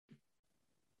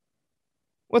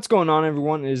What's going on,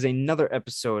 everyone? It is another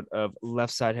episode of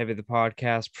Left Side Heavy, the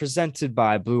podcast, presented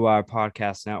by Blue Wire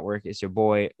Podcast Network. It's your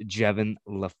boy, Jevin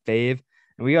LaFave.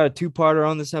 And we got a two-parter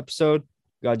on this episode.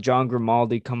 We got John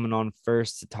Grimaldi coming on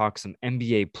first to talk some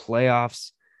NBA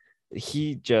playoffs.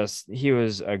 He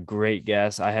was a great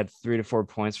guest. I had 3 to 4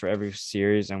 points for every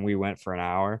series, and we went for an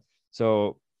hour.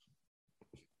 So,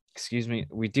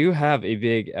 we do have a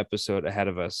big episode ahead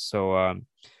of us. So,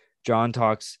 John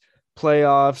talks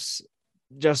playoffs,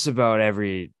 just about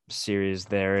every series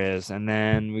there is, and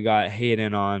then we got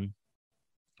Hayden on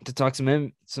to talk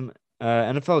some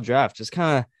NFL draft, just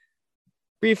kind of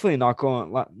briefly, not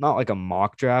like a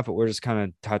mock draft, but we're just kind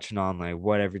of touching on like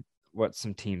what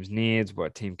some teams needs,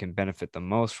 what team can benefit the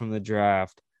most from the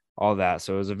draft, all that.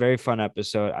 So it was a very fun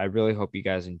episode. I really hope you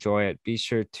guys enjoy it. Be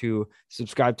sure to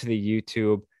subscribe to the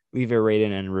YouTube, leave a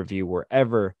rating and review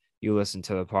wherever you listen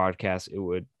to the podcast.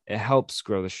 It helps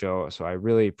grow the show, so I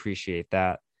really appreciate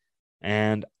that.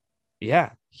 And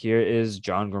yeah, here is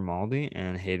John Grimaldi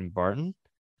and Hayden Barton.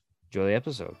 Enjoy the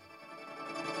episode.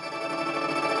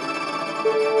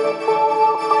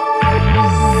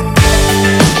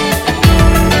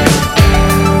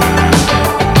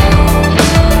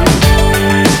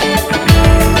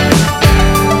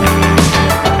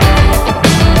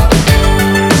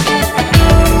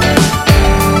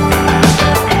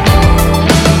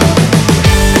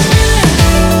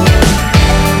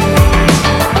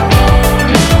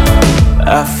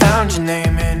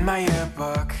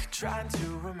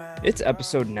 It's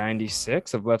episode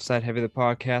 96 of Left Side Heavy, the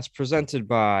podcast, presented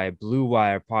by Blue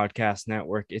Wire Podcast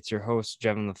Network. It's your host,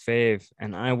 Jevin LaFave,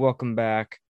 and I welcome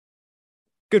back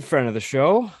good friend of the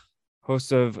show,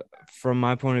 host of From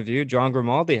My Point of View, John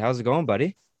Grimaldi. How's it going,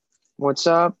 buddy? What's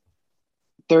up?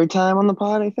 Third time on the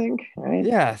pod, I think, right?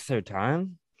 Yeah, third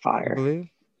time. Fire. I believe.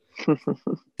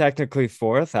 Technically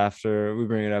fourth after we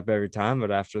bring it up every time,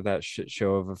 but after that shit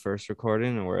show of a first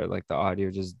recording and where like the audio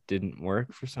just didn't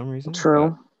work for some reason.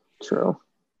 True.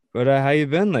 But how you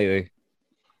been lately?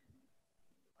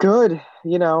 Good,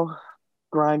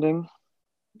 grinding.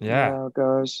 Yeah. How it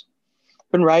goes.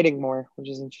 Been writing more, which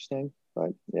is interesting,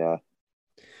 but yeah.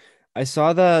 I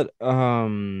saw that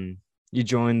you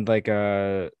joined like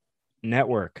a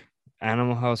network,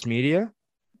 Animal House Media.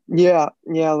 Yeah,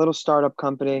 a little startup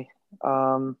company.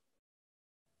 Go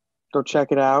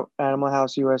check it out,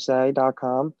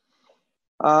 animalhouseusa.com.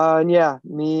 And yeah,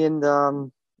 me and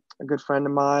a good friend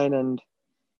of mine, and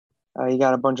you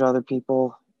got a bunch of other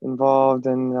people involved,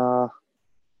 and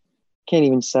can't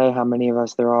even say how many of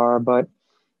us there are, but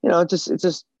it's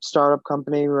a startup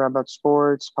company. We're about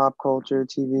sports, pop culture,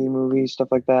 TV, movies, stuff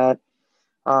like that.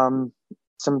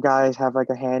 Some guys have like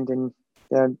a hand in,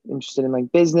 they're interested in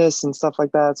like business and stuff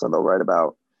like that, so they'll write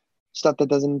about stuff that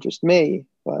doesn't interest me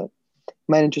but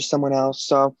might interest someone else.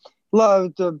 So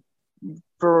love the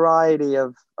variety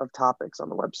of topics on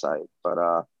the website,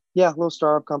 but yeah, little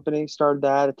startup company, started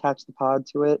that, attached the pod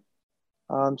to it.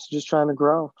 So just trying to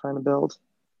grow, trying to build.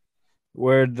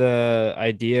 Where'd the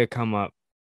idea come up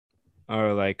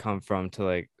or like come from to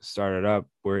like start it up?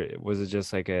 Where was it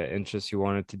just like an interest you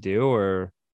wanted to do,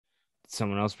 or did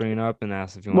someone else bring it up and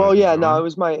ask if you wanted Well, to yeah, join? no, it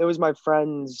was my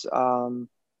friend's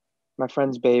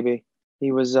baby.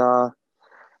 He was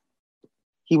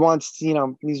he wants,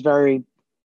 he's very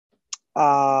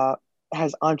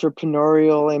has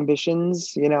entrepreneurial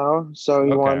ambitions, so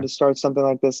he wanted to start something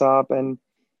like this up, and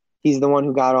he's the one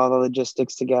who got all the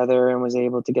logistics together and was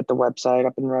able to get the website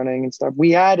up and running and stuff.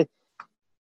 We had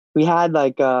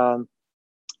like a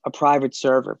private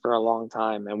server for a long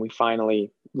time, and we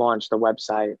finally launched the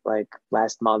website like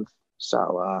last month.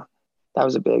 So that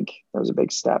was a big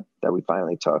step that we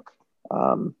finally took.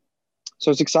 So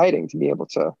it's exciting to be able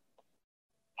to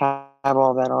have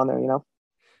all that on there,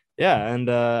 Yeah, and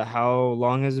how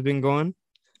long has it been going?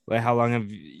 Like, how long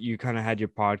have you kind of had your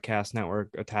podcast network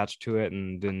attached to it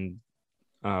and been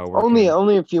working?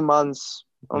 Only a few months.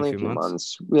 Only a few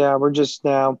months. Yeah, we're just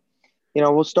now,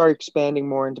 we'll start expanding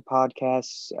more into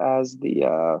podcasts as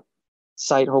the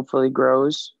site hopefully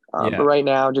grows. But right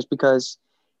now, just because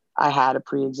I had a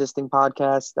pre-existing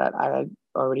podcast that I had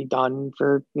already done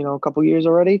for, a couple years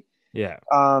already. Yeah.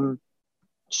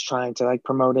 Just trying to like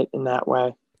promote it in that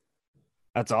way.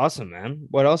 That's awesome, man.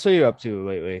 What else are you up to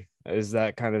lately? Is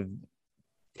that kind of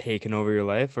taken over your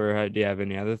life, or do you have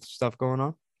any other stuff going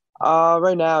on?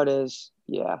 Right now it is.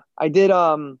 Yeah. I did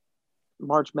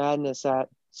March Madness at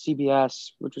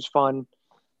CBS, which was fun.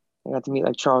 I got to meet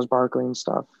like Charles Barkley and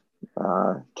stuff.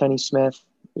 Kenny Smith.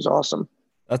 It was awesome.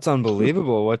 That's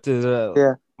unbelievable. What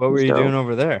were you doing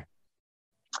over there?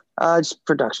 Just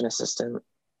production assistant,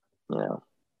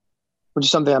 which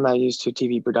is something I'm not used to,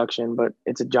 TV production, but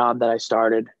it's a job that I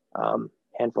started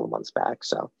handful of months back.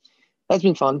 So that's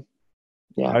been fun.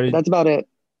 Yeah, How but did that's about it.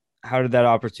 how did that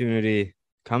opportunity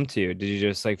come to you? Did you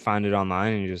just like find it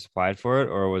online and you just applied for it,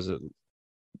 or was it?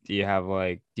 Do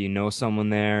you know someone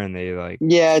there and they like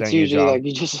Yeah, it's sent you a usually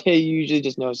job? like you usually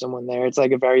just know someone there. It's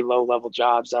like a very low level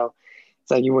job, so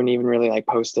it's like you wouldn't even really like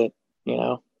post it, you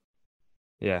know?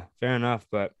 Yeah, fair enough.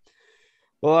 But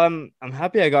well, I'm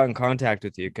happy I got in contact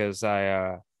with you because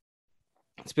I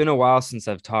it's been a while since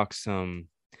I've talked some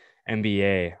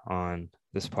NBA on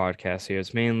this podcast here.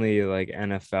 It's mainly like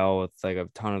NFL with like a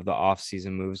ton of the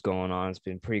off-season moves going on. It's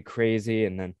been pretty crazy.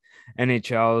 And then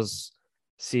NHL's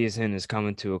season is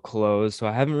coming to a close. So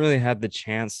I haven't really had the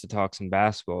chance to talk some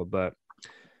basketball, but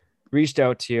reached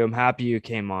out to you. I'm happy you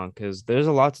came on because there's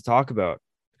a lot to talk about.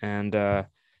 And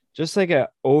just like a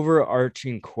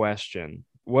overarching question,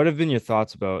 what have been your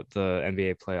thoughts about the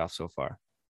NBA playoffs so far?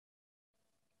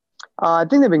 I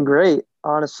think they've been great,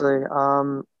 honestly.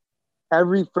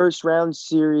 Every first round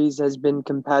series has been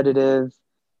competitive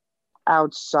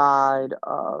outside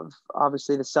of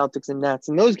obviously the Celtics and Nets,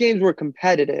 and those games were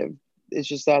competitive. It's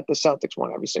just that the Celtics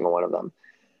won every single one of them.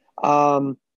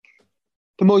 Um,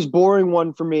 the most boring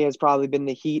one for me has probably been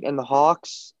the Heat and the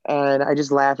Hawks, and I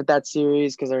just laugh at that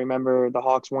series because I remember the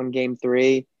Hawks won Game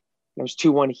 3. It was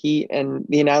 2-1 Heat, and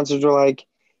the announcers were like,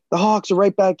 "The Hawks are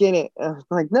right back in it." And I'm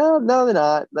like, no, no, they're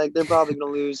not. Like they're probably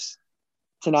going to lose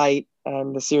tonight,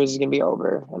 and the series is going to be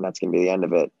over, and that's going to be the end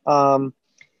of it.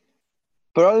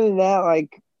 But other than that,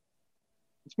 like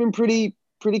it's been pretty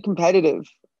competitive.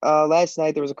 Last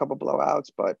night there was a couple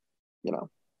blowouts, but you know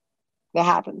that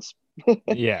happens.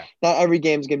 Yeah. Not every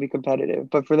game's gonna be competitive,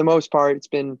 but for the most part, it's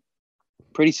been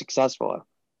pretty successful.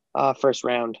 First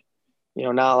round,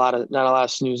 not a lot of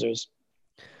snoozers.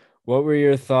 What were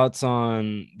your thoughts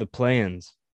on the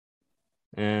play-ins?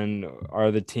 And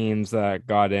are the teams that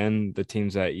got in the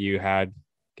teams that you had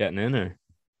getting in, or?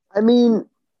 I mean,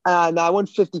 no, I went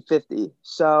 50-50.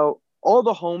 So all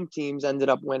the home teams ended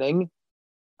up winning.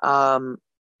 Um,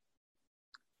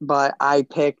 but I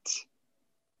picked,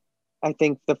 I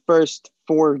think the first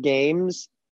 4 games,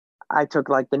 I took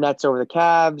like the Nets over the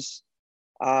Cavs,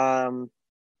 um,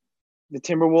 the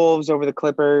Timberwolves over the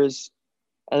Clippers,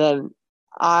 and then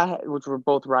which were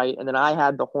both right, and then I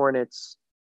had the Hornets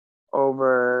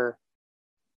over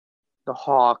the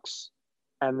Hawks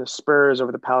and the Spurs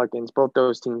over the Pelicans. Both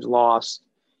those teams lost,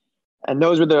 and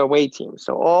those were the away teams.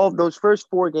 So all those first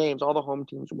 4 games, all the home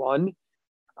teams won.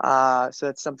 So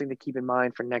that's something to keep in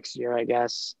mind for next year, I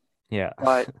guess. Yeah.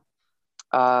 But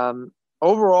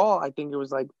overall, I think it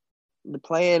was like the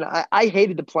play-in. I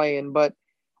hated the play-in, but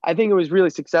I think it was really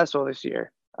successful this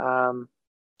year.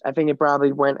 I think it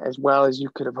probably went as well as you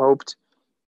could have hoped.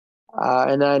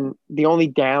 And then the only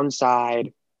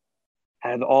downside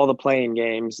of all the playing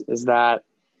games is that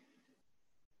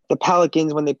the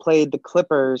Pelicans, when they played the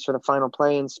Clippers for the final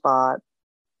play-in spot,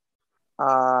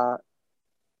 uh,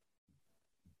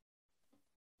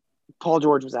 Paul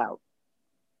George was out.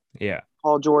 Yeah.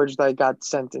 Paul George like got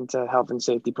sent into health and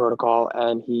safety protocol,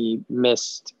 and he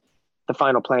missed the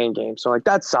final playing game. So like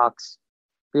that sucks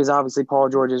because obviously Paul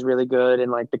George is really good,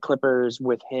 and like the Clippers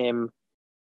with him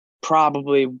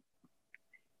probably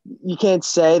you can't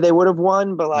say they would have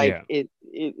won, but like Yeah.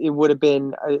 it would have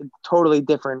been a totally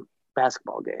different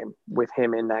basketball game with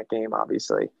him in that game,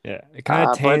 obviously. Yeah. It kind of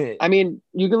But tainted. I mean,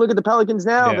 you can look at the Pelicans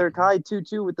now; Yeah. they're tied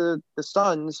 2-2 with the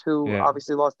Suns, who Yeah.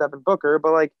 obviously lost Devin Booker,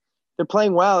 but like they're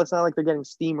playing well. It's not like they're getting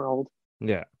steamrolled.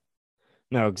 Yeah.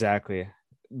 No, exactly.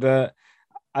 The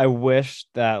I wish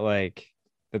that like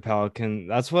the Pelican,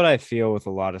 that's what I feel with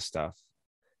a lot of stuff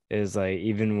is like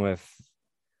even with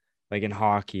like in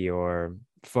hockey or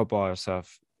football or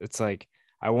stuff, it's like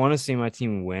I want to see my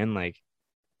team win like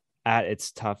at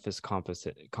its toughest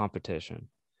competition.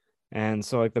 And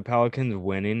so like the Pelicans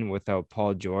winning without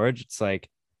Paul George, it's like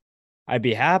I'd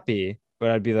be happy, but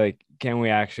I'd be like, can we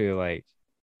actually like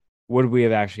would we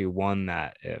have actually won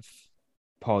that if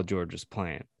Paul George was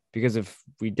playing? Because if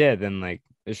we did, then like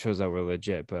it shows that we're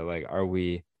legit. But like, are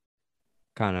we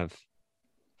kind of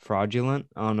fraudulent?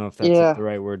 I don't know if that's Yeah, the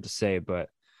right word to say, but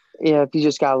yeah. If you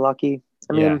just got lucky,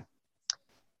 I yeah, mean,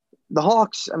 the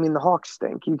Hawks. I mean, the Hawks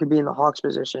stink. You could be in the Hawks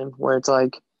position where it's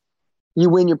like you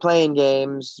win your playing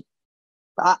games.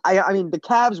 I mean, the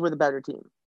Cavs were the better team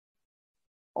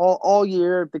all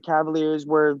year. The Cavaliers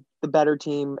were the better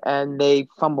team, and they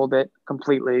fumbled it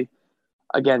completely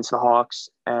against the Hawks,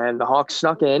 and the Hawks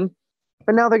snuck in.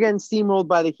 But now they're getting steamrolled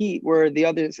by the Heat, where the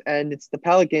others, and it's the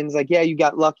Pelicans. Like, yeah, you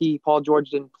got lucky. Paul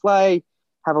George didn't play,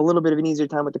 have a little bit of an easier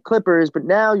time with the Clippers, but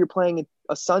now you're playing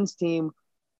a Suns team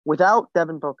without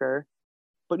Devin Booker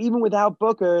But even without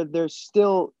Booker,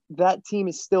 that team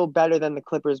is still better than the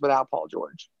Clippers without Paul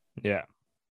George. Yeah.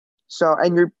 So,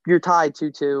 and you're tied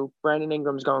 2-2. Brandon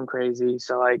Ingram's going crazy.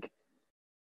 So, like,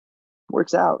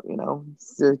 works out,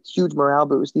 It's a huge morale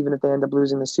boost. Even if they end up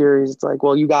losing the series, it's like,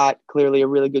 well, you got clearly a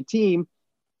really good team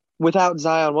without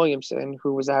Zion Williamson,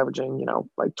 who was averaging,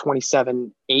 like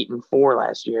 27, 8, and 4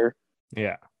 last year.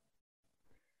 Yeah.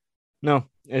 No,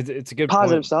 it's a good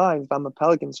Positive point. signs if I'm a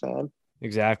Pelicans fan.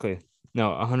 Exactly.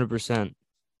 No, 100%.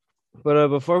 But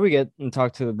before we get and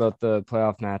talk about the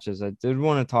playoff matches, I did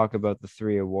want to talk about the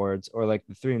 3 awards, or like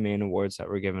the 3 main awards that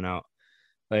were given out.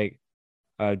 Like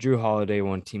Drew Holiday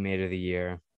won Teammate of the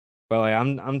Year. But like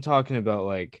I'm talking about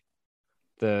like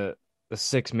the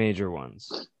 6 major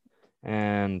ones.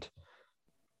 And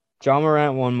Ja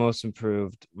Morant won Most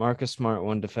Improved, Marcus Smart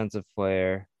won Defensive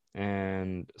Player,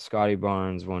 and Scotty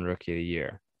Barnes won Rookie of the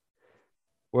Year.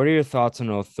 What are your thoughts on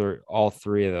all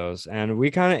three of those? And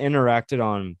we kind of interacted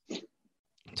on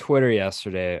Twitter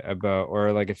yesterday about,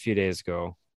 or like a few days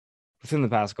ago, within the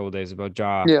past couple of days, about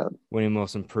Ja winning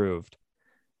Most Improved.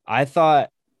 I thought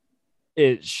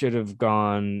it should have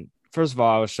gone. First of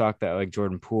all, I was shocked that like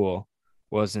Jordan Poole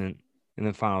wasn't in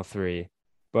the final 3,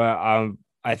 but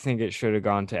I think it should have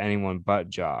gone to anyone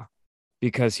but Ja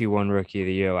because he won Rookie of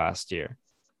the Year last year.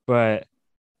 But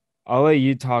I'll let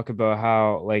you talk about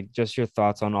how, like, just your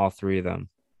thoughts on all 3 of them.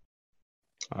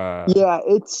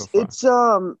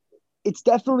 It's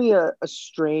definitely a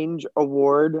strange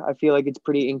award. I feel like it's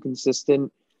pretty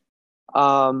inconsistent.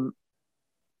 And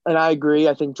I agree.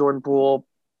 I think Jordan Poole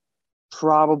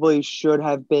probably should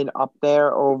have been up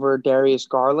there over Darius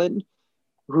Garland,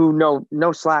 who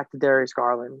no slack to Darius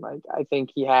Garland. Like, I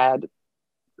think he had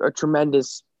a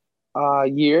tremendous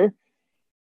year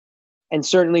and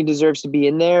certainly deserves to be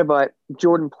in there. But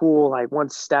Jordan Poole, like,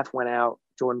 once Steph went out,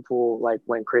 Jordan Poole like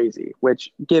went crazy,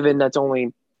 which, given that's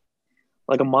only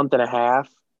like a month and a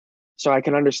half, so I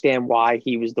can understand why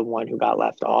he was the one who got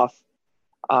left off.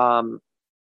 But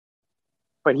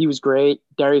he was great.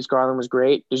 Darius Garland was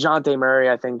great. DeJounte Murray,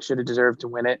 I think, should have deserved to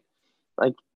win it.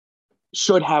 Like,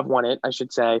 should have won it, I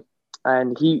should say.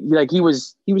 And he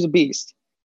was a beast.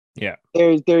 Yeah.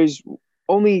 There's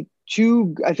only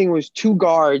 2, I think it was 2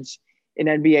 guards in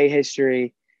NBA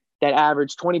history that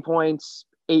averaged 20 points,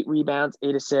 8 rebounds,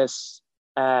 8 assists,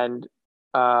 and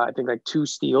I think like 2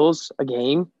 steals a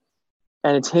game.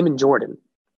 And it's him and Jordan.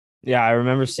 Yeah, I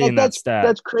remember seeing that stat.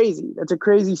 That's crazy. That's a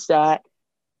crazy stat.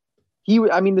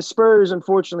 The Spurs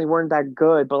unfortunately weren't that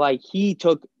good, but like he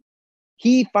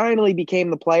finally became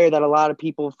the player that a lot of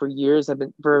people for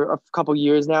a couple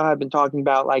years now have been talking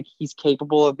about. Like, he's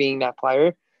capable of being that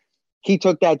player. He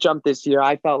took that jump this year.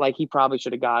 I felt like he probably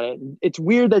should have got it. It's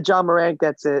weird that Ja Morant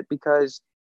gets it because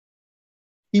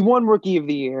he won Rookie of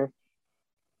the Year.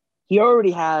 He already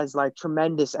has like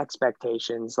tremendous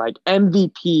expectations, like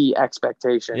MVP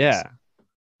expectations. Yeah.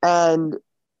 And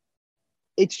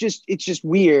it's just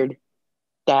weird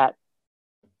that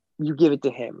you give it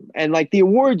to him. And like, the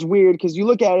award's weird because you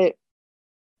look at it,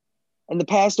 and the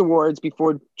past awards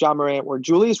before Ja Morant were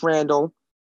Julius Randle,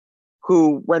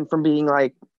 who went from being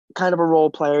like kind of a role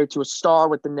player to a star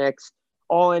with the Knicks,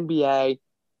 all NBA,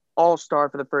 all star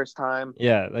for the first time.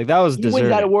 Yeah, like that was deserving. He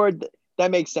wins that award.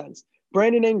 That makes sense.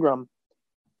 Brandon Ingram,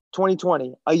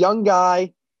 2020, a young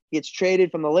guy, gets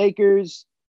traded from the Lakers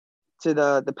to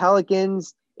the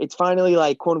Pelicans. It's finally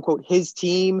like, quote unquote, his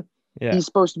team. Yeah. He's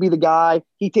supposed to be the guy.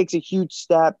 He takes a huge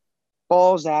step,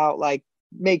 balls out, like,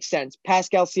 makes sense.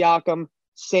 Pascal Siakam,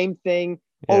 same thing.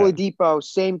 Yeah. Oladipo,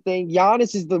 same thing.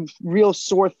 Giannis is the real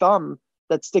sore thumb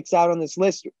that sticks out on this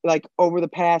list. Like, over the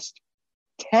past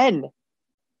 10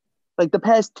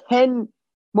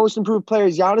 most improved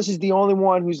players, Giannis is the only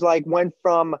one who's like went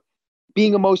from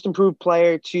being a most improved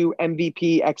player to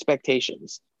MVP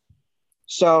expectations.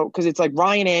 So, because it's like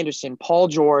Ryan Anderson, Paul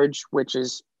George, which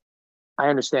is, I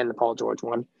understand the Paul George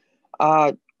one,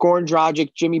 Goran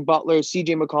Dragic, Jimmy Butler,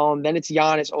 CJ McCollum, then it's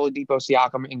Giannis, Oladipo,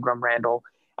 Siakam, Ingram, Randle,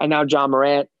 and now Ja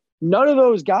Morant. None of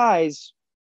those guys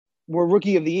were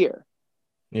Rookie of the Year.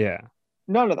 Yeah.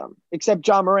 None of them, except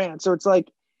Ja Morant. So it's like,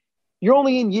 you're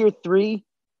only in year 3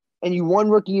 and you won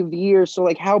Rookie of the Year. So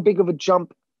like, how big of a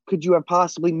jump could you have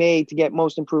possibly made to get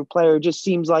Most Improved Player? It just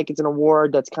seems like it's an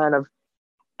award that's kind of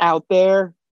out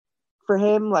there for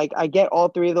him. Like, I get all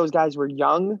 3 of those guys were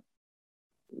young.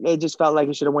 It just felt like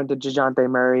it should have went to DeJounte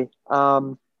Murray.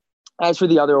 As for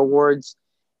the other awards,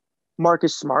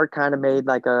 Marcus Smart kind of made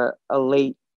like a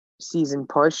late season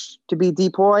push to be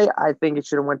DPOY. I think it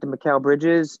should have went to Mikal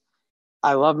Bridges.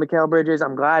 I love Mikal Bridges.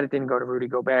 I'm glad it didn't go to Rudy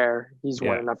Gobert. He's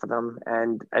won enough of them,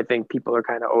 and I think people are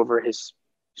kind of over his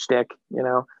shtick,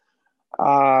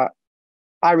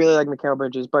 I really like Mikal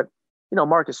Bridges, but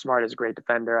Marcus Smart is a great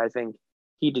defender. I think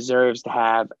he deserves to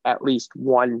have at least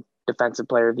one Defensive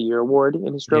Player of the Year award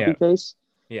in his Yeah. trophy case.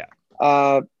 Yeah.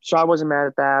 So I wasn't mad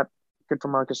at that. Good for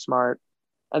Marcus Smart.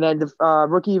 And then the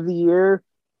Rookie of the Year,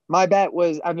 my bet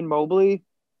was Evan Mobley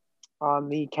on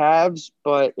the Cavs,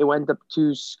 but it went up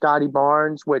to Scotty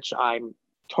Barnes, which I'm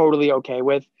totally okay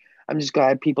with. I'm just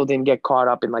glad people didn't get caught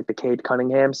up in like the Cade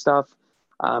Cunningham stuff,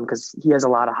 because he has a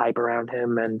lot of hype around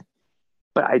him.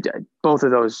 But both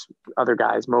of those other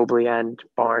guys, Mobley and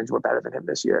Barnes, were better than him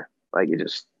this year. Like it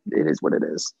is what it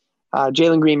is.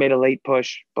 Jalen Green made a late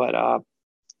push, but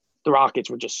the Rockets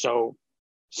were just so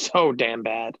damn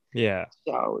bad. Yeah.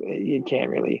 So you can't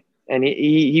really. And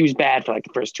he was bad for like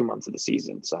the first 2 months of the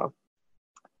season. So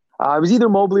it was either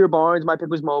Mobley or Barnes. My pick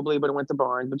was Mobley, but it went to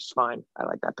Barnes, which is fine. I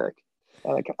like that pick.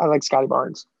 I like Scotty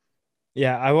Barnes.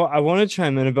 Yeah, I want to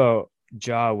chime in about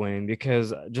Ja winning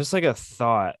because just like a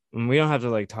thought, and we don't have to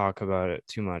like talk about it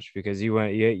too much because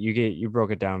you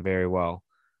broke it down very well.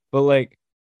 But like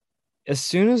as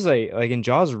soon as like in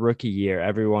Ja's rookie year,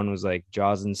 everyone was like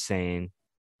Ja's insane.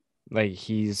 Like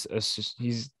he's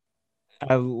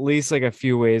at least like a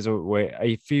few years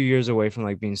away from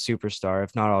like being superstar,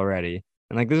 if not already.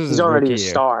 And like this is He's his already rookie a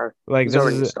year. star. Like He's this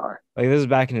already is a star. like this is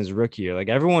back in his rookie year. Like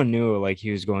everyone knew like he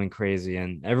was going crazy,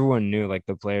 and everyone knew like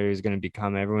the player he was going to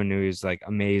become. Everyone knew he was like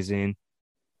amazing.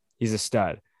 He's a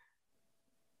stud.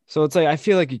 So it's like I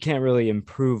feel like you can't really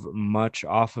improve much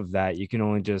off of that. You can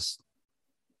only just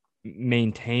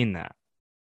maintain that.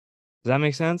 Does that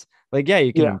make sense? Like, yeah,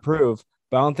 you can Yeah. improve,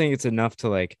 but I don't think it's enough to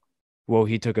like, well,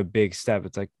 he took a big step.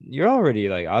 It's like you're already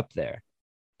like up there.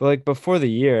 But like before the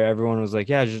year, everyone was like,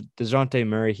 yeah, DeJounte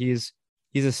Murray, he's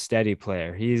a steady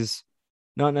player. He's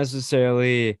not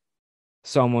necessarily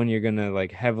someone you're gonna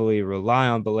like heavily rely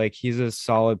on, but like he's a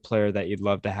solid player that you'd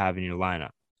love to have in your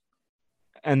lineup.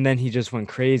 And then he just went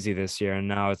crazy this year, and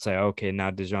now it's like, okay,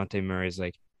 now DeJounte Murray's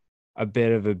like a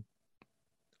bit of a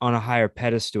on a higher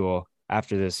pedestal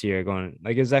after this year, going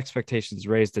like his expectations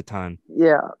raised a ton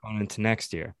Yeah. going into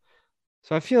next year.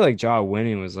 So I feel like Ja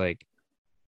winning was like,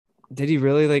 did he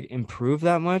really like improve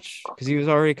that much? Because he was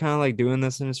already kind of like doing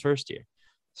this in his first year.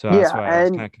 So that's Yeah. why I was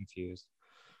And kind of confused.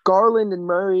 Garland and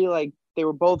Murray, like they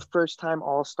were both first time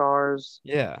All-Stars.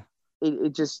 Yeah.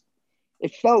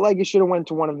 It felt like it should have went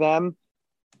to one of them.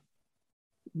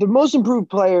 The most improved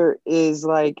player is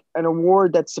like an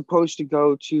award that's supposed to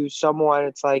go to someone.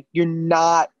 It's like you're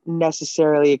not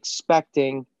necessarily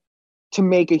expecting to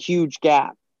make a huge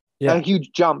gap, a Yeah.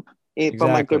 huge jump from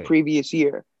like their Exactly. previous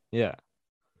year. Yeah.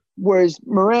 Whereas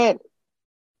Morant,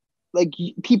 like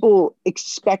people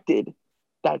expected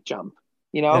that jump.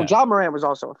 Yeah. Ja Morant was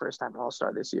also a first time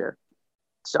All-Star this year.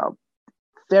 So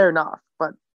fair enough.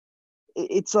 But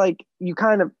it's like you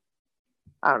kind of,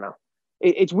 I don't know.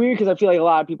 It's weird because I feel like a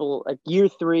lot of people like year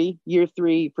three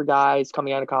for guys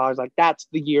coming out of college, like that's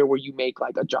the year where you make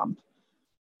like a jump.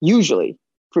 Usually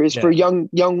for Yeah.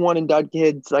 young one and done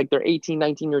kids, like they're 18,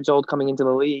 19 years old coming into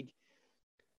the league.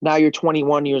 Now you're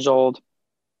 21 years old.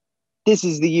 This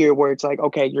is the year where it's like,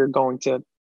 okay, you're jumping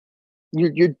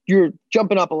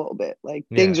up a little bit. Like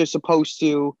Yeah. things are supposed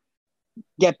to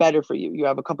get better for you. You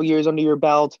have a couple years under your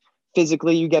belt.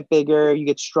 Physically, you get bigger, you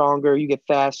get stronger, you get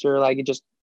faster. Like it just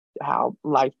how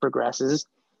life progresses.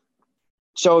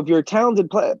 So if you're a talented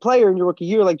player in your rookie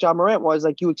year, like Ja Morant was,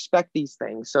 like you expect these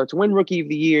things. So to win Rookie of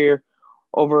the Year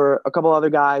over a couple other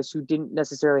guys who didn't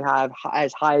necessarily have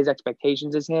as high as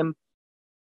expectations as him,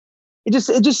 it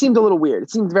just seemed a little weird.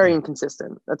 It seemed very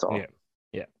inconsistent. That's all. Yeah.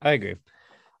 Yeah. I agree.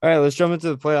 All right, let's jump into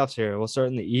the playoffs here. We'll start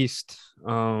in the East.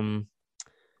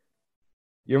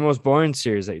 Your most boring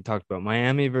series that you talked about,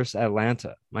 Miami versus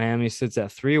Atlanta. Miami sits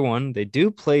at 3-1. They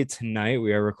do play tonight.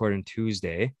 We are recording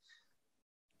Tuesday.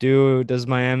 Does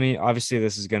Miami, obviously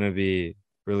this is going to be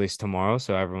released tomorrow,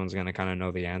 so everyone's going to kind of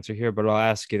know the answer here, but I'll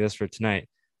ask you this for tonight.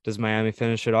 Does Miami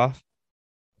finish it off?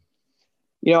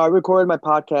 I recorded my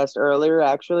podcast earlier,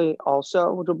 actually,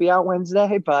 also, which will be out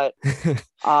Wednesday, but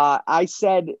I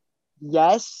said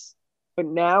yes, but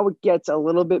now it gets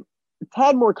a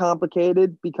tad more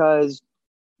complicated because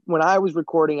when I was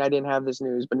recording, I didn't have this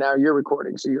news, but now you're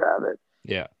recording, so you have it.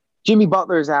 Yeah. Jimmy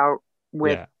Butler's out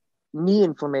with knee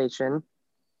inflammation.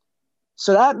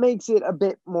 So that makes it a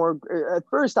bit more. At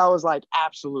first, I was like,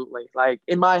 absolutely. Like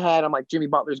in my head, I'm like, Jimmy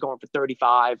Butler's going for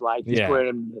 35. Like he's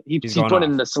putting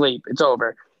him to sleep. It's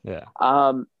over. Yeah.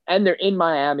 And they're in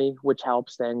Miami, which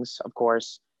helps things, of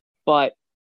course. But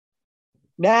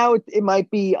now it might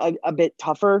be a bit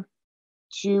tougher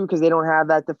too because they don't have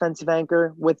that defensive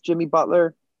anchor with Jimmy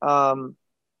Butler.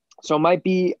 So it might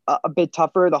be a bit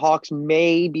tougher. The Hawks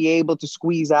may be able to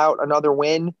squeeze out another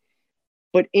win.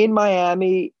 But in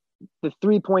Miami, the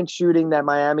 3-point shooting that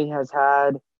Miami has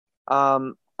had, I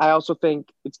also think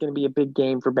it's going to be a big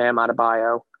game for Bam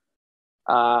Adebayo,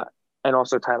 and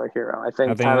also Tyler Hero. I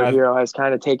think Tyler Hero has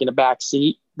kind of taken a back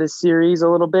seat this series a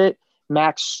little bit.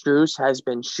 Max Strus has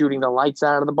been shooting the lights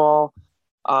out of the ball,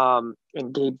 and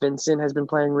Gabe Vincent has been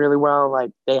playing really well.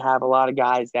 Like, they have a lot of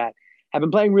guys that have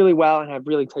been playing really well and have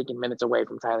really taken minutes away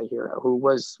from Tyler Hero, who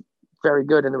was very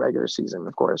good in the regular season,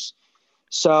 of course.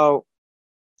 So,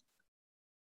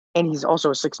 and he's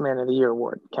also a Sixth Man of the Year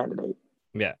award candidate.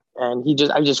 Yeah. And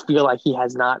I just feel like he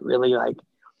has not really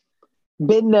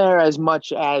been there as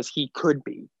much as he could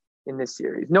be in this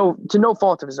series. To no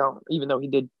fault of his own, even though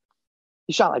he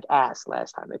shot like ass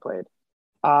last time they played.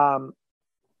 But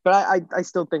I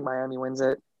still think Miami wins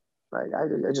it.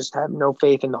 I just have no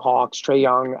faith in the Hawks. Trae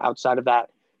Young, outside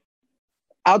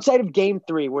of game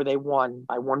 3 where they won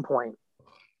by 1 point,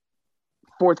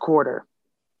 fourth quarter,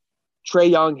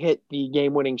 Trae Young hit the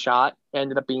game-winning shot,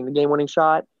 ended up being the game-winning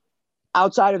shot.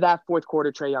 Outside of that fourth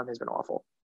quarter, Trae Young has been awful.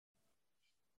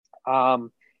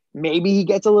 Maybe he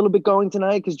gets a little bit going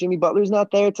tonight because Jimmy Butler's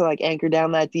not there to anchor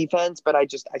down that defense, but I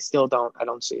still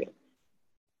don't see it.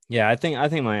 Yeah, I think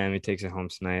Miami takes it home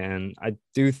tonight, and I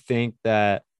do think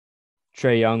that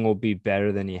Trae Young will be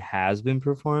better than he has been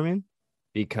performing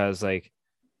because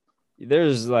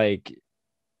there's they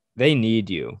need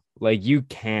you. You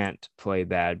can't play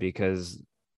bad because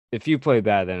if you play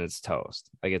bad, then it's toast.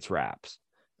 It's wraps.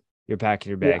 You're packing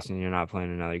your bags and you're not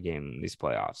playing another game in these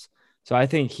playoffs. So I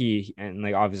think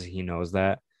obviously he knows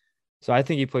that. So I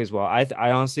think he plays well.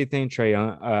 I honestly think Trae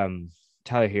Young,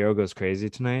 Tyler Hero goes crazy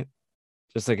tonight.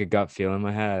 Just a gut feel in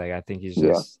my head. I think I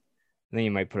think he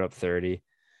might put up 30.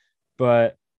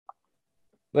 But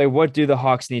what do the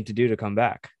Hawks need to do to come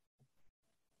back?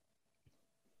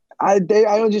 I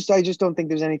just don't think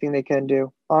there's anything they can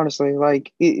do. Honestly,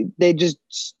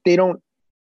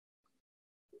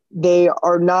 they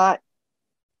are not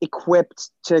equipped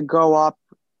to go up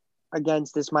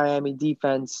against this Miami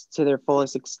defense to their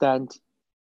fullest extent.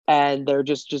 And they're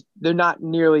they're not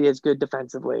nearly as good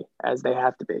defensively as they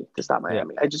have to be to stop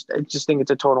Miami. Yeah. I just think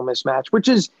it's a total mismatch, which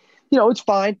is, it's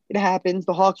fine. It happens.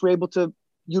 The Hawks were able to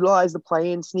utilize the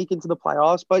play and sneak into the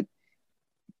playoffs, but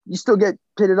you still get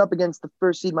pitted up against the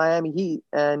first seed Miami Heat.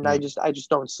 And I just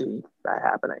don't see that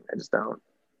happening. I just don't.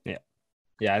 Yeah.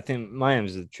 Yeah. I think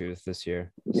Miami's the truth this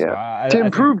year. Yeah. So to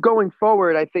improve going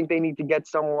forward, I think they need to get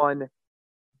someone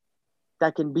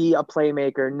that can be a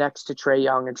playmaker next to Trae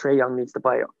Young, and Trae Young needs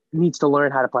to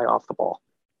learn how to play off the ball.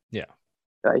 Yeah.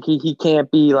 He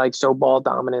can't be so ball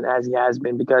dominant as he has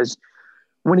been, because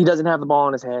when he doesn't have the ball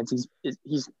in his hands,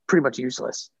 he's pretty much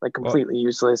useless, completely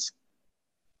useless.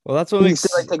 Well, that's what makes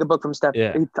to take a book from Steph,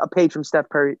 a page from Steph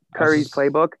Curry's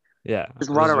playbook. Yeah. Just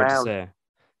run around.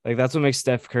 That's what makes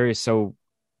Steph Curry so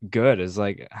good, is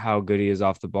how good he is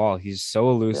off the ball. He's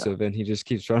so elusive and he just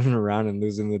keeps running around and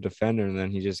losing the defender, and then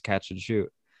he just catch and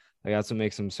shoot. That's what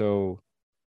makes him so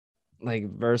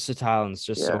versatile, and it's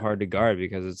just so hard to guard,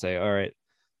 because it's all right,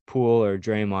 Poole or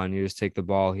Draymond, you just take the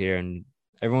ball here and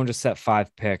everyone just set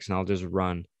 5 picks and I'll just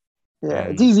run. Yeah,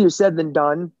 it's easier said than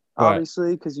done,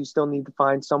 obviously, because you still need to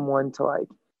find someone to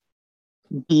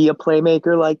be a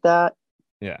playmaker like that.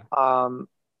 Yeah.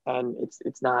 And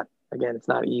it's not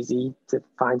easy to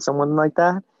find someone like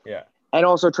that. Yeah. And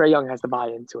also Trae Young has to buy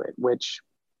into it, which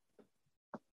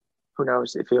who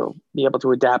knows if he'll be able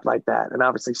to adapt like that. And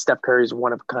obviously Steph Curry is a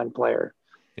one-of-a-kind player.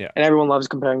 Yeah. And everyone loves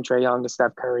comparing Trae Young to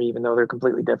Steph Curry, even though they're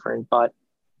completely different. But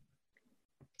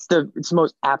it's the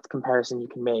most apt comparison you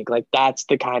can make. That's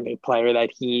the kind of player that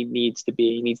he needs to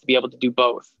be. He needs to be able to do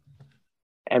both.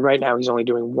 And right now he's only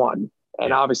doing one.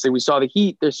 And obviously we saw the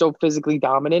Heat. They're so physically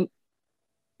dominant.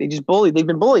 They've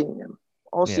been bullying him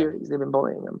all series. They've been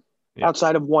bullying him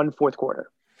outside of one fourth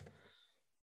quarter.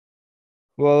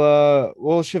 Well,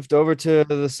 we'll shift over to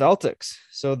the Celtics.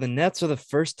 So the Nets are the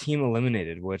first team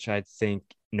eliminated, which I think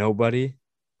nobody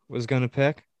was going to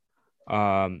pick.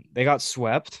 They got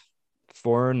swept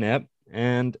for Nip,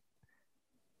 and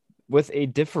with a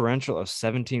differential of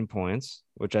 17 points,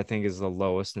 which I think is the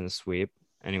lowest in a sweep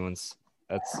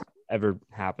that's ever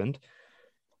happened.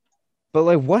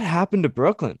 But what happened to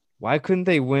Brooklyn? Why couldn't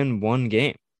they win one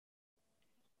game?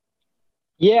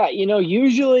 Yeah,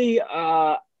 usually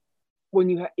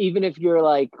even if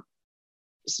you're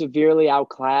severely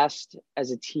outclassed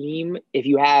as a team, if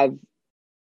you have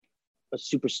a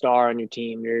superstar on your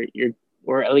team, you're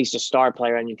or at least a star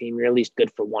player on your team, you're at least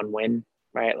good for one win,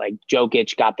 right?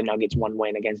 Jokic got the Nuggets one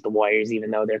win against the Warriors,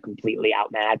 even though they're completely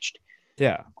outmatched.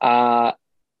 Yeah.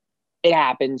 It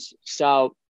happens.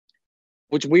 So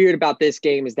what's weird about this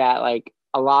game is that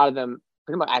a lot of them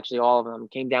pretty much actually all of them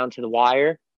came down to the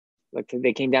wire. Like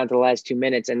they came down to the last 2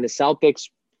 minutes, and the Celtics,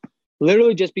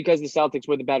 literally just because the Celtics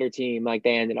were the better team, like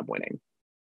they ended up winning.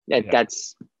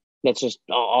 That's just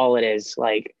all it is.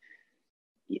 Like,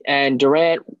 and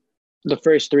Durant, the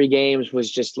first 3 games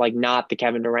was just like not the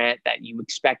Kevin Durant that you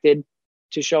expected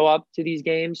to show up to these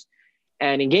games.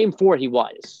 And in game 4, he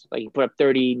was like, he put up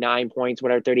 39 points,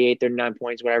 whatever, 38, 39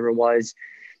 points, whatever it was,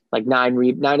 like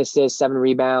 9 assists, 7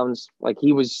 rebounds. Like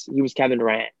he was Kevin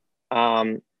Durant.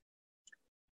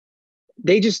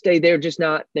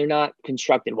 They're not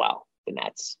constructed well. The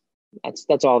Nets.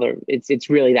 That's all there. It's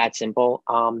really that simple.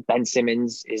 Ben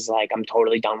Simmons is like, I'm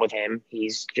totally done with him.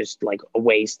 He's just like a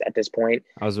waste at this point.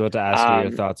 I was about to ask you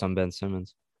your thoughts on Ben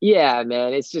Simmons. Yeah,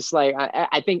 man. It's just like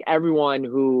I think everyone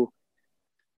who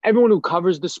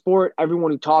covers the sport,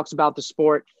 everyone who talks about the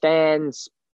sport, fans,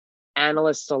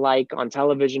 analysts alike on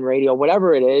television, radio,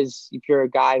 whatever it is, if you're a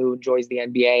guy who enjoys the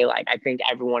NBA, like I think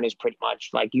everyone is pretty much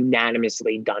like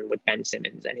unanimously done with Ben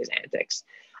Simmons and his antics.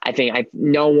 I think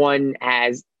no one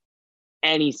has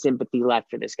any sympathy left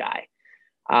for this guy.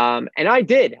 And I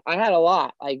had a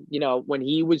lot. Like, when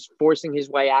he was forcing his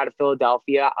way out of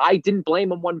Philadelphia, I didn't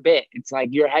blame him one bit. It's like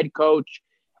your head coach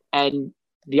and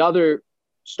the other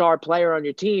star player on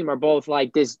your team are both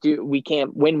like, this dude, we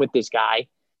can't win with this guy.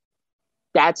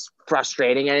 That's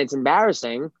frustrating and it's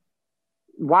embarrassing.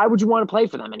 Why would you want to play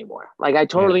for them anymore? Like, I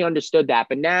totally understood that.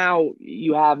 But now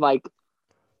you have like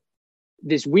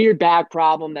this weird back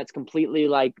problem that's completely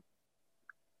like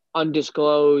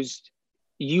undisclosed.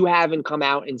 You haven't come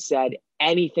out and said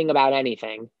anything about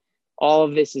anything. All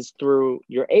of this is through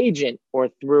your agent or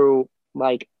through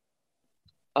like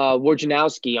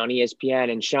Wojnarowski on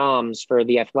ESPN and Shams for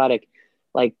The Athletic.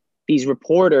 Like, these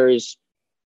reporters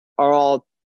are all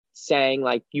saying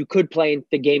like, you could play in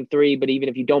the game 3, but even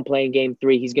if you don't play in game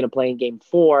 3, he's going to play in game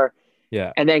 4.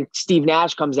 Yeah. And then Steve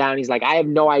Nash comes out and he's like, I have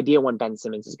no idea when Ben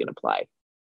Simmons is going to play.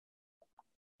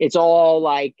 It's all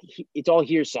like, it's all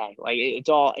hearsay. Like it's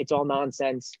all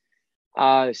nonsense.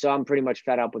 So I'm pretty much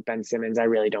fed up with Ben Simmons. I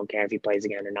really don't care if he plays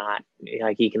again or not.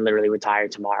 Like, he can literally retire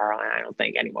tomorrow, and I don't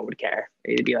think anyone would care.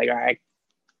 He'd be like, all right,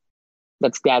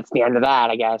 that's the end of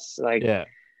that, I guess. Like,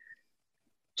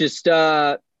 just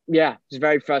it's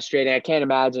very frustrating. I can't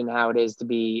imagine how it is to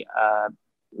be,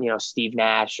 Steve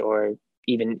Nash or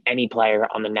even any player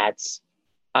on the Nets.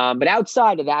 But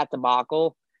outside of that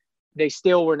debacle, they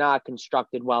still were not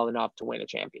constructed well enough to win a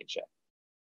championship.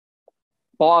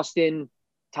 Boston,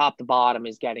 top to bottom,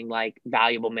 is getting like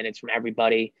valuable minutes from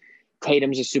everybody.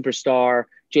 Tatum's a superstar.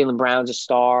 Jaylen Brown's a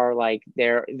star. Like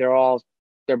they're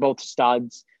both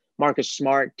studs. Marcus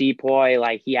Smart, Depoy,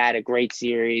 like he had a great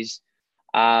series.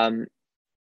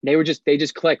 They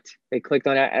just clicked. They clicked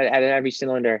on at every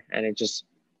cylinder, and it's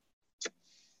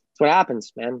what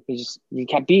happens, man. You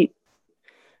can't beat.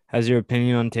 Has your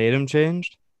opinion on Tatum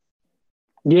changed?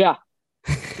 Yeah.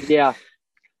 Yeah.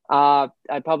 I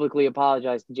publicly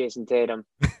apologize to Jason Tatum.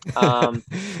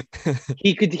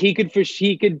 He could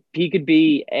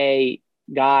be a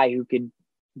guy who could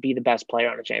be the best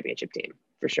player on a championship team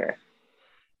for sure.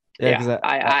 Yeah,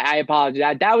 I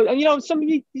apologize. That was you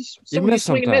swing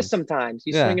and miss sometimes.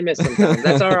 You swing and miss sometimes.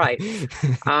 That's all right.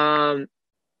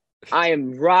 I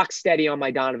am rock steady on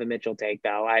my Donovan Mitchell take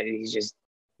though.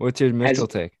 What's your Mitchell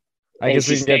take? I guess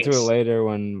we can get to it later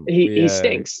when he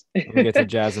stinks. When we get to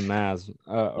Jazz and Mavs,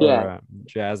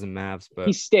 Jazz and Mavs, but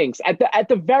he stinks. At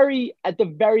the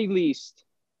very least,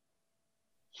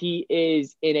 he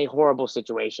is in a horrible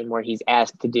situation where he's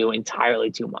asked to do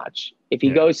entirely too much. If he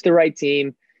goes to the right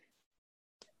team,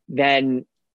 then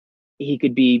he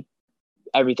could be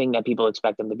everything that people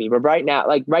expect him to be. But right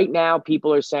now,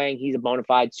 people are saying he's a bona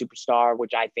fide superstar,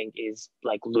 which I think is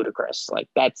like ludicrous. Like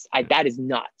that is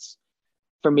nuts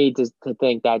for me to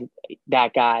think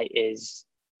that guy is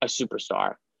a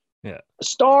superstar. Yeah. A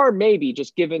star, maybe,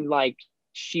 just given like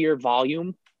sheer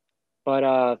volume. But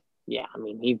I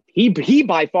mean, he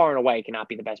by far and away cannot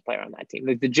be the best player on that team.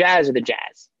 The Jazz are the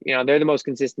Jazz. They're the most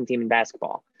consistent team in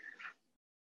basketball.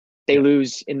 They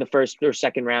lose in the first or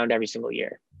second round every single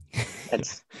year.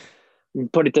 That's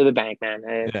put it to the bank, man.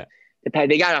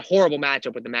 They got a horrible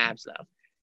matchup with the Mavs, though.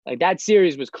 Like, that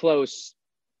series was close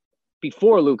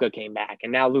before Luka came back,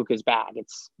 and now Luka's back.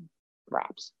 It's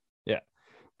wraps. Yeah.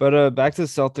 But back to the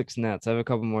Celtics Nets. I have a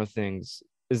couple more things.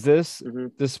 Is this,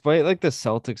 despite like the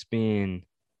Celtics being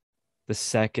the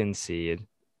 2nd seed,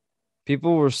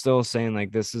 people were still saying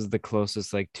like this is the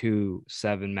closest like 2-7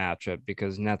 matchup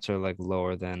because Nets are like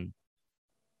lower than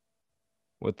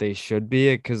what they should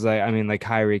be? Because I mean, like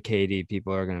Kyrie, KD,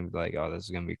 people are gonna be like, oh, this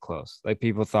is gonna be close. Like,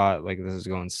 people thought like this is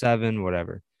going 7,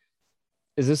 whatever.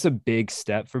 Is this a big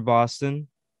step for Boston?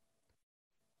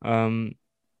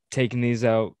 taking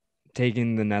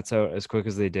the Nets out as quick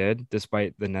as they did,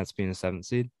 despite the Nets being a 7th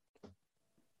seed?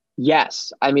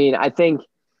 Yes. I mean, I think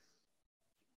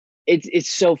it's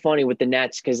so funny with the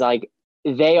Nets because like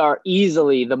they are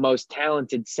easily the most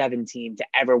talented 7 team to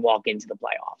ever walk into the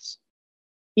playoffs.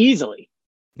 Easily.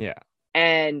 Yeah.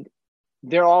 And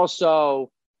they're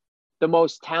also the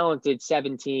most talented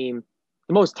 7 team,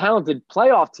 the most talented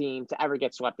playoff team to ever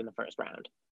get swept in the first round.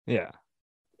 Yeah.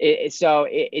 So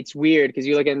it's weird because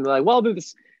you look at like, well, they're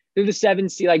the 7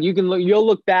 seed. Like you'll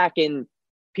look back and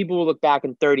people will look back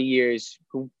in 30 years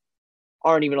who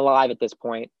aren't even alive at this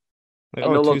point. Like,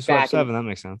 And they'll two look swept back 7. That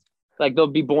makes sense. like they'll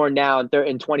be born now and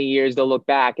in 20 years, they'll look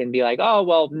back and be like, oh,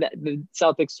 well, the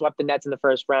Celtics swept the Nets in the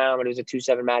first round, but it was a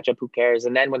 2-7 matchup. Who cares?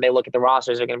 And then when they look at the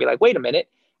rosters, they're going to be like, wait a minute,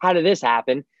 how did this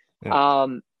happen? Yeah.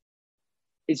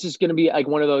 It's just going to be like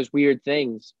one of those weird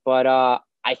things. But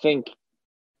I think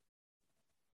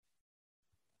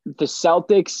the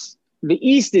Celtics, the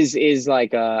East is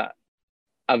like a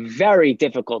very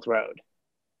difficult road.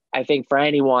 I think for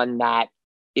anyone that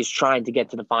is trying to get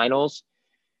to the finals,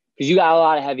 because you got a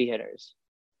lot of heavy hitters.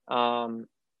 And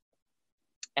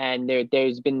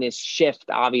there's been this shift,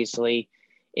 obviously,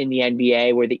 in the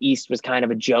NBA where the East was kind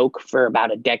of a joke for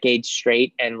about a decade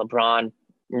straight, and LeBron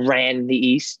ran the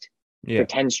East for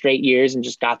 10 straight years and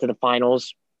just got to the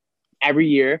finals every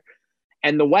year.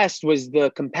 And the West was the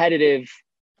competitive,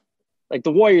 like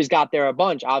the Warriors got there a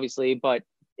bunch, obviously, but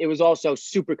it was also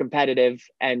super competitive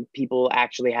and people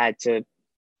actually had to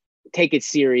take it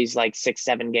series like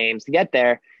 6-7 games to get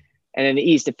there. And in the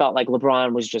East, it felt like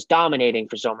LeBron was just dominating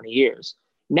for so many years.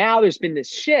 Now there's been this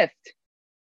shift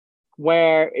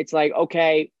where it's like,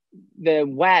 okay, the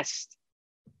West,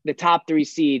 the top 3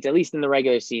 seeds, at least in the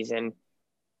regular season,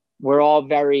 were all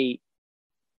very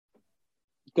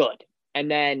good.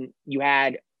 And then you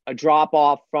had a drop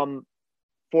off from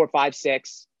 4, 5,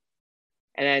 6.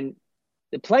 And then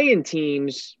the play-in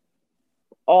teams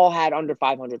all had under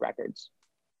 500 records.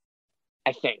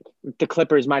 I think the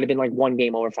Clippers might have been like 1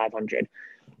 game over 500.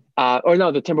 Or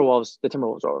no, the Timberwolves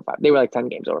were over 5. They were like 10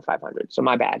 games over 500. So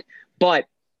my bad. But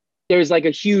there's like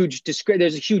a huge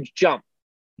jump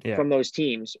from those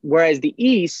teams. Whereas the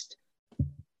East,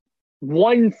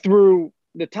 1 through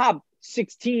the top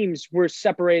 6 teams were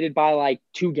separated by like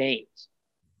 2 games.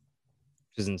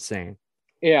 Which is insane.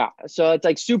 Yeah. So it's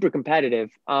like super competitive.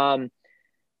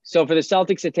 So for the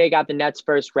Celtics to take out the Nets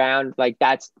first round, like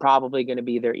that's probably going to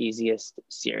be their easiest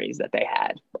series that they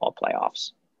had all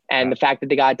playoffs. And the fact that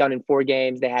they got it done in 4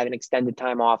 games, they have an extended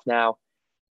time off now,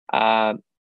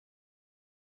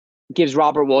 gives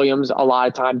Robert Williams a lot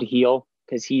of time to heal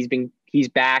because he's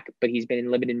back, but he's been in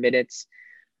limited minutes.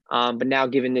 But now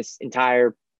given this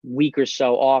entire week or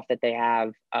so off that they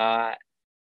have,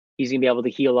 he's going to be able to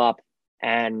heal up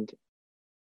and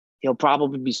he'll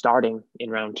probably be starting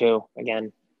in round 2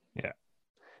 again. Yeah.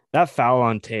 That foul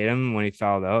on Tatum when he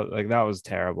fouled out, like that was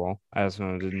terrible. I just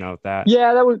wanted to note that.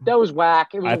 Yeah, that was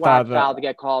whack. It was a whack foul to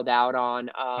get called out on.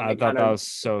 I thought that was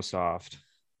so soft.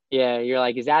 Yeah, you're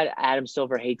like, is that Adam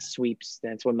Silver hates sweeps?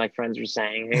 That's what my friends were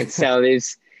saying. And so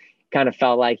it's kind of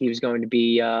felt like he was going to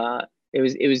be. It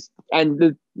was, and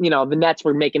the Nets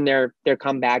were making their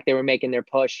comeback. They were making their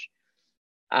push,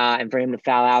 and for him to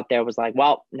foul out there was like,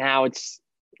 well, now it's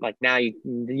like now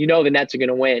the Nets are going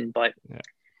to win, but. Yeah.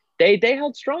 They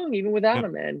held strong even without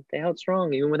him, man. They held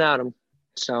strong even without him.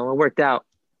 So it worked out.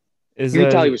 You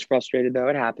could tell he was frustrated, though.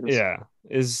 It happens. Yeah.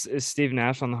 Is Steve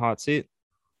Nash on the hot seat?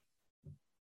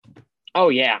 Oh,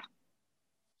 yeah.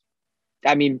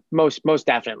 I mean, most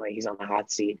definitely he's on the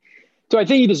hot seat. Do I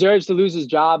think he deserves to lose his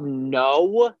job?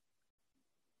 No.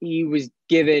 He was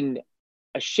given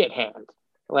a shit hand.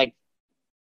 Like,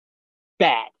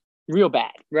 bad. Real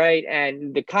bad, right?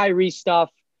 And the Kyrie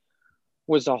stuff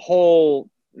was a whole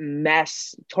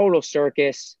mess, total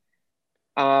circus.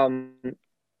 Given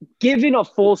a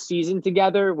full season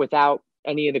together without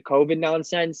any of the COVID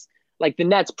nonsense, like the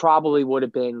Nets probably would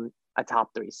have been a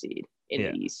top 3 seed in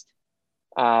the East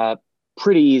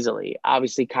pretty easily.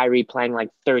 Obviously, Kyrie playing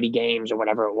like 30 games or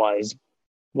whatever it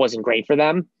wasn't great for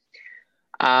them.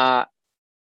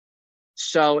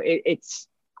 So it's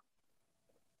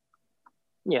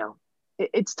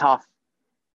it's tough.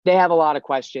 They have a lot of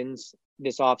questions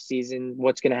this offseason.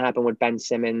 What's going to happen with Ben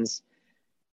Simmons?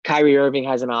 Kyrie Irving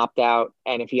has an opt-out,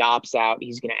 and if he opts out,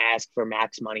 he's going to ask for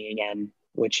max money again,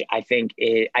 which I think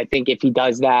if he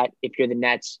does that, if you're the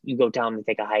Nets, you go tell him to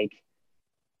take a hike.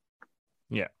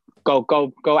 Yeah.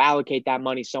 Go allocate that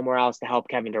money somewhere else to help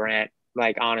Kevin Durant.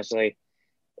 Like, honestly,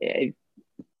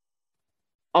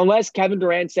 unless Kevin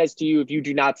Durant says to you, if you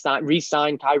do not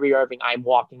re-sign Kyrie Irving, I'm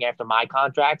walking after my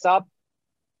contract's up.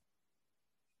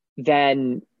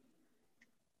 then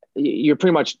you're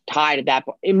pretty much tied at that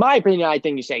point. In my opinion, I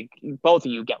think you say both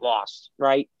of you get lost,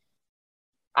 right?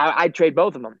 I'd trade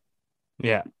both of them,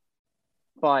 Yeah.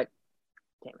 but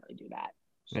can't really do that.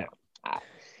 So, Yeah.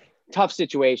 Tough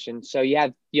situation. So you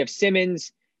have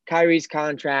Simmons, Kyrie's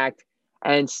contract,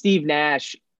 and Steve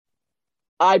Nash.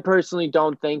 I personally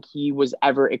don't think he was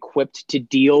ever equipped to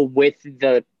deal with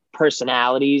the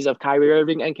personalities of Kyrie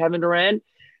Irving and Kevin Durant,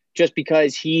 just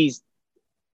because he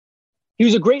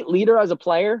was a great leader as a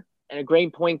player and a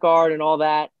great point guard and all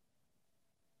that.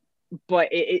 But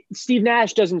Steve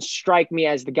Nash doesn't strike me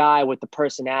as the guy with the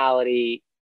personality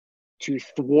to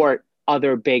thwart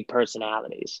other big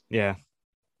personalities. Yeah.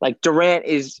 Like Durant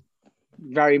is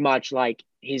very much like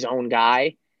his own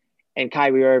guy, and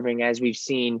Kyrie Irving, as we've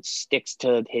seen, sticks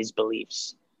to his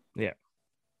beliefs. Yeah.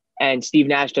 And Steve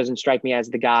Nash doesn't strike me as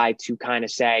the guy to kind of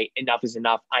say, enough is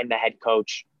enough. I'm the head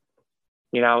coach.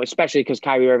 Especially because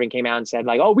Kyrie Irving came out and said,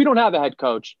 like, oh, we don't have a head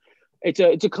coach. It's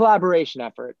a collaboration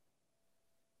effort.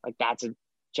 Like, that's a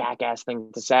jackass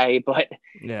thing to say, but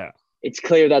yeah, it's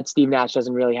clear that Steve Nash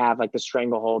doesn't really have like the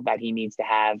stranglehold that he needs to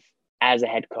have as a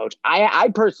head coach. I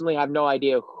personally have no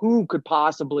idea who could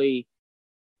possibly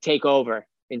take over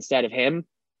instead of him.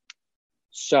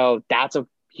 So that's a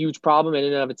huge problem in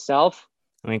and of itself.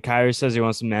 I mean, Kyrie says he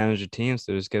wants to manage a team,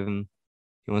 so just give him.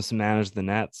 He wants to manage the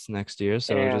Nets next year,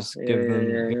 so give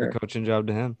the coaching job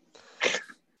to him.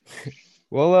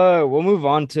 We'll move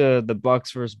on to the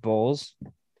Bucks versus Bulls.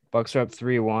 Bucks are up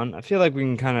 3-1. I feel like we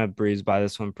can kind of breeze by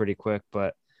this one pretty quick,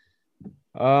 but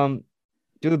do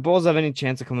the Bulls have any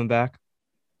chance of coming back?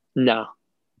 No.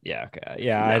 Yeah, okay.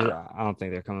 Yeah, no. I don't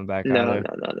think they're coming back either.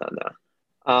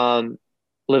 No.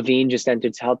 LaVine just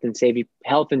entered health and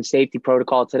safety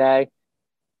protocol today,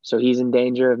 so he's in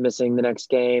danger of missing the next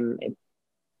game.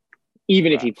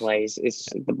 Even if he plays, it's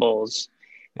the Bulls.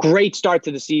 Great start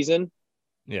to the season.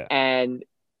 Yeah. And,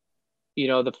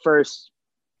 the first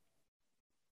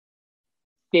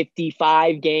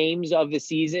 55 games of the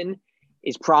season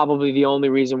is probably the only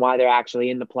reason why they're actually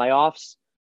in the playoffs.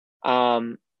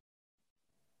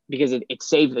 Because it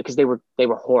saved it, because they were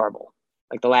horrible.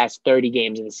 Like the last 30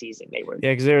 games of the season, they were.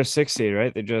 Yeah, because they were 60,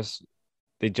 right? They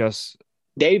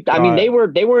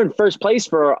were in first place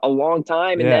for a long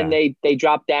time, and then they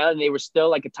dropped down, and they were still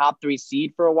like a top 3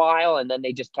 seed for a while, and then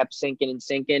they just kept sinking,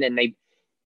 and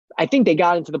I think they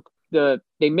got into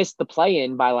they missed the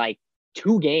play-in by like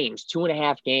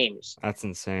 2.5 games. That's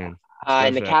insane.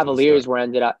 And the Cavaliers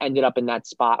ended up in that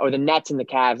spot, or the Nets and the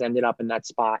Cavs ended up in that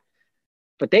spot,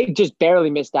 but they just barely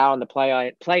missed out on the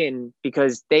play-in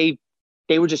because they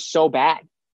were just so bad.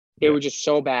 They were just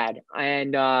so bad,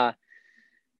 and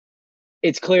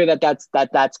it's clear that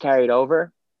that's carried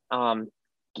over.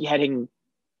 Getting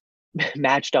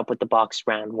matched up with the Bucks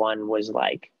round 1 was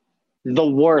like the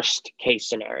worst case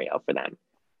scenario for them.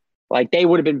 Like they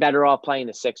would have been better off playing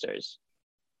the Sixers.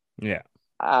 Yeah.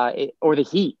 Or the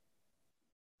Heat.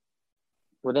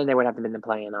 Well, then they would have to been the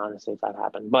play-in, honestly, if that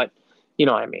happened. But you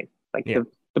know what I mean? Like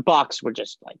the Bucks were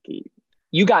just like,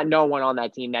 you got no one on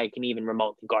that team that can even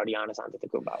remotely guard Giannis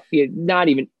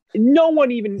Antetokounmpo. No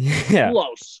one even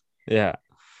close. Yeah.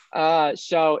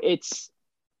 So it's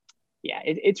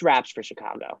wraps for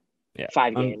Chicago. Yeah.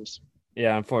 5 games.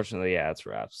 Yeah, unfortunately, it's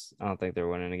wraps. I don't think they're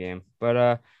winning a game.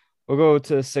 But we'll go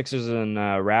to Sixers and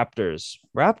Raptors.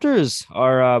 Raptors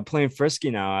are playing frisky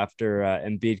now after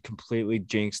Embiid completely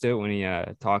jinxed it when he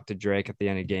talked to Drake at the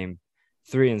end of game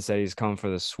 3 and said he's coming for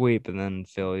the sweep, and then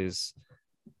Phillies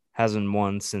hasn't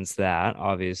won since that,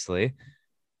 obviously.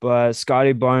 But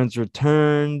Scotty Barnes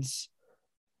returns.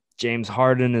 James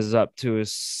Harden is up to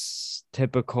his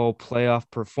typical playoff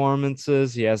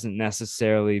performances. He hasn't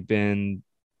necessarily been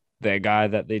the guy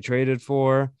that they traded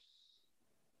for.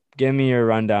 Give me your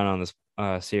rundown on this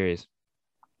series.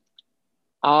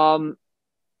 I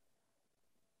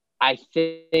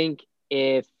think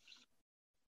if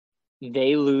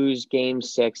they lose game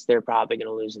 6, they're probably going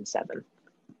to lose in 7.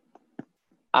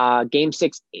 Game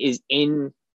 6 is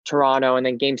in Toronto, and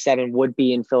then game 7 would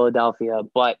be in Philadelphia.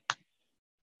 But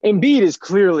Embiid is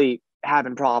clearly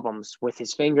having problems with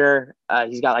his finger.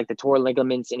 He's got like the torn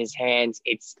ligaments in his hands.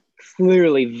 It's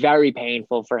clearly very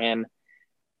painful for him.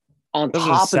 On Doesn't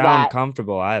top of that, sound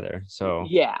comfortable either. So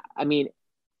yeah, I mean,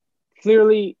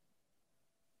 clearly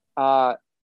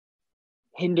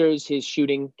hinders his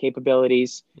shooting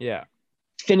capabilities. Yeah.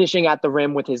 Finishing at the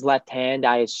rim with his left hand,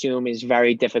 I assume, is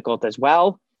very difficult as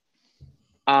well.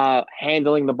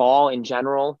 Handling the ball in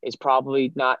general is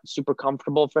probably not super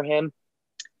comfortable for him.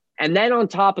 And then on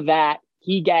top of that,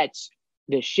 he gets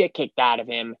the shit kicked out of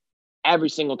him every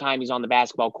single time he's on the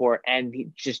basketball court, and he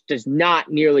just does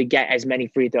not nearly get as many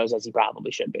free throws as he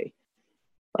probably should be.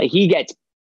 Like, he gets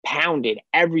pounded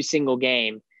every single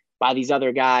game by these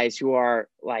other guys who are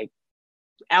like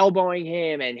elbowing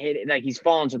him and hitting, like he's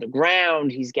falling to the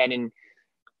ground. He's getting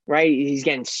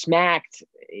smacked.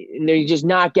 And they're just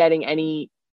not getting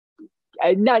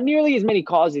not nearly as many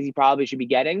calls as he probably should be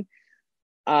getting.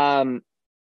 So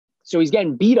he's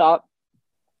getting beat up.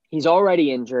 He's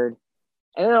already injured.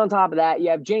 And then on top of that,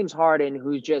 you have James Harden,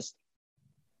 who's just,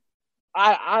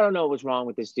 I don't know what's wrong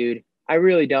with this dude. I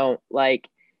really don't. Like,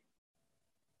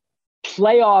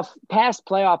 past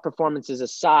playoff performances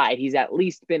aside, he's at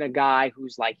least been a guy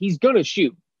who's like, he's going to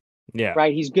shoot. Yeah.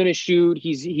 Right? He's going to shoot.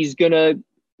 He's going to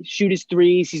shoot his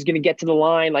threes. He's going to get to the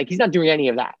line. Like, he's not doing any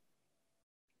of that.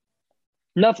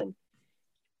 Nothing.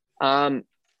 And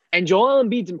Joel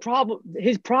Embiid's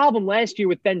his problem last year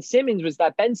with Ben Simmons was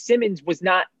that Ben Simmons was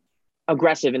not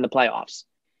aggressive in the playoffs.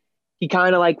 He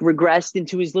kind of like regressed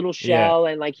into his little shell,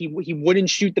 and like he wouldn't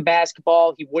shoot the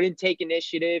basketball. He wouldn't take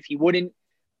initiative. He wouldn't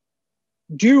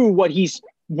do what he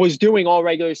was doing all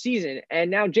regular season.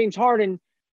 And now James Harden,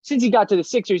 since he got to the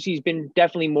Sixers, he's been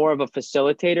definitely more of a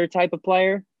facilitator type of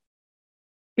player.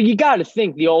 But you got to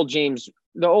think the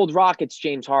old Rockets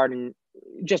James Harden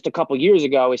just a couple years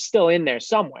ago is still in there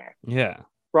somewhere. Yeah.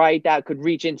 Right? That could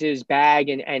reach into his bag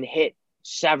and hit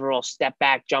several step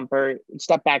back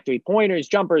 3-pointers,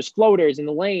 jumpers, floaters in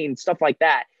the lane, stuff like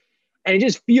that. And it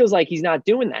just feels like he's not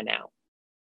doing that now.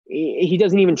 He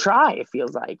doesn't even try, it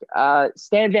feels like.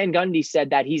 Stan Van Gundy said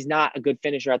that he's not a good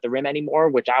finisher at the rim anymore,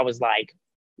 which I was like,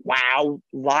 wow,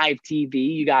 live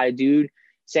TV, you got a dude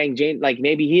saying, James, like,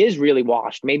 maybe he is really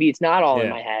washed. Maybe it's not all in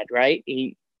my head, right?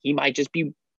 He might just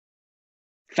be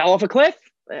fell off a cliff,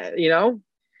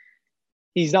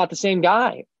 He's not the same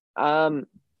guy. And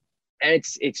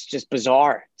it's just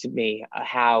bizarre to me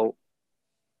how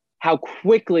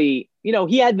quickly,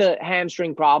 he had the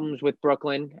hamstring problems with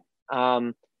Brooklyn.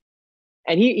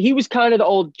 And he was kind of the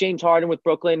old James Harden with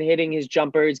Brooklyn, hitting his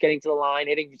jumpers, getting to the line,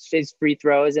 hitting his free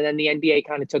throws. And then the NBA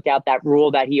kind of took out that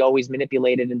rule that he always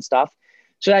manipulated and stuff.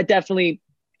 So that definitely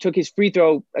took his free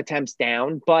throw attempts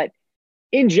down. But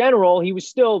in general, he was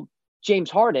still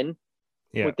James Harden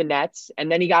with the Nets.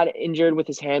 And then he got injured with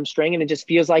his hamstring, and it just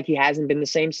feels like he hasn't been the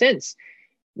same since.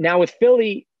 Now with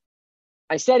Philly,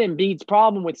 I said Embiid's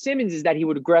problem with Simmons is that he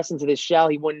would regress into this shell.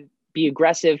 He wouldn't be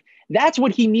aggressive. That's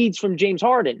what he needs from James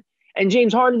Harden. And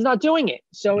James Harden's not doing it.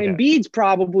 So Embiid's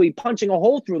probably punching a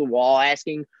hole through the wall,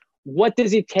 asking, what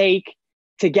does it take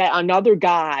to get another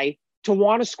guy to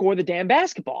want to score the damn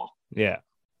basketball? Yeah.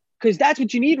 Because that's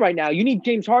what you need right now. You need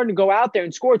James Harden to go out there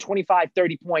and score 25,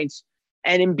 30 points.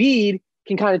 And Embiid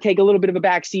can kind of take a little bit of a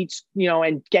backseat,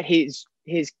 and get his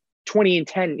 20 and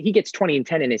 10. He gets 20 and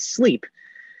 10 in his sleep.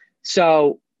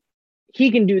 So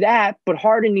he can do that, but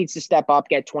Harden needs to step up,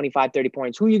 get 25, 30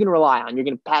 points. Who are you going to rely on? You're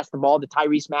going to pass the ball to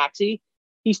Tyrese Maxey?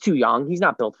 He's too young. He's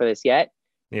not built for this yet.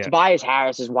 Yeah. Tobias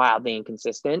Harris is wildly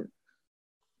inconsistent.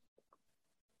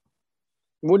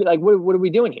 What are we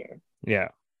doing here? Yeah.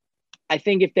 I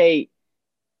think the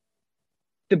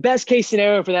best case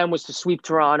scenario for them was to sweep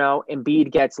Toronto.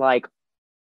 Embiid gets like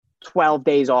 12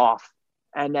 days off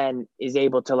and then is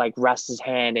able to like rest his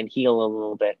hand and heal a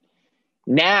little bit.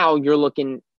 Now you're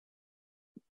looking,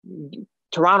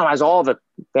 Toronto has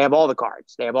they have all the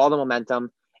cards. They have all the momentum.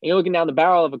 And you're looking down the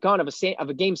barrel of a gun of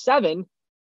a game 7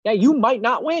 that you might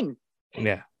not win.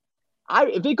 Yeah.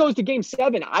 If it goes to game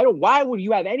 7, why would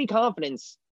you have any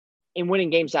confidence in winning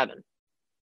game 7?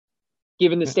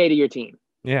 Given the state of your team.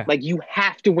 Yeah. Like, you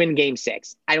have to win game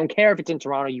 6. I don't care if it's in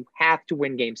Toronto. You have to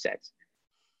win game 6.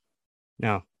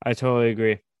 No, I totally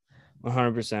agree.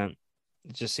 100%.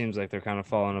 It just seems like they're kind of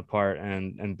falling apart,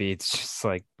 and Beats just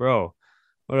like, bro,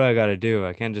 what do I got to do?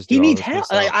 I can't just do He all needs this help.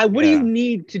 myself. What do you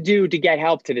need to do to get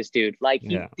help to this dude? Like,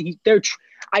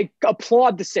 I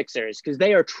applaud the Sixers because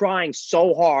they are trying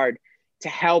so hard to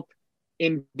help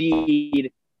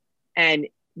Embiid, and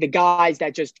the guys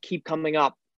that just keep coming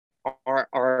up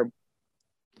are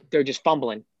they're just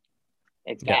fumbling.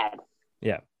 It's bad.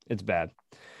 Yeah, it's bad.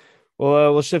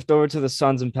 Well, we'll shift over to the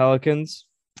Suns and Pelicans.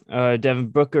 Devin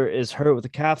Booker is hurt with a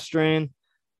calf strain.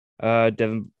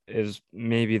 Devin is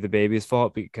maybe the baby's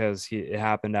fault because it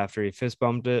happened after he fist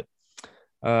bumped it.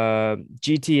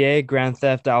 GTA, Grand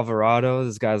Theft Alvarado.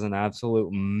 This guy's an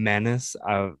absolute menace.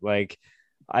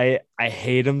 I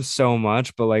hate him so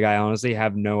much, but like I honestly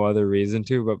have no other reason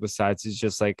to. But besides, he's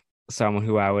just like someone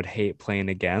who I would hate playing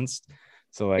against.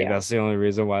 So like that's the only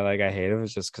reason why like I hate him,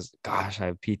 is just because gosh, I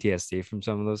have PTSD from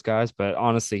some of those guys. But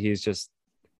honestly, he's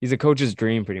a coach's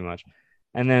dream pretty much.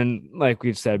 And then like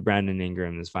we've said, Brandon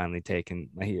Ingram is finally taken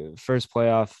first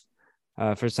playoff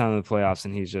first time in the playoffs,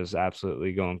 and he's just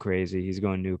absolutely going crazy. He's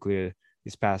going nuclear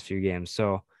these past few games.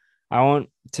 So I want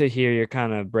to hear your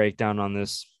kind of breakdown on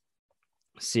this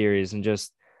series and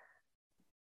just,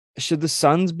 should the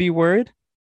Suns be worried?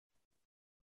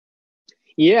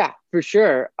 Yeah, for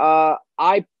sure.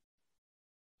 I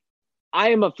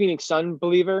am a Phoenix Sun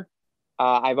believer.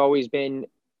 I've always been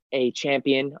a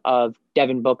champion of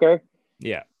Devin Booker.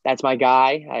 Yeah. That's my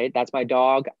guy. That's my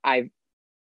dog. I've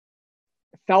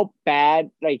felt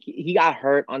bad. Like, he got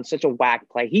hurt on such a whack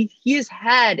play. He has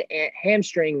had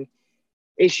hamstring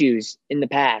issues in the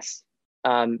past.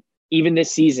 Even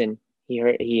this season,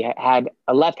 he had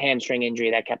a left hamstring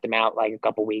injury that kept him out like a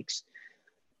couple weeks.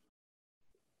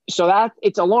 So that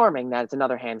it's alarming that it's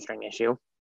another hamstring issue.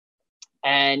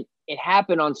 And it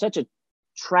happened on such a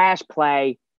trash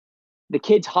play. The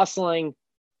kid's hustling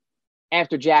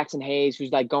after Jackson Hayes,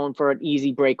 who's like going for an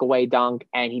easy breakaway dunk,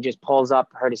 and he just pulls up,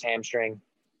 hurt his hamstring.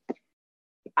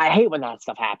 I hate when that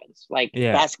stuff happens. Like,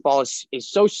 basketball is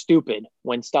so stupid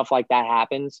when stuff like that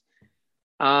happens.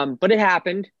 But it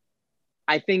happened.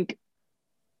 I think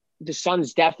the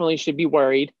Suns definitely should be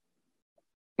worried,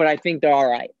 but I think they're all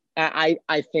right.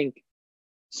 I think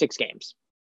 6 games.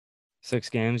 6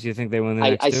 games? You think they win the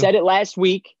next 2? I said it last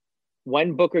week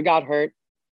when Booker got hurt.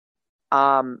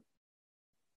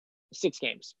 6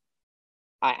 games.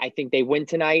 I think they win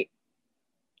tonight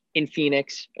in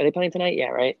Phoenix. Are they playing tonight? Yeah,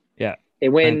 right? Yeah. They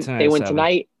win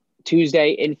tonight,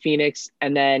 Tuesday in Phoenix,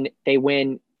 and then they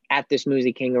win at the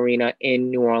Smoothie King Arena in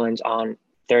New Orleans on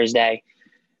Thursday.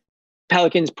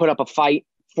 Pelicans put up a fight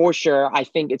for sure. I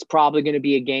think it's probably going to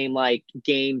be a game like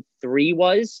game 3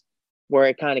 was, where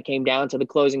it kind of came down to the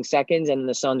closing seconds and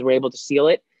the Suns were able to seal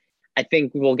it. I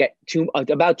think we'll get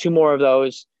about 2 more of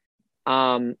those.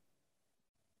 And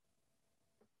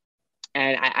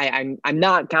I'm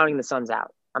not counting the Suns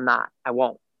out. I'm not. I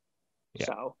won't. Yeah.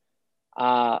 So,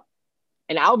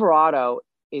 and Alvarado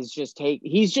is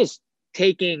he's just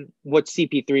taking what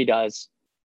CP3 does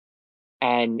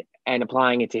and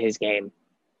applying it to his game.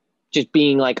 Just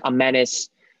being like a menace.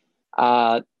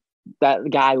 That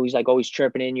guy who's like always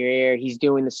chirping in your ear. He's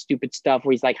doing the stupid stuff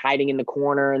where he's like hiding in the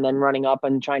corner and then running up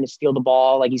and trying to steal the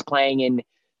ball. Like he's playing in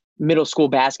middle school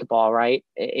basketball, right?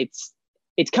 It's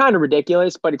kind of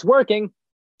ridiculous, but it's working.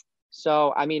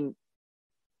 So, I mean,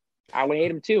 I would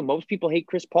hate him too. Most people hate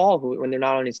Chris Paul when they're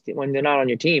not on your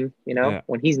team,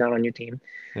 when he's not on your team.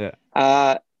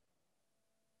 Yeah.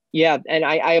 Yeah. And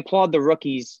I applaud the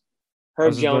rookies.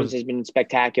 Herb Jones has been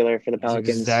spectacular for the Pelicans.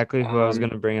 That's exactly who I was going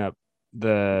to bring up.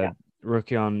 The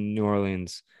rookie on New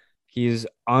Orleans. He's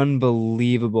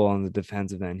unbelievable on the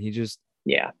defensive end.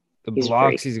 The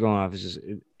blocks he's going off is just,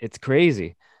 it's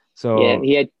crazy. So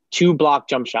he had 2 block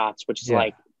jump shots, which is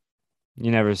like,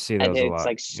 you never see those a lot. It's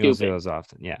like stupid. You don't see those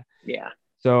often. Yeah. Yeah.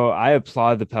 So I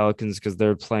applaud the Pelicans because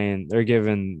they're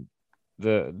giving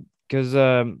because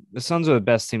the Suns are the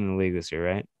best team in the league this year,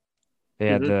 right? They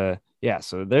had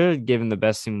so they're giving the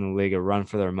best team in the league a run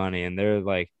for their money, and they're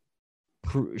like,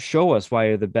 show us why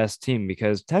you're the best team,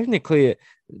 because technically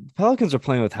the Pelicans are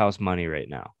playing with house money right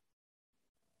now.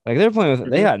 Like they're playing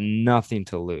with, they got nothing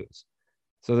to lose.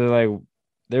 So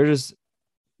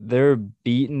they're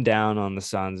beaten down on the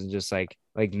Suns and just like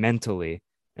mentally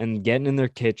and getting in their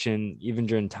kitchen, even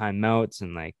during timeouts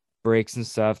and like breaks and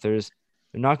stuff. They're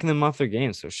knocking them off their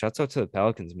game. So shouts out to the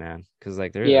Pelicans, man. Cause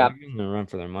like they're giving them a run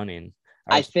for their money. And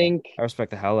I respect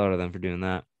the hell out of them for doing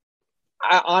that.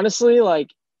 I honestly,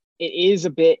 like, it is a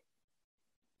bit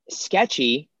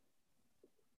sketchy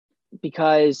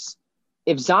because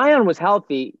if Zion was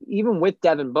healthy, even with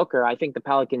Devin Booker, I think the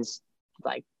Pelicans,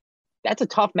 like, that's a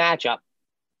tough matchup.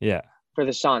 Yeah. For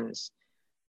the Suns.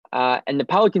 And the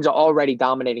Pelicans are already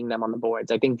dominating them on the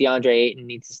boards. I think DeAndre Ayton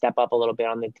needs to step up a little bit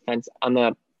on the defense, on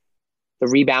the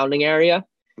rebounding area.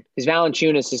 Because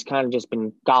Valanciunas has kind of just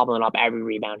been gobbling up every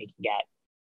rebound he can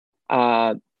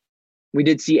get. We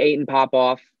did see Ayton pop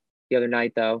off the other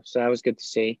night, though, so that was good to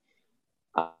see.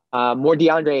 More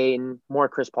DeAndre Ayton, more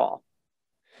Chris Paul.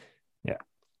 Yeah.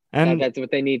 And that's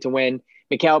what they need to win.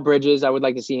 Mikal Bridges, I would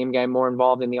like to see him get more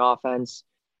involved in the offense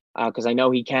because I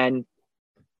know he can.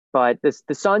 But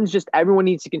the Suns, just everyone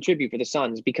needs to contribute for the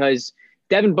Suns because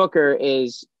Devin Booker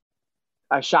is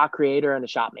a shot creator and a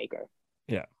shot maker.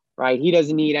 Yeah. Right? He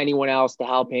doesn't need anyone else to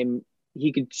help him.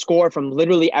 He could score from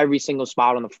literally every single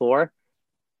spot on the floor.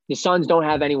 The Suns don't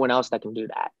have anyone else that can do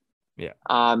that.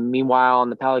 Yeah. Meanwhile, on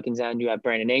the Pelicans end, you have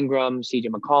Brandon Ingram, CJ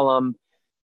McCollum,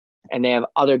 and they have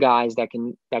other guys that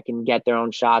can get their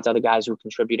own shots, other guys who are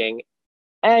contributing.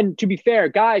 And to be fair,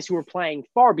 guys who are playing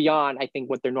far beyond, I think,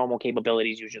 what their normal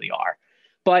capabilities usually are.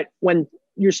 But when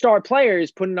your star player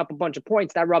is putting up a bunch of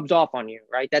points, that rubs off on you,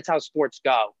 right? That's how sports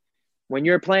go. when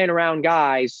you're playing around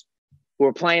guys who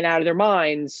are playing out of their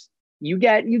minds, you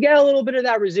get a little bit of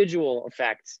that residual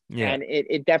effect. Yeah. And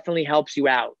it definitely helps you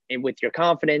out and with your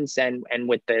confidence and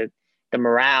with the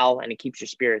morale, and it keeps your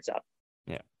spirits up.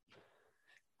 Yeah.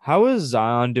 How is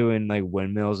Zion doing like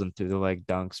windmills and through the like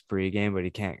dunks pregame, but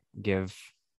he can't give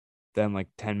them like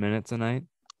 10 minutes a night?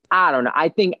 I don't know. I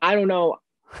don't know.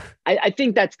 I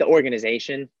think that's the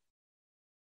organization.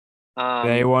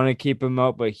 They want to keep him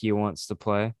out, but he wants to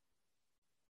play.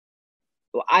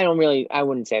 I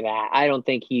wouldn't say that. I don't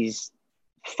think he's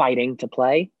fighting to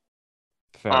play.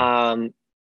 Fair.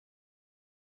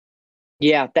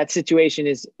 Yeah, that situation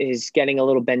is getting a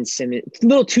little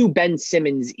too Ben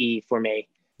Simmons-y for me.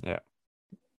 Yeah.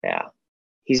 Yeah.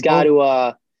 He's got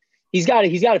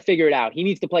to figure it out. He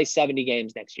needs to play 70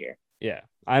 games next year. Yeah.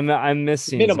 I'm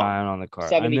missing Minimum, Zion on the court.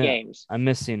 70 games. I'm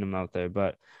missing him out there,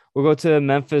 but we'll go to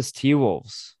Memphis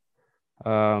T-Wolves.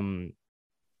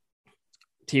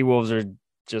 T-Wolves are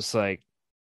just like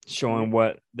showing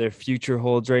what their future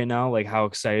holds right now, like how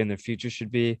exciting their future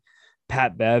should be.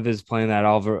 Pat Bev is playing that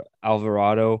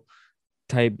Alvarado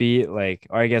type beat, like,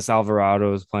 or I guess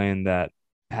Alvarado is playing that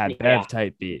Pat Bev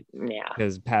type beat. Yeah,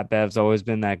 because Pat Bev's always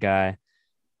been that guy.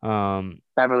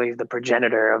 Beverly's the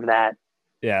progenitor of that.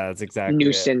 Yeah, that's exactly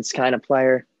nuisance kind of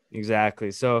player.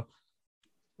 Exactly. So,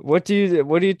 what do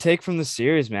you take from the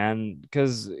series, man?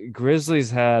 Because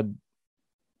Grizzlies had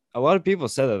a lot of people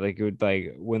said that they could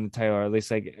like win the title, or at least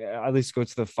go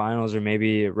to the finals, or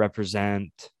maybe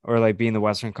represent, or like be in the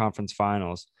Western Conference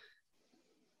Finals.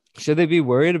 Should they be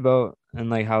worried about and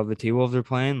like how the T-Wolves are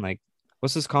playing? Like,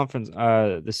 what's this conference?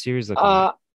 The series looking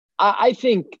like? I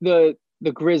think the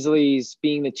Grizzlies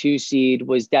being the 2 seed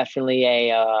was definitely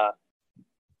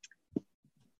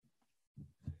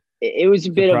it was a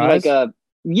bit Surprise? of like a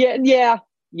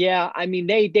yeah. I mean,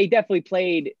 they definitely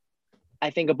played,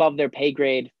 I think, above their pay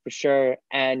grade for sure.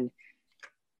 And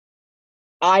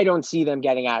I don't see them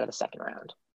getting out of the second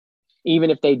round. Even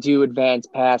if they do advance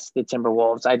past the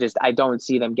Timberwolves, I don't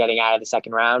see them getting out of the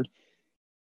second round.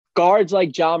 Guards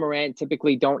like Ja Morant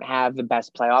typically don't have the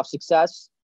best playoff success.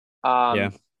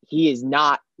 He is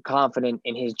not confident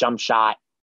in his jump shot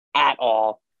at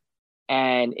all.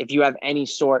 And if you have any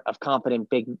sort of competent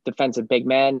defensive big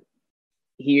man,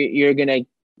 you're gonna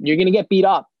get beat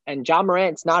up. And Ja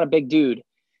Morant's not a big dude.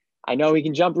 I know he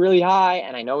can jump really high,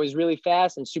 and I know he's really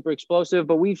fast and super explosive,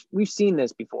 but we've seen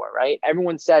this before, right?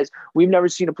 Everyone says we've never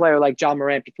seen a player like Ja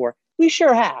Morant before. We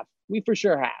sure have. We for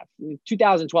sure have.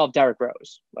 2012 Derrick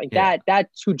Rose.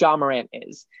 That's who Ja Morant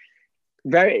is.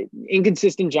 Very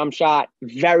inconsistent jump shot,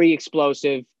 very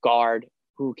explosive guard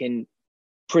who can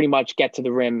pretty much get to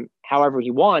the rim however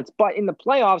he wants. But in the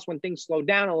playoffs, when things slow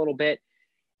down a little bit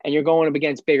and you're going up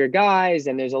against bigger guys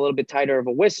and there's a little bit tighter of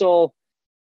a whistle,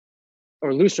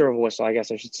 or looser of a whistle, I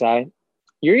guess I should say,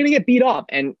 you're going to get beat up.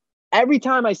 And every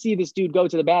time I see this dude go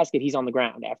to the basket, he's on the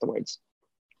ground afterwards.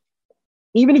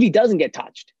 Even if he doesn't get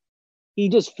touched, he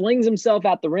just flings himself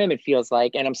at the rim, it feels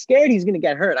like. And I'm scared he's going to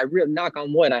get hurt. I really knock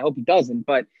on wood. I hope he doesn't.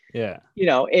 But,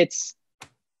 it's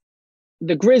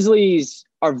the Grizzlies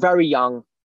are very young.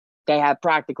 They have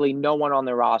practically no one on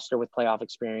their roster with playoff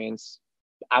experience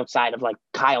outside of like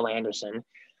Kyle Anderson.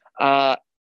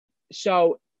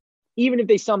 So even if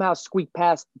they somehow squeak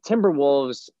past the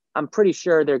Timberwolves, I'm pretty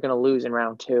sure they're going to lose in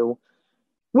round 2,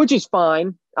 which is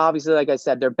fine. Obviously, like I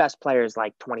said, their best player is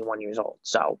like 21 years old.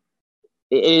 So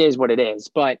it is what it is.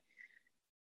 But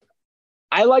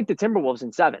I like the Timberwolves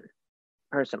in 7,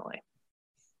 personally.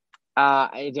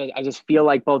 I just feel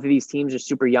like both of these teams are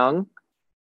super young,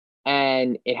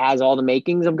 and it has all the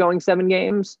makings of going 7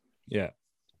 games. Yeah.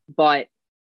 But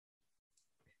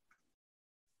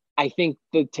I think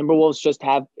the Timberwolves just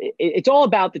have – it's all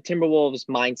about the Timberwolves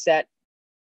mindset,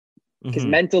 because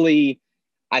mentally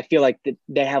I feel like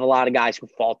they have a lot of guys who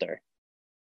falter.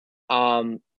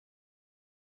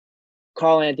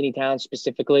 Karl-Anthony Towns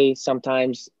specifically,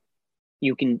 sometimes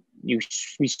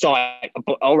we saw it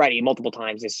already multiple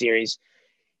times this series.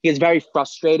 He gets very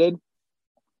frustrated,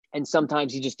 and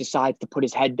sometimes he just decides to put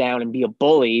his head down and be a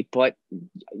bully, but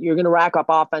you're going to rack up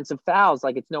offensive fouls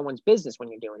like it's no one's business when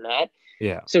you're doing that.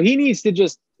 Yeah. So he needs to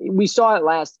we saw it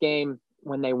last game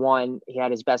when they won. He had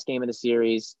his best game of the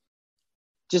series.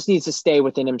 Just needs to stay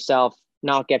within himself,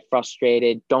 not get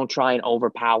frustrated. Don't try and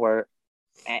overpower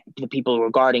the people who are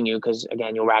guarding you, because,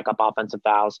 again, you'll rack up offensive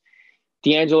fouls.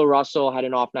 D'Angelo Russell had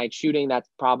an off night shooting. That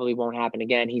probably won't happen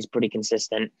again. He's pretty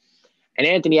consistent. And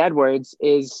Anthony Edwards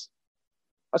he's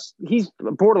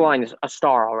borderline a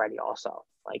star already also.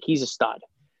 Like, he's a stud.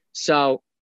 So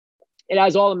it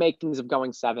has all the makings of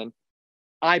going 7.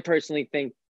 I personally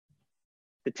think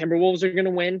the Timberwolves are going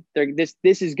to win.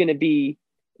 This is going to be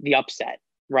the upset,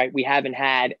 right? We haven't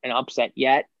had an upset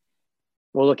yet.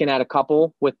 We're looking at a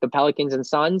couple with the Pelicans and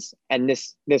Suns, and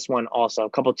this one also, a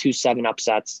couple 2-7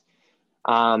 upsets.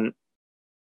 Pelicans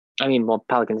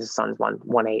and Suns won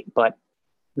 1-8, but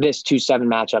this 2-7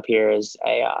 matchup here is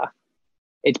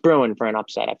it's brewing for an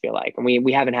upset, I feel like. And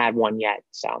we haven't had one yet.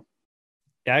 So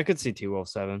yeah, I could see T-Wolf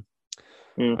 7.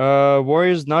 Mm.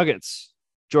 Warriors Nuggets.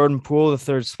 Jordan Poole, the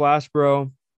third splash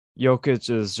bro. Jokic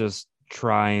is just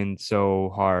trying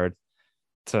so hard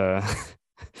to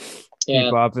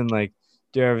keep up and like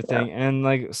do everything. Yeah. And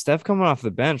like Steph coming off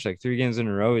the bench, like 3 games in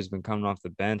a row, he's been coming off the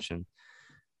bench, and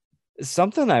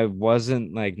something I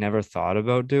wasn't like never thought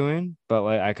about doing, but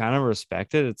like I kind of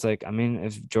respect it. It's like, I mean,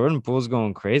 if Jordan Poole's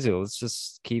going crazy, let's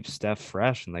just keep Steph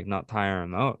fresh and like not tire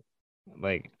him out.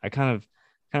 Like I kind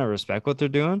of respect what they're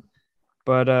doing.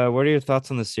 But what are your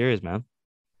thoughts on the series, man?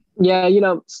 Yeah,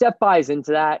 Steph buys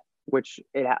into that, which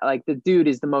the dude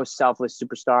is the most selfless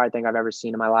superstar I think I've ever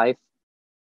seen in my life.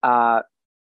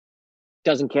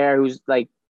 Doesn't care who's like,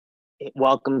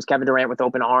 welcomes Kevin Durant with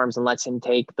open arms and lets him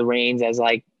take the reins as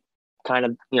like kind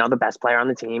of, the best player on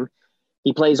the team.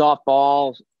 He plays off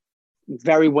ball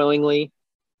very willingly.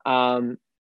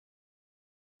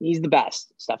 He's the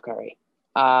best, Steph Curry.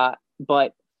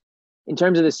 But in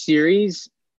terms of the series,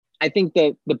 I think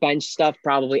that the bench stuff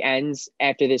probably ends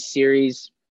after this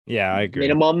series. Yeah, I agree.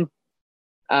 Minimum.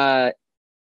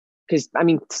 Because,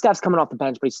 Steph's coming off the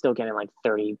bench, but he's still getting like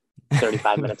 30,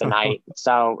 35 minutes a night.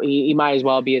 So he might as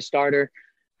well be a starter.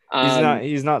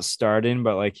 He's not starting,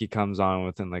 but like he comes on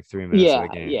within like 3 minutes of the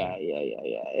game. Yeah.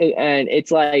 And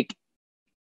it's like,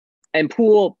 and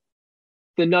Poole,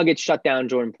 the Nuggets shut down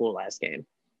Jordan Poole last game.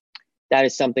 That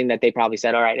is something that they probably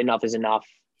said, all right, enough is enough.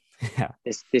 Yeah.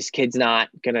 This kid's not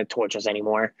going to torch us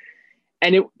anymore.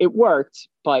 And it worked,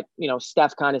 but,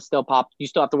 Steph kind of still popped. You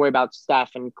still have to worry about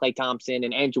Steph and Klay Thompson,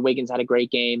 and Andrew Wiggins had a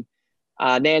great game.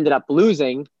 They ended up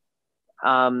losing.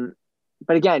 But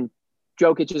again,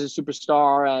 Jokic is a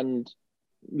superstar, and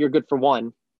you're good for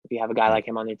one if you have a guy like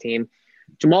him on your team.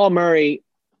 Jamal Murray,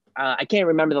 I can't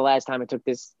remember the last time it took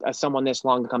someone this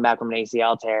long to come back from an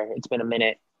ACL tear. It's been a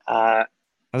minute. Hasn't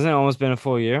it almost been a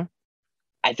full year?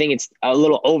 I think it's a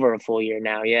little over a full year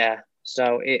now, yeah.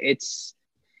 So it's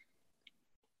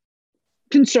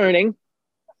concerning,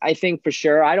 I think, for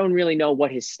sure. I don't really know what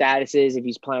his status is, if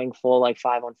he's playing full like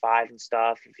 5-on-5 and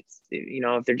stuff, if it's,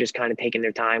 if they're just kind of taking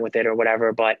their time with it or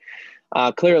whatever. But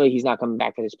clearly he's not coming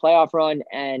back for this playoff run,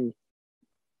 and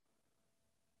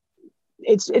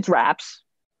it's wraps.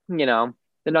 The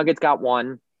Nuggets got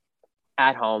one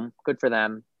at home, good for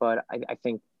them. But I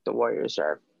think the Warriors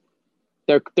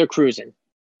they're cruising.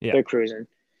 Yeah. They're cruising.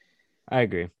 I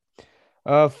agree.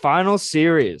 Final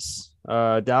series.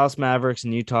 Dallas Mavericks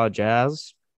and Utah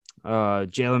Jazz.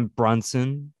 Jalen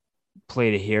Brunson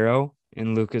played a hero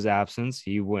in Luka's absence.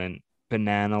 He went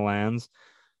banana lands.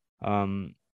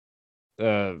 Like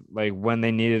when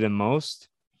they needed him most.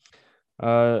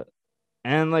 And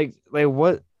like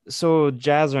what? So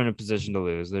Jazz are in a position to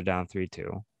lose. They're down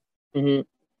 3-2. Mm-hmm.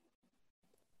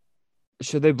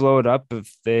 Should they blow it up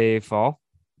if they fall?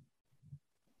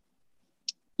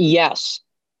 Yes.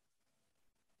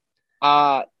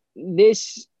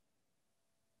 This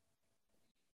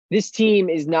team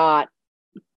is not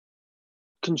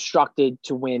constructed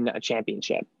to win a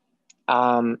championship.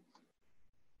 And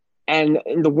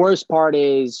the worst part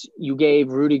is you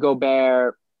gave Rudy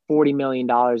Gobert $40 million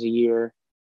a year.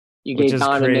 You gave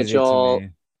Donovan Mitchell.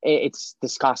 It's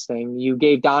disgusting. You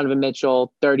gave Donovan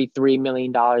Mitchell $33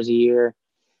 million a year,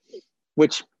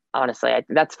 which honestly,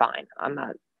 that's fine. I'm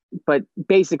not. But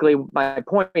basically, my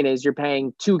point is you're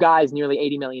paying 2 guys nearly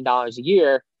 $80 million a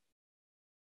year,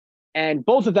 and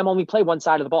both of them only play one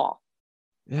side of the ball.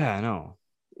 Yeah, I know.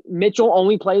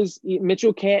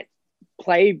 Mitchell can't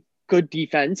play good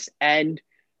defense,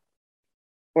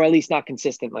 or at least not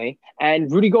consistently.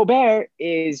 And Rudy Gobert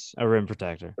is a rim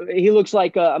protector. He looks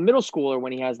like a middle schooler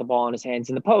when he has the ball in his hands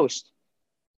in the post.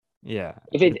 Yeah.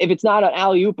 If it's not an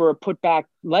alley-oop or a putback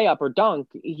layup or dunk,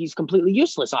 he's completely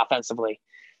useless offensively.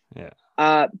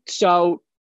 Yeah. So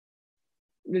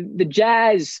the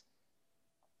Jazz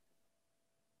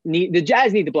need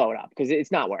to blow it up because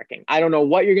it's not working. I don't know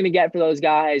what you're going to get for those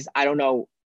guys. I don't know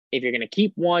if you're going to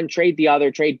keep one, trade the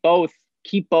other, trade both,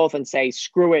 keep both, and say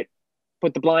screw it,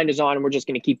 put the blinders on, and we're just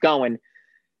going to keep going.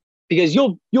 Because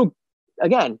you'll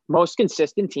again, most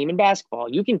consistent team in basketball.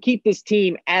 You can keep this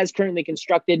team as currently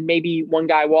constructed. Maybe one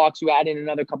guy walks, you add in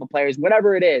another couple players,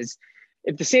 whatever it is.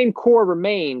 If the same core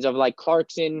remains of like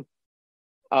Clarkson,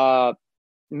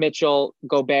 Mitchell,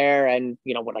 Gobert, and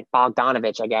like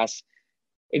Bogdanovich, I guess,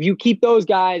 If you keep those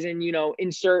guys and,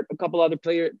 insert a couple other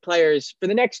players for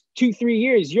the next 2-3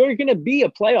 years, you're going to be a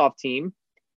playoff team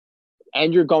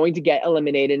and you're going to get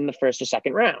eliminated in the first or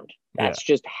second round. That's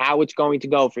just how it's going to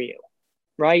go for you.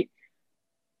 Right.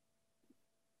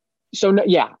 So,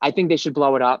 I think they should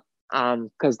blow it up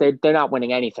because they're not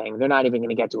winning anything. They're not even going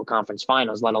to get to a conference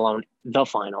finals, let alone the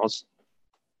finals.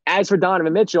 As for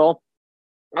Donovan Mitchell,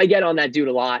 I get on that dude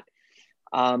a lot.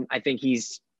 I think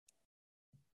he's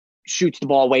shoots the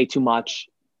ball way too much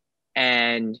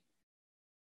and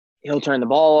he'll turn the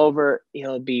ball over.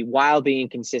 He'll be wildly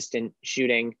inconsistent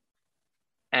shooting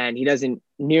and he doesn't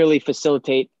nearly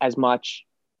facilitate as much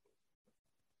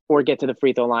or get to the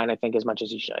free throw line, I think, as much as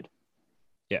he should.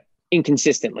 Yeah.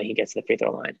 Inconsistently, he gets to the free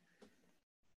throw line.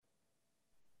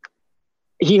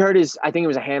 He hurt I think it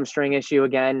was a hamstring issue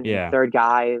again. Yeah. Third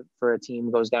guy for a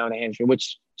team goes down a hamstring,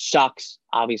 which sucks.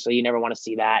 Obviously, you never want to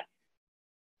see that.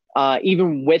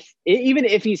 Even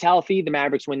if he's healthy, the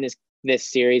Mavericks win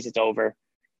this series. It's over.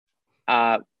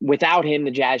 Without him,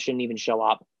 the Jazz shouldn't even show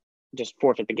up. Just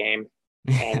forfeit the game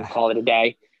and call it a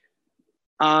day.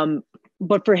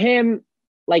 But for him,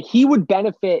 like he would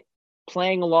benefit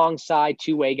playing alongside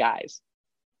two-way guys.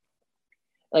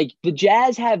 Like the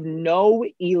Jazz have no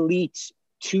elite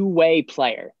two-way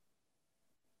player.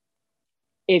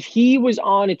 If he was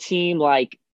on a team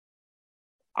like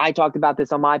I talked about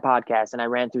this on my podcast and I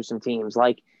ran through some teams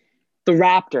like the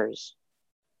Raptors.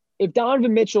 If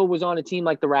Donovan Mitchell was on a team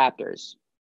like the Raptors,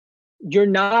 you're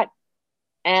not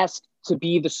asked to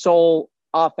be the sole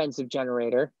offensive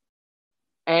generator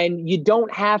and you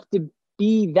don't have to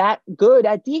be that good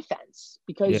at defense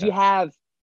because you have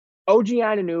OG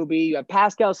Anunoby, you have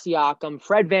Pascal Siakam,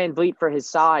 Fred VanVleet for his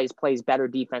size plays better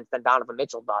defense than Donovan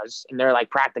Mitchell does, and they're like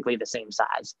practically the same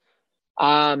size.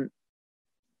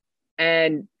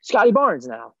 And Scotty Barnes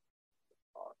now.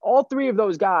 All four of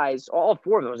those guys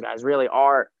really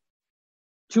are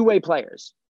two-way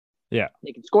players. Yeah.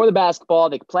 They can score the basketball,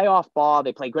 they can play off ball,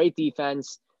 they play great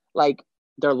defense. Like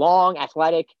they're long,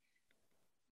 athletic.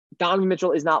 Donovan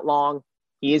Mitchell is not long.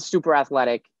 He is super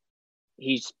athletic.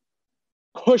 He's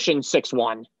pushing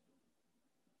 6'1".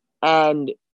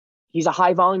 And he's a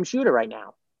high volume shooter right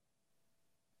now.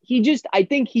 I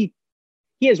think he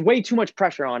has way too much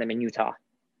pressure on him in Utah.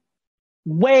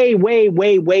 Way, way,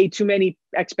 way, way too many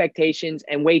expectations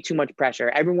and way too much pressure.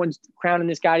 Everyone's crowning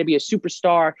this guy to be a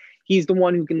superstar. He's the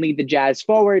one who can lead the Jazz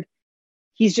forward.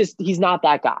 He's not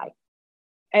that guy.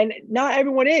 And not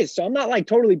everyone is. So I'm not like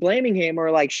totally blaming him or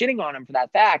like shitting on him for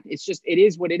that fact. It's just, it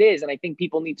is what it is. And I think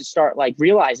people need to start like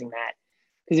realizing that.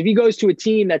 Because if he goes to a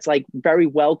team that's like very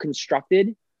well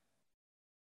constructed,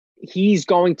 he's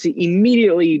going to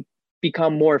immediately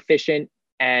become more efficient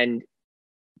and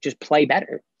just play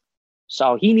better.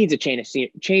 So he needs a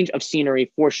change of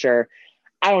scenery for sure.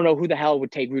 I don't know who the hell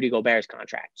would take Rudy Gobert's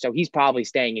contract. So he's probably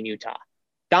staying in Utah.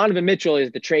 Donovan Mitchell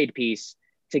is the trade piece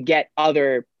to get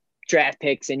other draft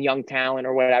picks and young talent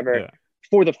or whatever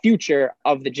for the future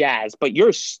of the Jazz. But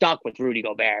you're stuck with Rudy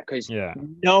Gobert because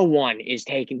no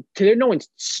one's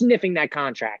sniffing that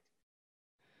contract.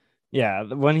 Yeah.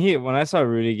 When I saw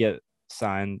Rudy get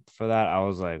signed for that, I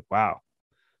was like, wow,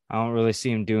 I don't really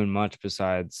see him doing much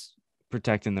besides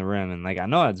protecting the rim. And like, I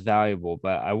know that's valuable,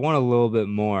 but I want a little bit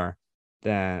more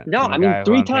than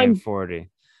three-time 40.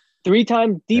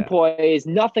 Three-time DPOY is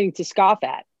nothing to scoff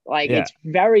at. Like it's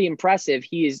very impressive.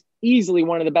 He is easily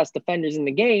one of the best defenders in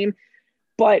the game,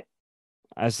 but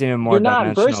I've seen him more. You're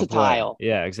not versatile. Play.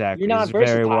 Yeah, exactly. You're not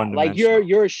versatile. Like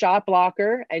you're a shot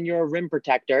blocker and you're a rim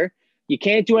protector. You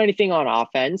can't do anything on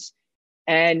offense.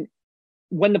 And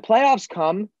when the playoffs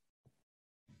come,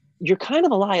 you're kind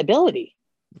of a liability.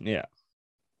 Yeah.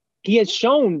 He has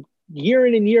shown year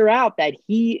in and year out that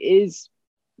he is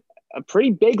a pretty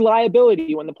big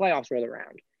liability when the playoffs roll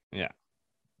around. Yeah.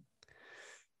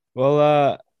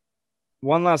 Well,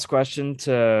 one last question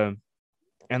to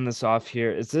end this off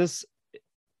here. Is this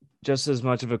just as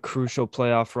much of a crucial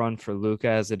playoff run for Luka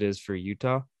as it is for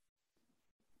Utah?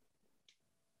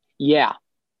 Yeah.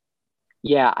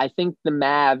 Yeah, I think the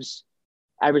Mavs,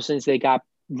 ever since they got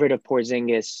rid of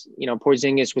Porzingis,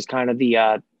 Porzingis was kind of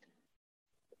the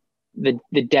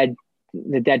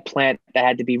dead plant that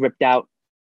had to be ripped out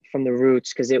from the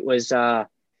roots because it was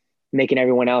making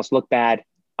everyone else look bad.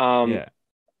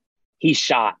 He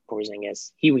shot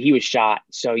Porzingis. He was shot.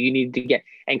 So you need to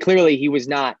and clearly he was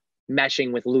not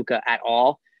meshing with Luka at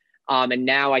all. And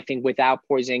now I think without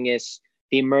Porzingis,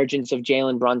 the emergence of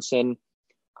Jalen Brunson,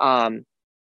 and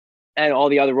all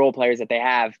the other role players that they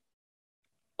have,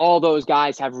 all those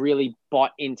guys have really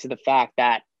bought into the fact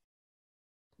that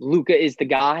Luka is the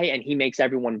guy and he makes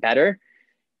everyone better.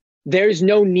 there's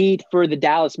no need for the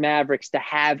Dallas Mavericks to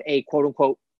have a quote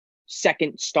unquote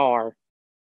second star.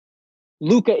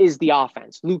 Luka is the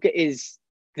offense. Luka is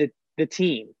the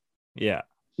team. Yeah.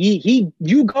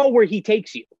 You go where he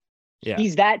takes you. Yeah.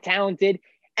 He's that talented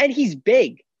and he's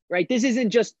big, right? This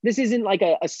isn't like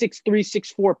a 6'3",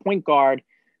 6'4" point guard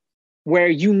where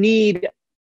you need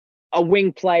a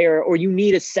wing player or you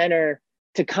need a center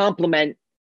to complement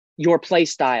your play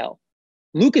style.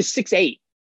 Luka's 6'8".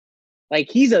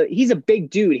 Like he's a big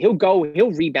dude.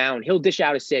 He'll rebound, he'll dish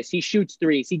out assists, he shoots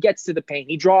threes, he gets to the paint,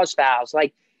 he draws fouls.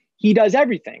 Like he does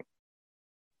everything.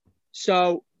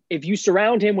 So if you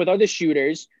surround him with other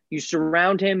shooters, you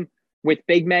surround him with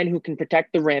big men who can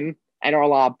protect the rim and are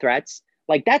lob threats,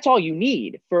 like that's all you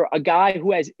need for a guy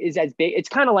who is as big. It's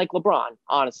kind of like LeBron,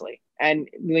 honestly. And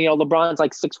LeBron's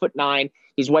like 6'9".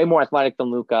 He's way more athletic than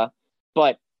Luka,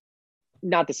 but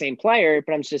not the same player.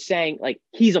 But I'm just saying, like,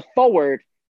 he's a forward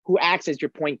who acts as your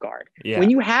point guard. Yeah. When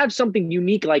you have something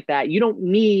unique like that, you don't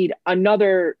need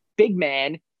another big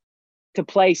man to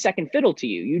play second fiddle to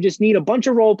you. You just need a bunch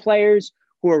of role players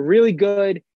who are really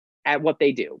good at what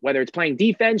they do, whether it's playing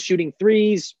defense, shooting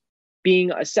threes,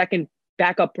 being a second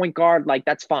backup point guard. Like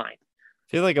that's fine. I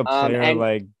feel like a player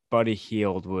like Buddy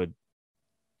Hield would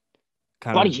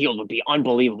Buddy Hield would be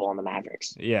unbelievable on the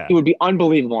Mavericks. Yeah. He would be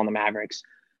unbelievable on the Mavericks.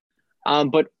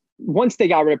 But once they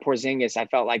got rid of Porzingis, I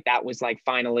felt like that was like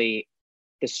finally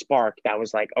the spark that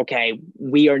was like, okay,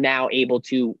 we are now able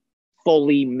to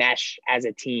fully mesh as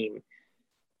a team.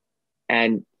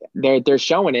 And they're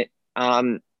showing it.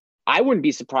 I wouldn't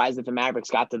be surprised if the Mavericks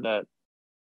got to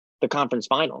the conference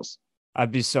finals.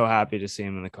 I'd be so happy to see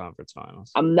him in the conference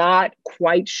finals. I'm not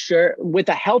quite sure with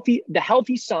the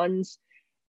healthy Suns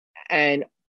and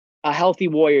a healthy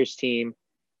Warriors team.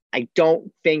 I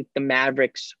don't think the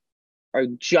Mavericks are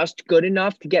just good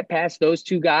enough to get past those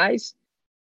two guys.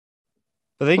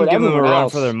 But they can give them a run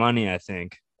for their money, I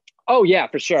think. Oh yeah,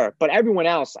 for sure. But everyone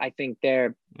else, I think I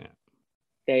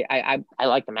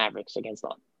like the Mavericks against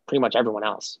pretty much everyone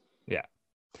else. Yeah.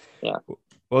 Yeah.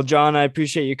 Well, John, I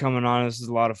appreciate you coming on. This is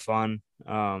a lot of fun.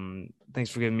 Thanks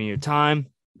for giving me your time.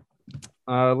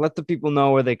 Let the people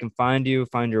know where they can find you,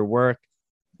 find your work,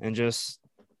 and just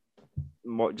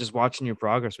watching your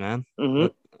progress, man. Mm-hmm.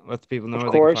 Let the people know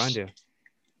where they can find you.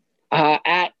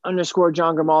 At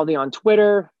 _John Grimaldi on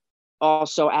Twitter.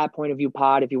 Also at Point of View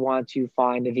Pod if you want to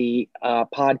find the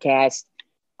podcast.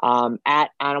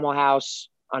 At Animal House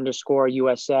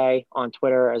 _USA on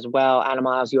Twitter as well.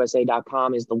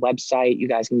 AnimalHouseUSA.com is the website. You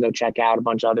guys can go check out a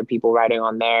bunch of other people writing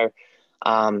on there.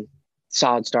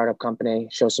 Solid startup company.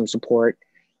 Show some support.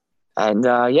 And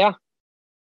yeah.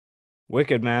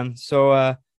 Wicked, man.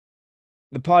 So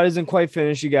the pod isn't quite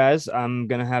finished, you guys. I'm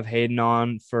going to have Hayden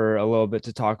on for a little bit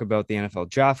to talk about the NFL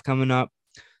draft coming up.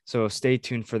 So stay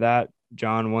tuned for that.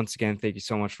 John, once again, thank you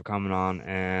so much for coming on.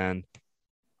 And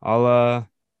I'll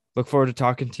look forward to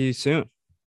talking to you soon.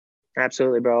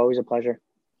 Absolutely, bro. Always a pleasure.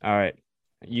 All right.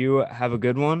 You have a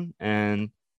good one.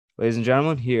 And ladies and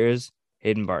gentlemen, here's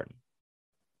Hayden Barton.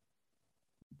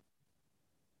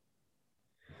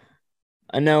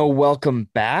 And now welcome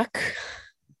back.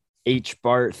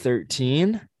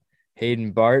 HBart13,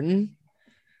 Hayden Barton.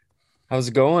 How's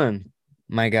it going,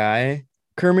 my guy?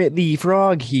 Kermit the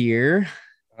Frog here.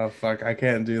 Oh, fuck. I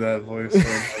can't do that voice,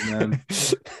 man.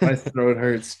 My throat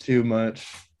hurts too much.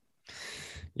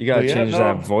 You got to change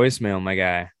that voicemail, my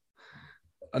guy.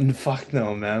 Fuck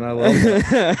no, man. I love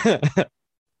that.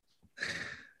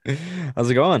 How's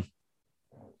it going?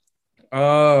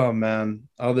 Oh, man.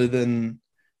 Other than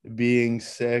being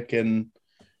sick and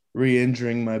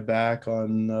re-injuring my back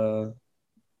on,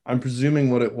 I'm presuming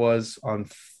what it was on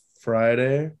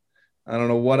Friday. I don't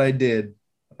know what I did.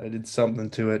 I did something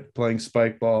to it, playing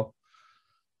spike ball.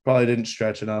 Probably didn't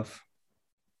stretch enough.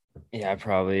 Yeah,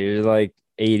 probably. You're like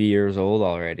 80 years old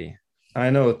already.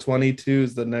 I know. 22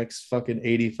 is the next fucking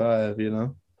 85, you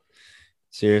know?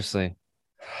 Seriously.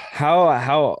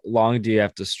 How long do you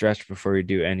have to stretch before you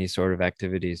do any sort of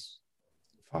activities?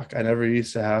 Fuck, I never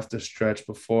used to have to stretch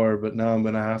before, but now I'm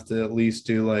going to have to at least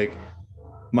do like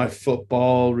my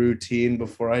football routine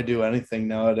before I do anything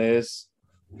nowadays.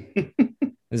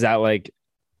 Is that like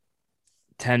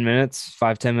 10 minutes,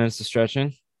 5-10 minutes of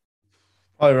stretching?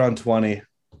 Probably around 20.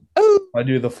 Oh, I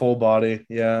do the full body.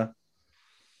 Yeah.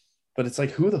 But it's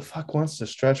like, who the fuck wants to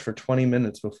stretch for 20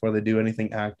 minutes before they do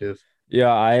anything active?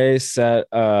 Yeah, I set,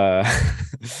 I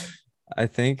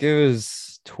think it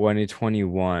was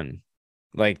 2021,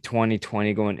 like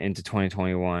 2020 going into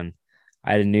 2021.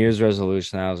 I had a New Year's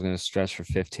resolution that I was going to stretch for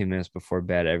 15 minutes before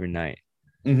bed every night.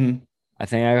 Mm-hmm. I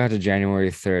think I got to January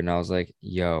 3rd and I was like,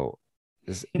 yo,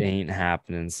 this ain't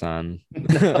happening, son.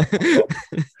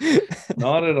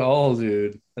 Not at all,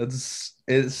 dude. It's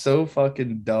so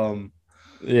fucking dumb.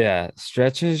 Yeah,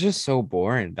 stretching is just so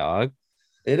boring, dog.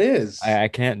 It is. I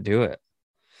can't do it.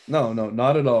 No,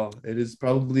 not at all. It is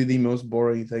probably the most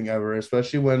boring thing ever,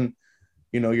 especially when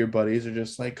your buddies are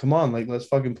just like, come on, like let's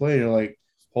fucking play. And you're like,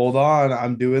 hold on,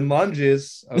 I'm doing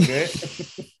lunges. Okay.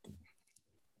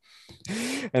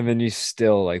 And then you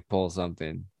still like pull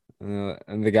something.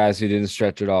 And the guys who didn't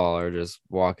stretch at all are just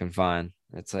walking fine.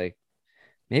 It's like,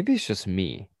 maybe it's just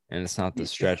me and it's not the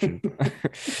stretching.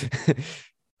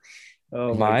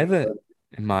 Oh am my I God. the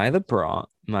am I the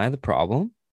am I the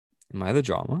problem? Am I the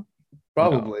drama?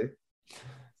 Probably. No.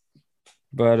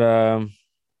 But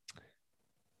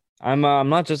I'm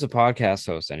not just a podcast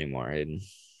host anymore, Hayden.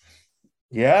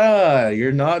 Yeah,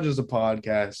 you're not just a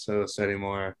podcast host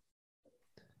anymore.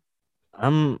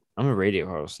 I'm a radio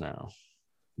host now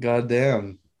God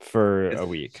damn. for It's a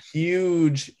week.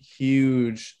 huge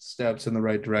steps in the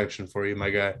right direction for you, my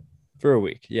guy. For a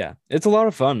week. Yeah. It's a lot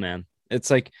of fun, man.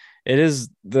 It's like it is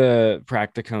the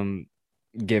practicum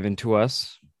given to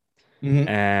us Mhm.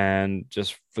 and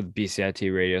just for the BCIT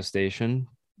radio station,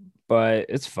 but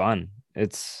it's fun.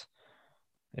 It's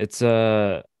it's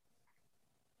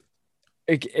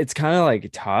kind of like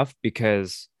tough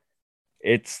because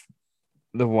it's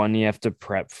the one you have to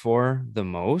prep for the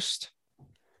most,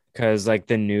 because like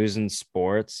the news and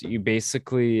sports, you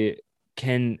basically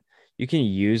can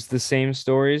use the same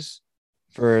stories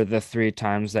for the 3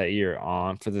 times that you're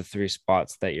on, for the 3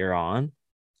 spots that you're on,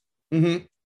 Mhm.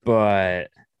 but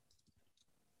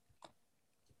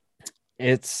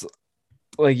it's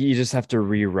like you just have to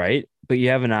rewrite, but you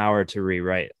have an hour to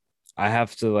rewrite. I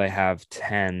have to like have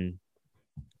 10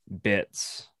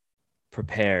 bits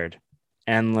prepared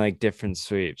and like different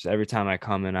sweeps. Every time I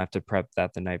come in, I have to prep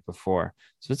that the night before.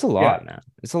 So it's a lot, man.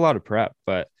 It's a lot of prep,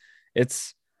 but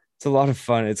it's a lot of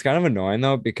fun. It's kind of annoying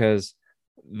though, because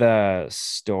the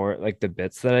store, like the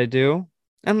bits that I do,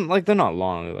 and like they're not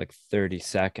long, they're like 30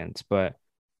 seconds, but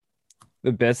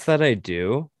the bits that I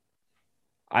do,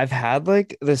 I've had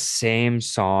like the same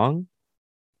song.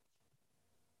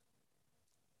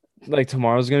 Like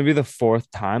tomorrow's gonna be the 4th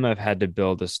time I've had to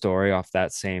build a story off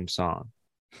that same song.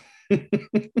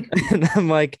 And I'm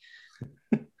like,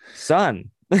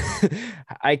 son,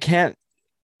 I can't.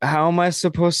 How am I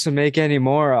supposed to make any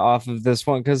more off of this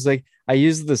one? Because like I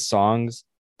use the songs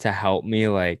to help me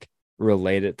like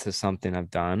relate it to something I've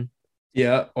done.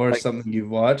 Yeah, or Like- something you've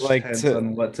watched, like hence to-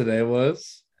 on what today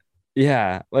was.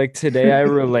 Yeah, like today I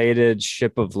related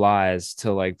Ship of Lies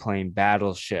to like playing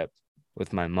Battleship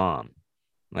with my mom,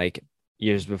 like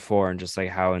years before, and just like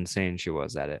how insane she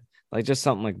was at it. Like just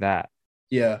something like that.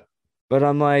 Yeah. But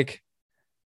I'm like,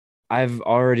 I've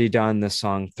already done this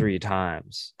song 3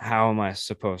 times. How am I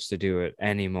supposed to do it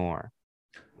anymore?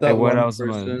 That Like, what one else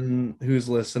am I- person who's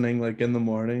listening like in the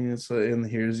morning and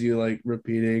hears you like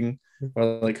repeating or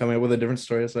like coming up with a different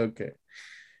story. It's okay.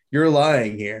 You're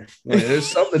lying here. Like, there's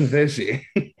something fishy.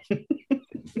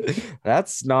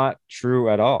 That's not true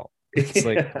at all. It's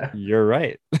like, Yeah. you're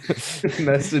right.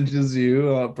 Messages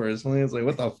you personally. It's like,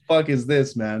 what the fuck is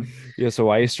this, man? Yeah, so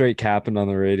why you straight capping on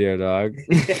the radio, dog?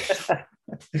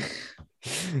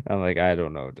 I'm like, I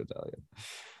don't know what to tell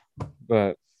you.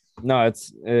 But no,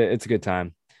 it's a good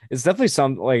time. It's definitely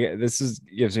some like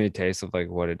gives me a taste of like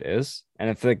what it is. And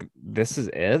if like this is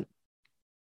it,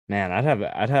 man,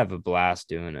 I'd have a blast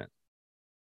doing it.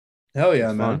 Hell yeah,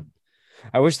 It's man. fun.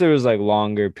 I wish there was like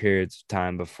longer periods of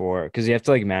time before, because you have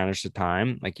to like manage the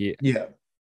time. Like Yeah.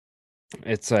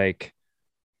 it's like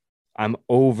I'm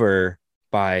over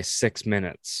by 6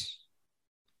 minutes.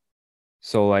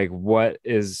 So like what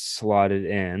is slotted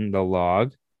in the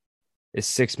log is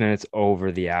 6 minutes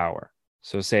over the hour.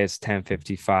 So say it's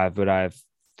 10:55, but I have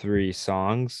 3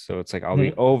 songs. So it's like I'll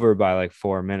be over by like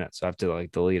 4 minutes. So I have to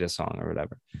like delete a song or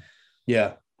whatever.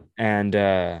 Yeah. And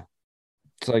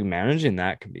so like managing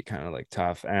that can be kind of like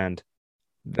tough. And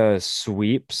the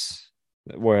sweeps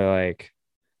where like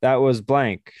that was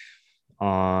blank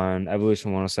on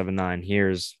Evolution 107.9.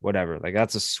 Here's whatever. Like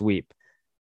that's a sweep.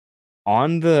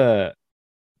 On the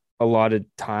allotted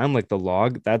time, like the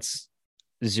log, that's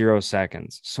 0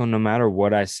 seconds. So no matter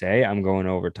what I say, I'm going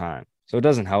over time. So it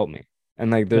doesn't help me.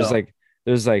 And like there's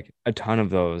like a ton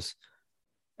of those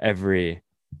every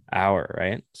hour,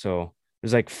 right? So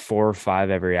there's like 4 or 5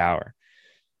 every hour.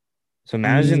 So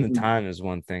managing the time is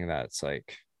one thing that's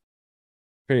like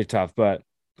pretty tough, but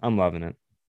I'm loving it.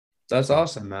 That's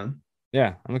awesome, man.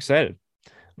 Yeah, I'm excited.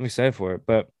 I'm excited for it.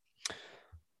 But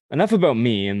enough about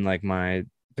me and like my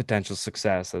potential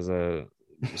success as a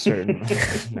certain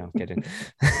no, I'm kidding.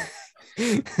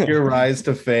 Your rise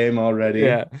to fame already.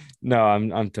 Yeah. No,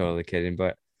 I'm totally kidding.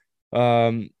 But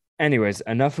anyways,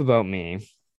 enough about me.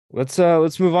 Let's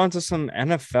move on to some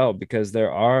NFL because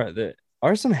there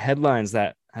are some headlines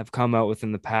that have come out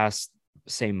within the past,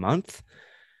 say, month,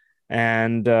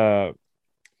 and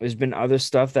there's been other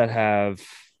stuff that have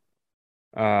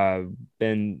uh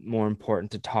been more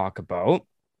important to talk about.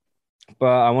 But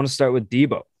I want to start with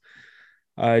Debo.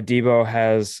 Debo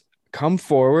has come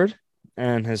forward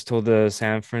and has told the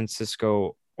San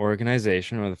Francisco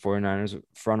organization or the 49ers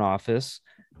front office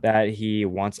that he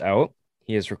wants out.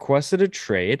 He has requested a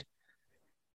trade.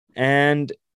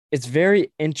 And it's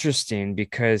very interesting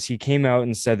because he came out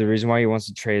and said the reason why he wants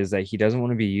to trade is that he doesn't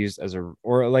want to be used as a,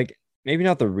 or like maybe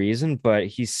not the reason, but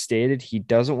he stated he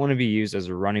doesn't want to be used as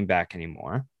a running back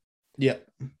anymore Yeah.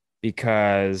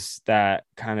 because that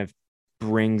kind of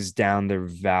brings down their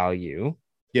value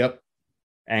Yep.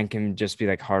 and can just be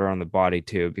like harder on the body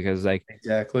too. Because like,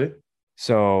 Exactly.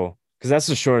 so, because that's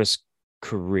the shortest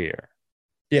career.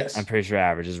 Yes. I'm pretty sure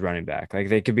average is running back. Like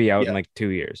they could be out in Yeah. like 2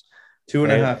 years.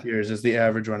 2.5 Right. years is the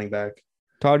average running back.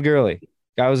 Todd Gurley,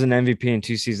 guy was an MVP and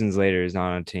 2 seasons later is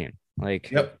not on a team. Like,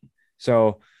 Yep.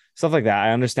 so stuff like that.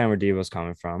 I understand where Debo's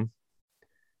coming from.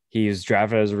 He was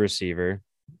drafted as a receiver.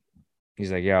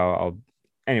 He's like, yo,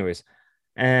 anyways.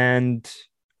 And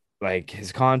like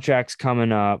his contract's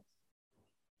coming up.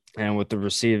 And with the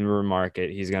receiver market,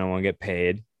 he's going to want to get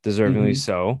paid, deservingly Mhm.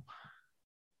 so.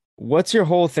 What's your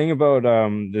whole thing about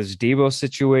this Debo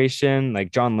situation?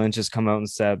 Like John Lynch has come out and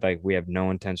said like we have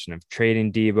no intention of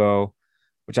trading Debo,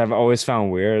 which I've always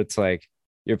found weird. It's like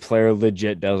your player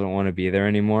legit doesn't want to be there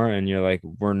anymore, and you're like,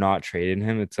 we're not trading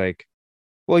him. It's like,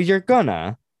 well, you're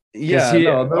gonna, because Yeah, he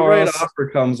no, the or right else offer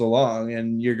comes along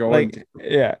and you're going to. like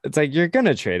yeah, it's like you're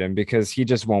gonna trade him because he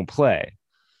just won't play.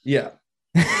 Yeah,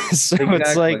 So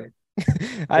it's like exactly.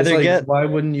 It's either like, get why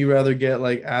wouldn't you rather get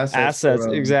like assets assets,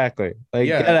 for exactly, like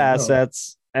get Yeah, no.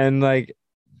 assets and like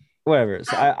whatever.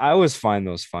 So I always find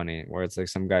those funny where it's like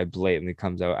some guy blatantly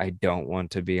comes out, I don't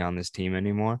want to be on this team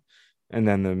anymore. And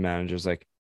then the manager's like,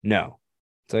 no.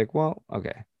 It's like, well,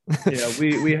 okay. Yeah,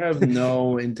 we have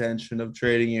no intention of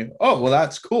trading you. Oh, well,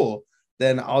 that's cool.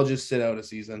 Then I'll just sit out a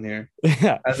season here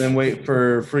Yeah. and then wait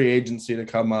for free agency to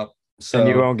come up. And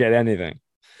you So won't get anything.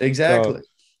 exactly. So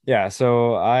yeah.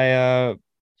 So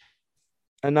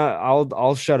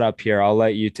I'll shut up here. I'll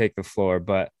let you take the floor,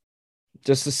 but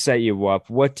just to set you up,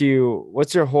 what's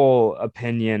your whole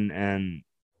opinion and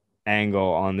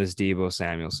angle on this Debo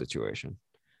Samuel situation?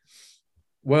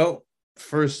 Well,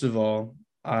 first of all,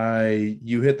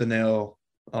 you hit the nail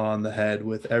on the head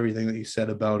with everything that you said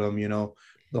about him,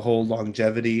 the whole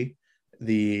longevity,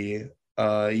 the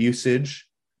usage.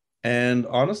 And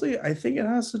honestly, I think it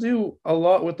has to do a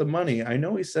lot with the money. I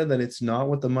know he said that it's not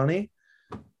with the money,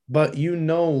 but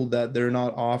that they're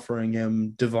not offering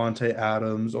him Devontae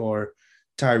Adams or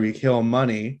Tyreek Hill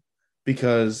money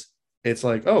because it's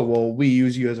like, oh, well, we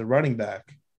use you as a running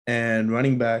back. And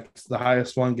running backs, the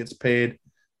highest one gets paid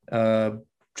uh,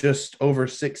 just over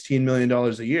 $16 million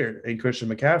a year in Christian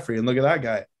McCaffrey. And look at that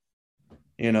guy.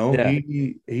 Yeah.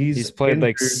 He's He's played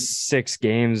like injured. 6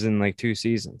 games in like 2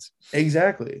 seasons.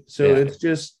 Exactly. So Yeah. it's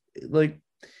just like,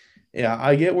 yeah,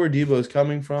 I get where Debo is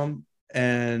coming from.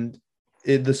 And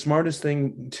the smartest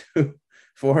thing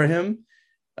for him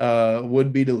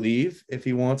would be to leave if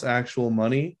he wants actual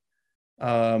money.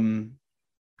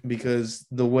 Because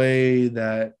the way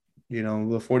that, the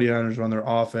 49ers run their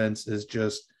offense is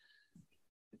just,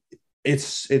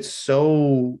 it's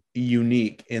so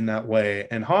unique in that way.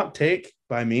 And hot take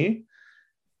by me,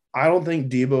 I don't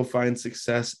think Debo finds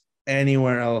success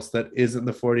anywhere else that isn't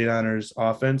the 49ers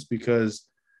offense because,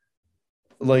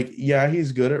 like, yeah,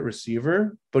 he's good at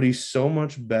receiver, but he's so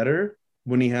much better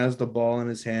when he has the ball in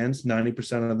his hands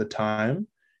 90% of the time.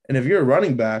 And if you're a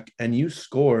running back and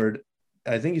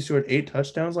I think you scored 8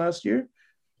 touchdowns last year,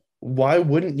 why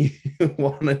wouldn't you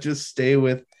want to just stay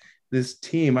with this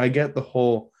team? I get the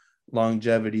whole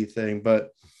longevity thing, but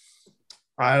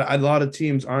a lot of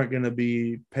teams aren't going to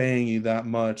be paying you that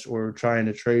much or trying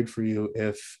to trade for you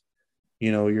if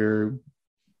you're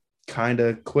kind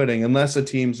of quitting, unless a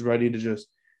team's ready to just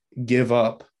give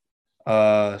up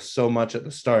so much at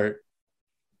the start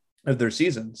of their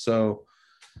season. So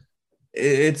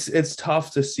it's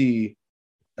tough to see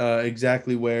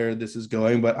exactly where this is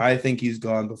going, but I think he's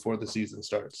gone before the season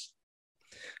starts.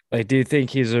 Like, do you think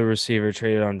he's a receiver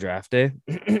traded on draft day?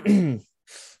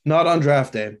 Not on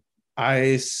draft day.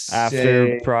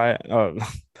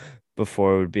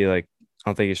 Before would be like, I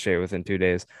don't think he's traded within 2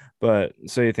 days. But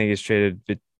so you think he's traded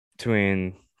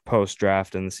between post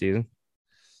draft and the season?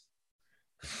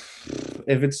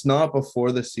 If it's not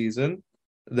before the season,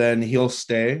 then he'll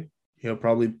stay. He'll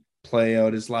probably play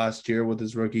out his last year with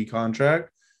his rookie contract.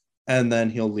 and then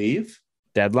he'll leave.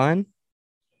 Deadline?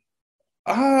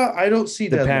 I don't see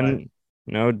deadline.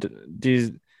 No,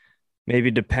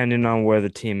 maybe depending on where the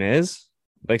team is.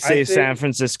 Like, say San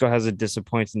Francisco has a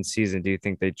disappointing season. Do you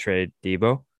think they trade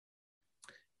Debo?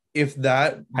 If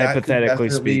that hypothetically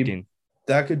speaking,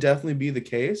 that could definitely be the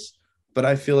case. But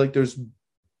I feel like there's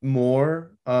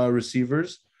more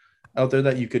receivers out there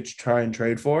that you could try and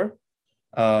trade for.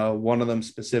 One of them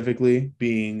specifically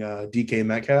being DK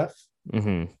Metcalf.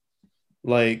 Mm-hmm.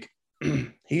 Like,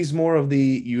 he's more of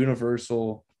the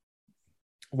universal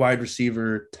wide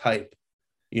receiver type,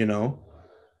 you know.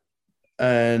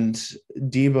 And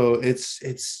Debo,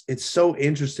 it's so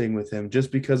interesting with him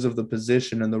just because of the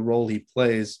position and the role he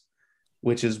plays,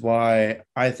 which is why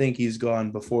I think he's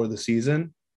gone before the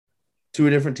season to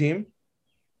a different team,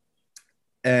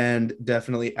 and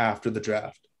definitely after the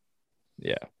draft.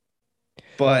 Yeah.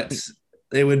 But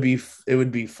it would be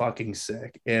fucking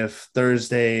sick if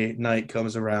Thursday night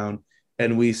comes around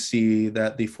and we see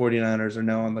that the 49ers are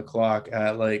now on the clock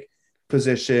at like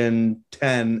position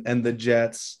 10 and the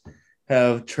Jets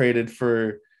have traded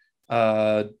for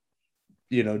Debo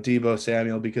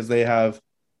Samuel because they have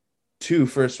 2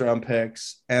 first-round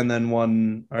picks and then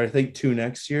one, or I think 2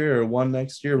 next year or 1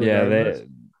 next year. Regardless. Yeah,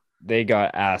 they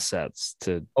got assets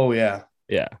to. Oh yeah.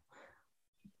 Yeah.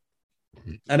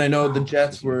 And I know the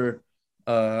Jets were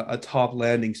a top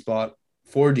landing spot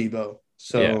for Debo,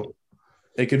 so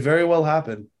it could very well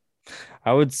happen.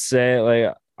 I would say,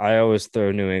 like, I always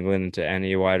throw New England into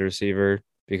any wide receiver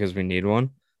because we need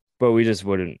one, but we just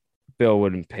Bill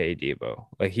wouldn't pay Debo.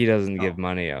 Like, he doesn't give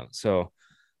money out. So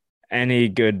any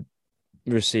good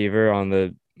receiver on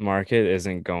the market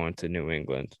isn't going to New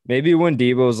England. Maybe when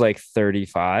Debo's like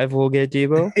 35, we'll get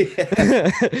Debo.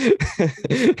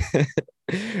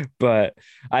 But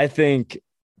I think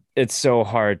it's so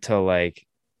hard to like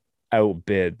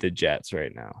outbid the Jets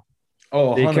right now.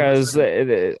 Oh, 100%. Because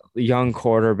young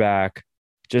quarterback,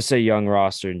 just a young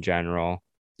roster in general.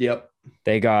 Yep.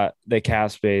 They got the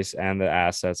cap space and the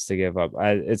assets to give up.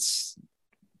 It's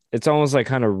almost like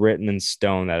kind of written in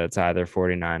stone that it's either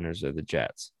 49ers or the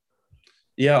Jets.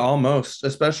 Yeah, almost,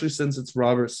 especially since it's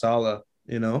Robert Saleh,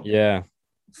 you know? Yeah.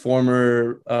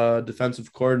 Former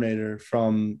defensive coordinator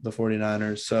from the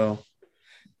 49ers. So,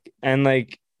 and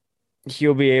like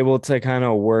he'll be able to kind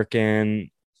of work in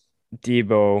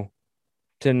Debo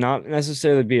to not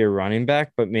necessarily be a running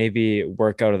back, but maybe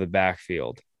work out of the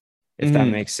backfield, if that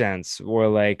makes sense. Or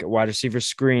like wide receiver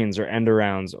screens or end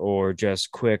arounds or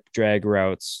just quick drag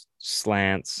routes,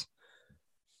 slants,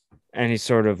 any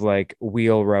sort of like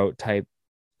wheel route type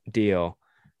deal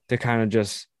to kind of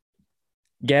just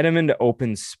get him into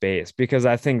open space. Because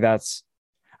I think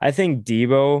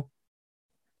Debo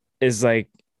is like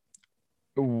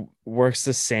works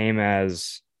the same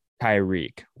as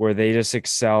Tyreek, where they just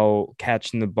excel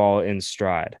catching the ball in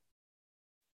stride.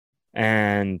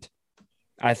 And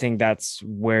I think that's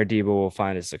where Debo will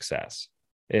find his success,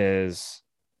 is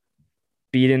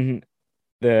beating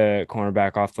the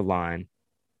cornerback off the line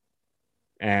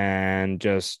and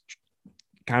just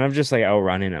kind of just like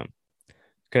outrunning him.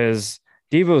 Because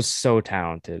Debo's so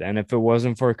talented. And if it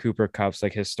wasn't for Cooper Kupp's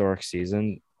like historic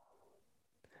season,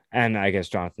 and I guess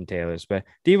Jonathan Taylor's, but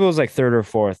Debo was like 3rd or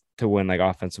 4th to win like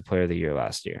offensive player of the year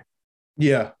last year.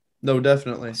 Yeah, no,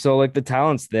 definitely. So like the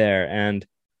talent's there, and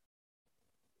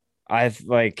I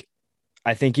think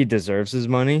he deserves his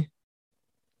money.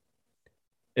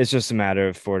 It's just a matter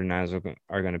of 49ers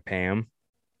are going to pay him.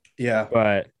 Yeah.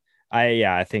 But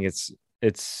I think it's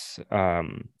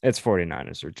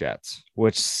 49ers or Jets,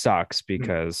 which sucks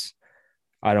because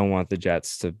I don't want the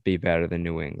Jets to be better than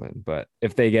New England. But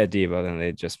if they get Debo, then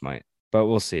they just might. But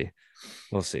we'll see.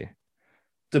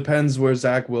 Depends where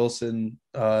Zach Wilson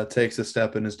takes a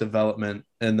step in his development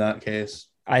in that case.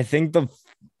 I think the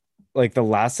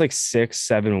last like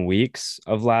 6-7 weeks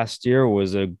of last year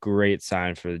was a great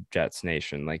sign for the Jets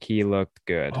Nation. Like, he looked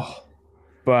good.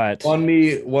 But won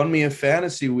me a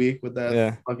fantasy week with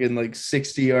that fucking like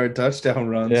 60-yard touchdown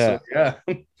run. Yeah. So, yeah.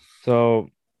 So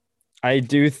I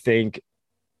do think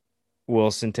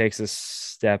Wilson takes a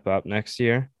step up next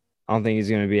year. I don't think he's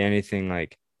going to be anything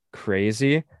like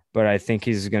crazy, but I think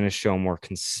he's going to show more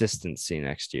consistency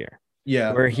next year.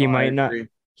 Yeah. Where he might not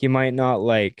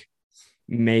like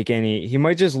make any, he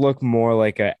might just look more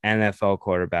like an NFL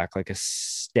quarterback, like a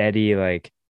steady,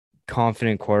 like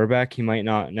confident quarterback. He might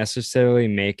not necessarily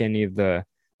make any of the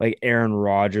like Aaron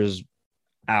Rodgers,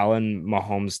 Allen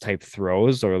Mahomes type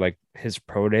throws or like his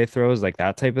pro day throws, like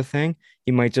that type of thing.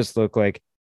 He might just look like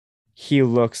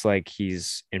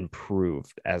he's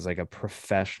improved as like a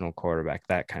professional quarterback,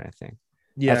 that kind of thing.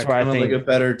 Yeah, that's why I think like a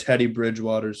better Teddy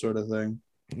Bridgewater sort of thing.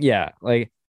 Yeah,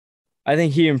 like I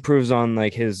think he improves on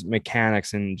like his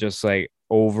mechanics and just like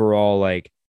overall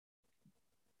like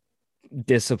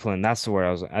discipline. That's the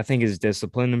word I think his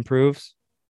discipline improves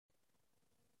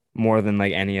more than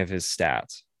like any of his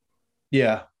stats.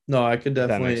 Yeah. No, If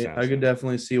that makes I sense. could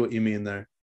definitely see what you mean there.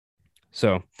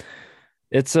 So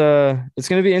it's gonna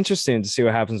be interesting to see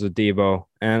what happens with Debo.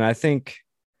 And I think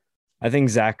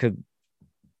Zach could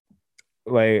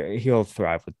like he'll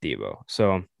thrive with Debo.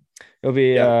 So it'll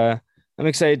be Yeah. I'm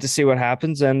excited to see what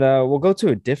happens. And we'll go to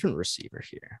a different receiver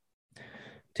here.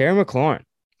 Terry McLaurin.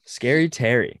 Scary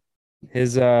Terry.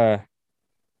 His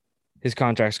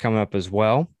contract's coming up as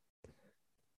well.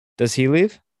 Does he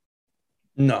leave?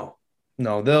 No.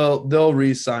 No, they'll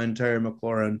re-sign Terry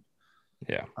McLaurin.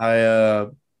 Yeah.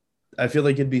 I feel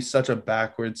like it'd be such a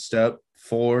backward step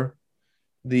for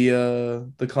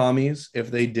the commies if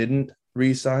they didn't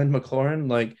re-sign McLaurin.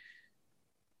 Like,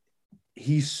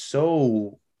 he's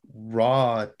so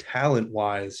raw talent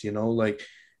wise, like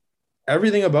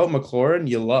everything about McLaurin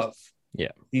you love.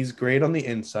 Yeah. He's great on the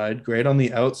inside, great on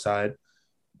the outside.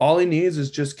 All he needs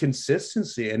is just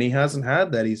consistency, and he hasn't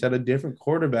had that. He's had a different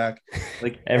quarterback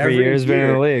like Every year has been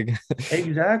in the league.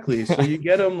 Exactly. So you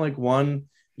get him like one,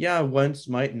 yeah, Wentz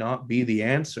might not be the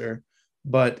answer,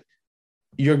 but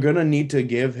you're gonna need to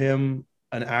give him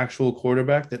an actual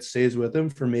quarterback that stays with him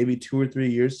for maybe 2 or 3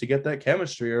 years to get that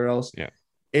chemistry, or else Yeah.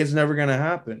 it's never gonna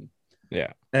happen.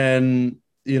 Yeah. And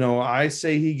I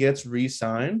say he gets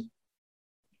re-signed,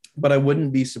 but I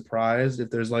wouldn't be surprised if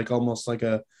there's like almost like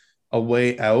a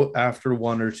way out after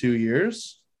 1 or 2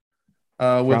 years with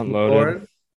Front loaded. McLaurin.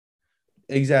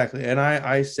 Exactly. And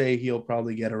I say he'll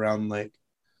probably get around like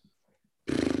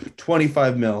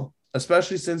 25 mil,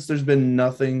 especially since there's been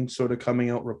nothing sort of coming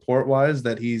out report wise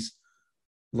that he's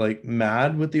like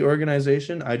mad with the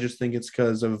organization. I just think it's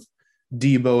because of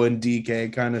Debo and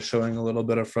DK kind of showing a little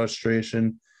bit of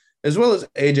frustration, as well as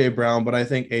AJ Brown. But I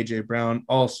think AJ Brown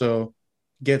also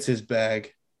gets his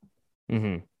bag.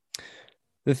 Mm-hmm.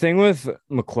 The thing with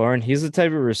McLaurin, he's the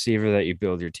type of receiver that you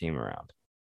build your team around.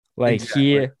 Like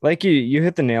Exactly. you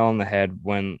hit the nail on the head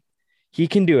when he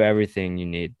can do everything you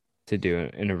need to do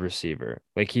in a receiver.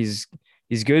 Like he's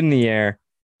good in the air.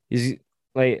 He's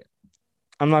like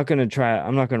I'm not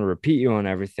gonna repeat you on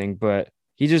everything, but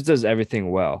he just does everything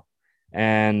well.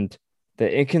 And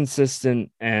the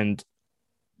inconsistent and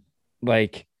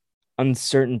like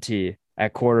uncertainty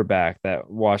at quarterback that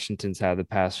Washington's had the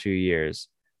past few years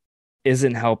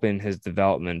isn't helping his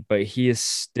development, but he is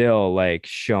still like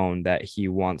shown that he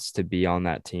wants to be on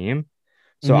that team.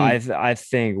 So Mhm. I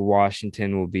think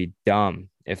Washington will be dumb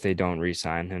if they don't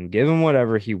re-sign him. Give him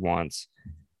whatever he wants.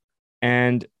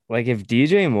 And like if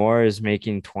DJ Moore is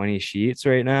making 20 sheets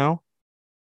right now,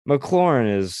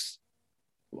 McLaurin is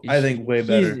I think way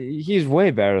better. he's way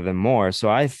better than Moore. So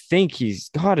I think he's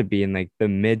got to be in like the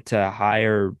mid to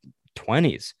higher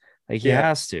 20s. Like he Yeah.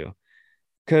 has to.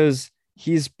 Cuz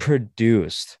he's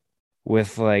produced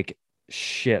with like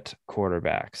shit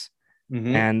quarterbacks.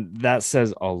 Mhm. And that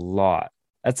says a lot.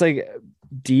 That's like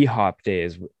D-Hop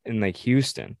days in like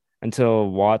Houston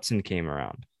until Watson came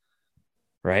around.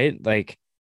 Right? Like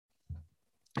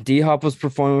D-Hop was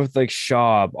performing with like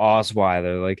Schaub,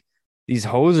 Osweiler, like these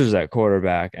hosers at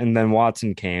quarterback. And then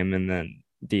Watson came, and then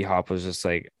D-Hop was just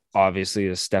like obviously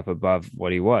a step above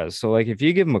what he was. So, like, if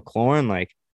you give McLaurin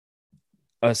like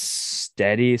a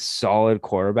steady, solid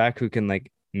quarterback who can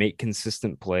like make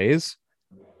consistent plays,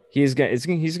 he's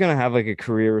gonna have like a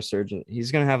career resurgence.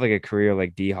 He's gonna have like a career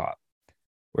like D-Hop,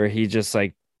 where he just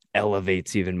like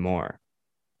elevates even more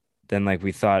than like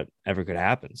we thought ever could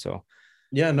happen. So,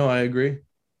 Yeah, no, I agree.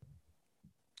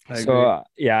 I agree.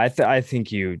 Yeah, I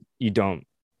think you don't.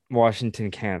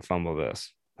 Washington can't fumble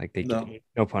this. Like they No. can,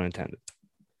 no pun intended.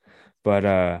 But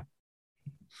yeah,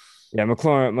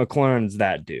 McLaurin's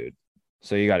that dude.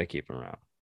 So you got to keep him around.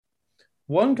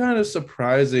 One kind of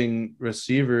surprising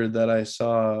receiver that I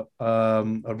saw, a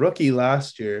rookie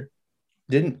last year,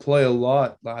 didn't play a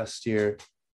lot last year,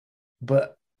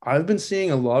 but I've been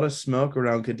seeing a lot of smoke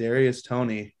around Kadarius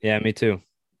Toney. Yeah, me too.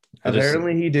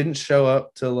 Apparently, he didn't show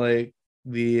up to like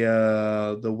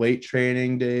the weight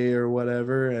training day or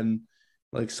whatever, and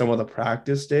like some of the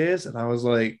practice days, and I was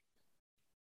like,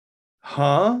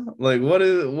 huh? Like, what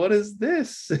is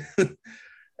this?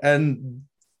 And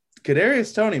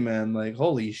Kadarius Toney, man, like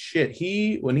holy shit.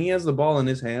 When he has the ball in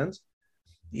his hands,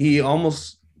 he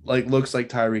almost like looks like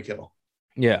Tyreek Hill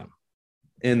Yeah,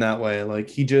 in that way. Like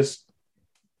he's I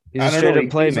a don't straight know, up he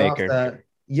plays off playmaker. that.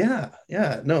 Yeah,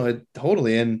 yeah, no,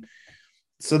 totally. And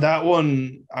so that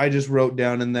one I just wrote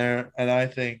down in there, and I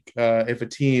think if a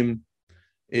team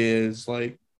is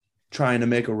like trying to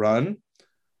make a run,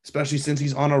 especially since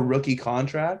he's on a rookie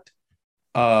contract,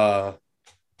 Uh,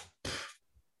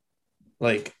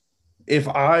 like if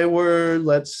I were,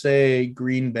 let's say,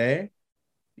 Green Bay,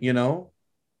 you know,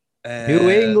 New and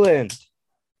England.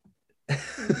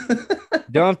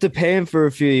 Don't have to pay him for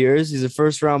a few years. He's a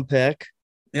first round pick.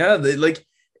 yeah, they like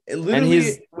And he's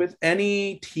literally with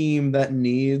any team that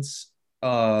needs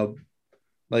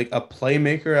like a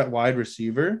playmaker at wide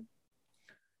receiver,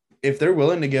 if they're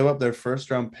willing to give up their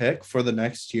first round pick for the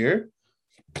next year,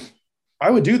 I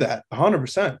would do that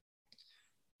 100%.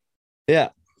 yeah.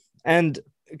 And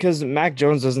because Mac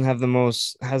Jones doesn't have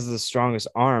has the strongest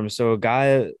arm. So a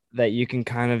guy that you can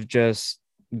kind of just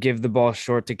give the ball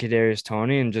short to Kadarius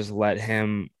Toney and just let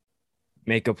him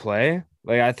make a play.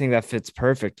 Like I think that fits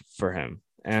perfect for him.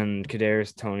 And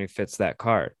Kadarius Toney fits that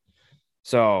card.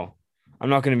 So I'm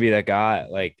not going to be that guy.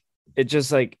 Like it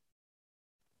just like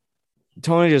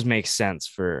Tony just makes sense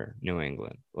for New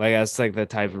England. Like that's like the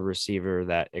type of receiver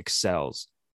that excels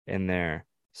in their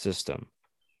system.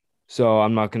 So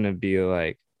I'm not going to be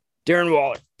like Darren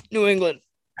Waller, New England.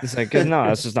 It's like, cause no,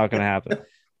 that's just not going to happen.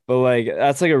 But like,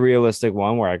 that's like a realistic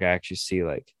one where I can actually see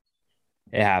like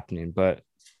it happening. But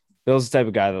Bill's the type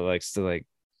of guy that likes to like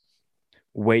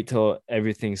wait till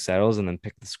everything settles and then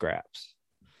pick the scraps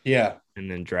Yeah. and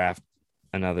then draft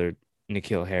another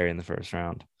N'Keal Harry in the first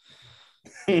round.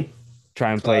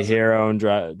 Try and play Classic. hero and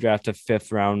draft a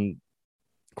 5th round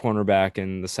cornerback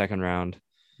in the 2nd round.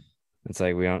 It's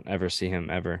like we don't ever see him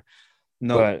ever.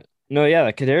 No, But no, yeah,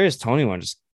 the Kadarius Toney one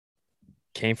just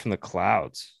came from the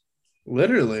clouds.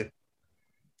 literally.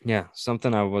 Yeah,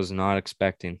 something I was not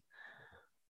expecting.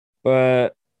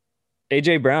 But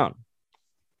AJ Brown,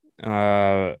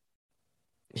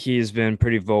 he's been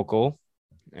pretty vocal,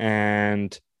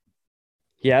 and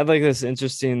he had like this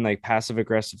interesting like passive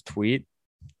aggressive tweet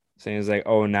saying he's like,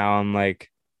 "Oh, now I'm like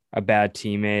a bad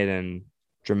teammate and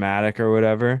dramatic or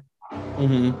whatever."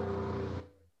 Mm-hmm.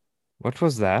 What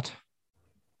was that?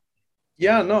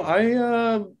 Yeah, no,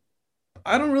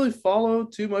 I don't really follow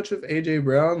too much of AJ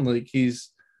Brown. Like he's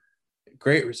a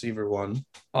great receiver one,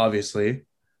 obviously.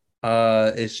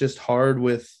 It's just hard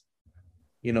with,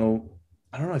 you know,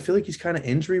 I don't know. I feel like he's kind of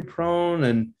injury prone,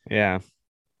 and Yeah,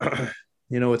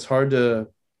 it's hard to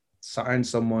sign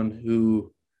someone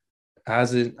who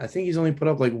hasn't. I think he's only put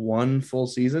up like one full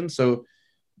season, so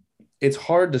it's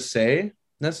hard to say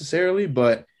necessarily.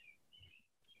 But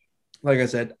like I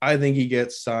said, I think he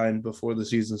gets signed before the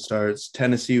season starts.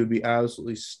 Tennessee would be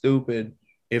absolutely stupid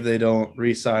if they don't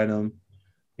re-sign him,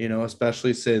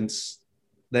 especially since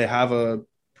they have a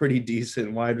pretty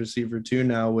decent wide receiver too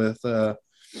now with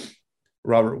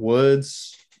Robert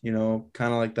Woods, kind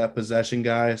of like that possession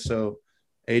guy. So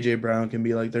AJ Brown can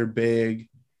be like their big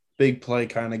play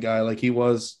kind of guy like he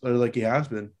was or like he has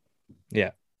been.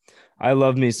 yeah. I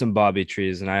love me some Bobby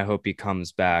Trees, and I hope he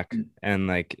comes back and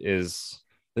like is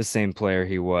the same player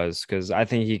he was, because I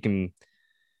think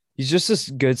he's just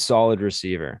a good solid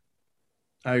receiver.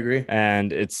 I agree.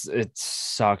 And it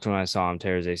sucked when I saw him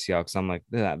tear his ACL, because I'm like,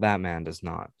 that man does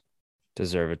not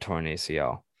deserve a torn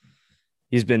ACL.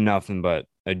 He's been nothing but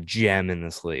a gem in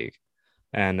this league.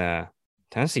 And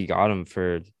Tennessee got him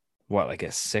for what, like a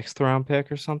 6th round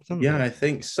pick or something? Yeah, I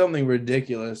think something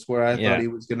ridiculous where I Yeah. thought he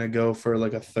was going to go for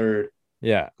like a 3rd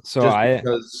Yeah. So just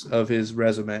because of his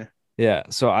resume. Yeah.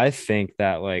 So I think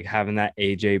that like having that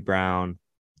AJ Brown,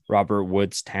 Robert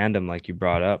Woods tandem, like you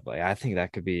brought up, like I think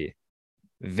that could be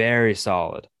very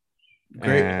solid.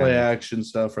 Great play action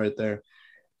stuff right there.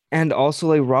 And also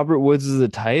like Robert Woods is the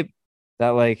type that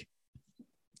like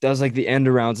does like the end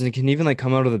arounds and can even like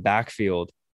come out of the backfield.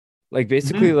 Like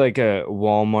basically like a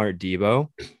Walmart Debo.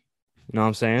 You know what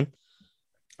I'm saying?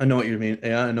 I know what you mean.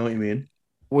 Yeah, I know what you mean.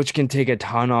 Which can take a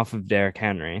ton off of Derrick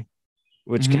Henry,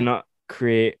 which cannot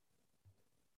create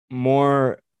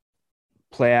more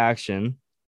play action,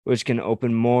 which can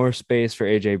open more space for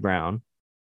AJ Brown.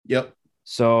 Yep.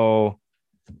 So,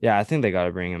 yeah, I think they got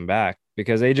to bring him back,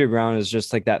 because AJ Brown is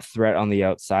just like that threat on the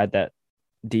outside that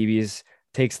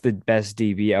takes the best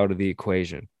DB out of the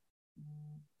equation.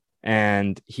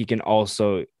 And he can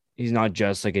also, he's not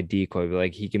just like a decoy, but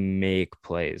like he can make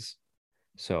plays.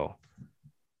 So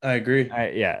I agree.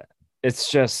 Yeah, it's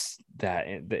just that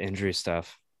the injury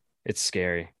stuff, it's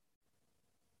scary.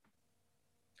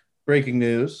 Breaking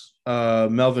news.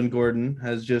 Melvin Gordon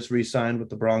has just re-signed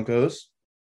with the Broncos.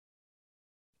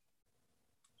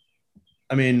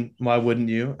 I mean, why wouldn't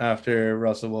you after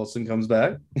Russell Wilson comes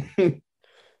back?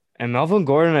 And Melvin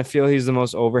Gordon, I feel he's the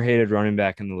most overhated running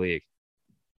back in the league.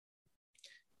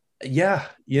 Yeah.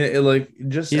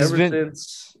 Just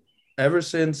ever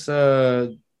since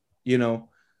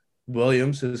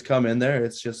Williams has come in there,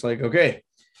 it's just like, okay,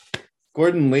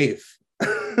 Gordon leave.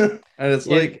 And it's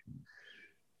like,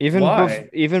 Why?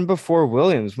 Even before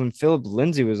Williams, when Philip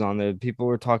Lindsay was on there, people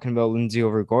were talking about Lindsay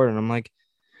over Gordon. I'm like,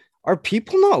 are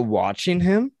people not watching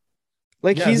him?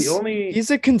 Like Yeah, the only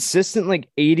he's a consistent like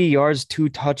 80 yards, 2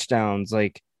 touchdowns,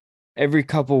 like every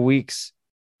couple weeks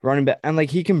running back, and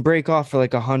like he can break off for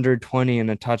like 120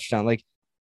 and a touchdown. Like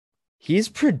he's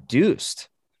produced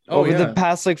oh over the yeah.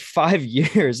 past like 5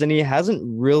 years, and he hasn't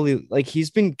really like he's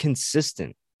been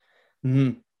consistent.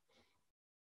 Mhm.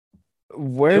 The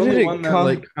Where did only it one that come?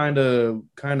 like kind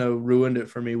of ruined it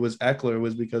for me was Eckler,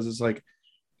 was because it's like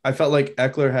I felt like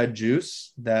Eckler had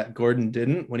juice that Gordon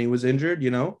didn't when he was injured,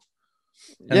 and then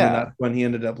Yeah, that's when he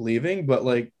ended up leaving. But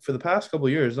like for the past couple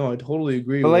of years, no, I totally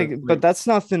agree but with but like that's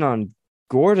nothing on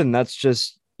Gordon. That's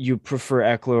just you prefer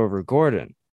Eckler over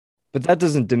Gordon. But that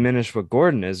doesn't diminish what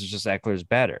Gordon is. It's just Eckler's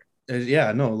better.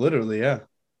 yeah, no, literally, yeah.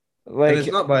 And it's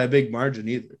Like, not by a big margin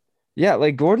either. yeah,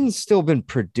 like Gordon's still been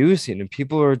producing, and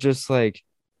people are just like,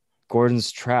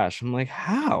 Gordon's trash. I'm like,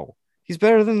 how? He's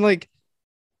better than like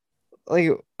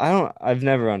I've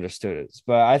never understood it,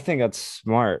 but I think that's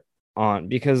smart on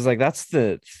because like that's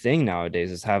the thing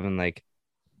nowadays is having like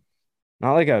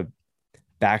not like a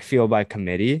backfield by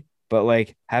committee, but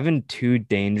like having two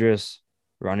dangerous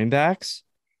running backs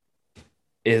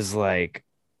is like,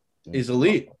 He's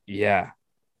elite. yeah,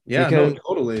 Yeah, no, because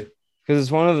totally.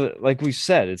 it's one of the, like we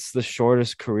said, it's the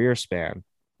shortest career span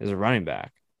as a running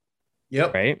back,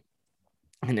 Yep. right?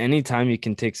 And anytime you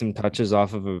can take some touches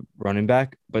off of a running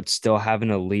back, but still have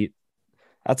an elite,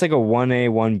 that's like a 1A,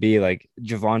 1B, like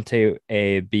Javante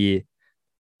A, B,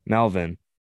 Melvin.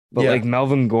 But like Yeah.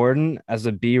 Melvin Gordon as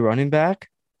a B running back,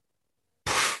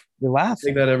 you're Take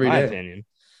laughing, that in every my day. opinion.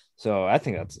 So I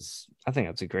think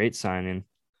that's a great signing, in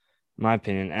my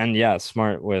opinion. And yeah,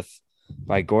 smart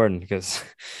by Gordon because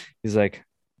he's like,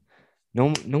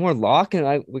 no more lock, and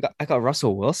I got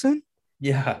Russell Wilson.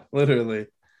 Yeah, literally.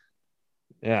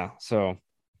 Yeah, so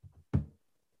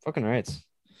fucking rights.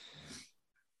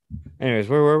 Anyways,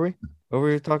 where were we? What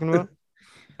were we talking about?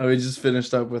 We just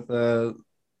finished up with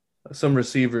some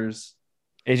receivers.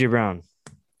 AJ Brown.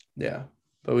 Yeah.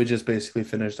 But we just basically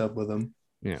finished up with them.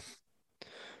 Yeah.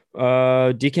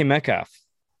 DK Metcalf.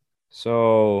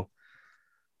 So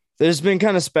there's been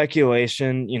kind of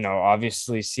speculation,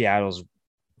 obviously Seattle's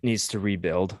needs to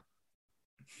rebuild.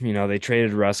 They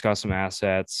traded Russ, got some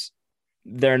assets.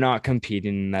 They're not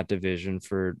competing in that division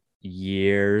for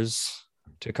years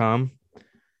to come.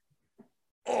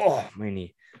 Oh, my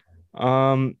knee.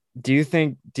 Do you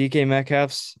think DK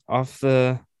Metcalf's off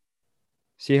the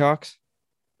Seahawks?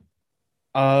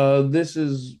 This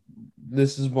is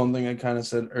one thing I kind of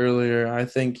said earlier. I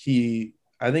think he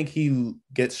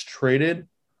gets traded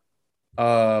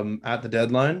at the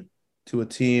deadline to a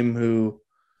team who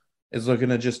is looking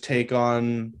to just take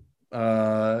on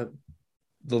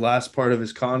the last part of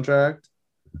his contract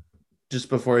just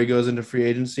before he goes into free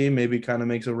agency, maybe kind of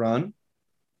makes a run.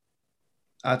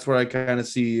 That's where I kind of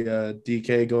see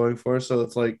DK going for. So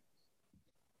it's like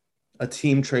a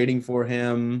team trading for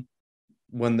him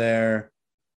when they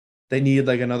need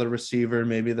like another receiver.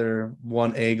 Maybe their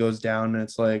 1A goes down and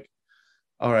it's like,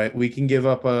 all right, we can give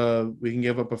up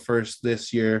a first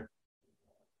this year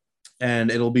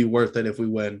and it'll be worth it if we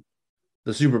win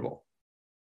the Super Bowl.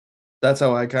 That's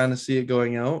how I kind of see it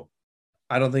going out.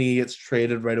 I don't think he gets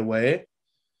traded right away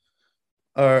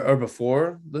or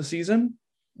before the season,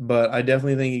 but I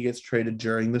definitely think he gets traded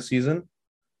during the season,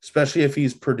 especially if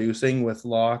he's producing with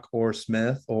Locke or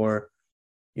Smith or,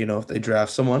 if they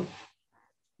draft someone.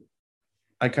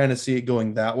 I kind of see it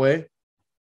going that way,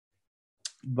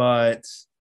 but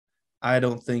I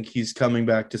don't think he's coming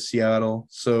back to Seattle.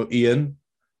 So, Ian,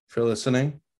 if you're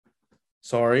listening,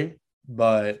 sorry,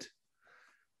 but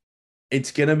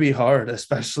it's going to be hard,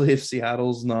 especially if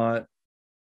Seattle's not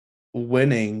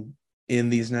winning in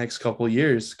these next couple of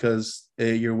years because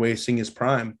you're wasting his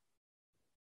prime.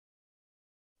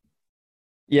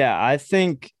 Yeah, I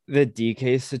think the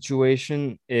DK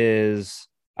situation is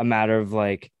a matter of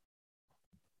like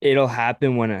it'll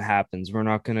happen when it happens. We're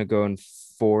not gonna go and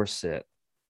force it.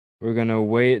 We're gonna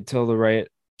wait till the right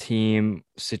team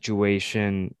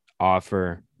situation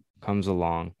offer comes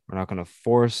along. We're not gonna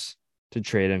force to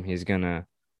trade him. He's gonna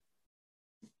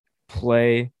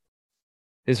play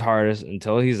his hardest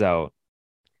until he's out.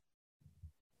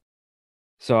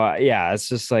 So yeah, it's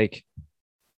just like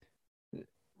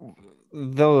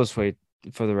they'll just wait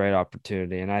for the right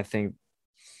opportunity. And I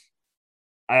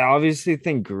obviously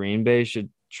think Green Bay should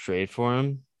trade for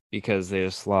him because they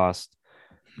just lost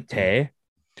Tay.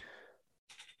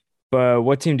 But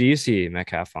what team do you see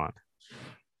Metcalf on?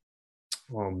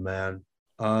 Oh man.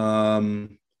 I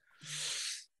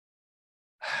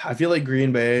feel like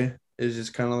Green Bay is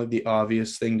just kind of like the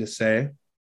obvious thing to say,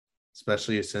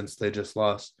 especially since they just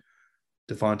lost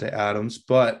Devontae Adams.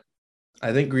 But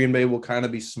I think Green Bay will kind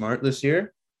of be smart this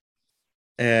year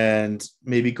and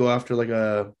maybe go after like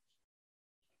a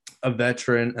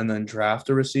veteran and then draft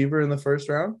a receiver in the first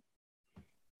round.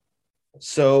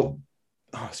 So,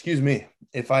 excuse me,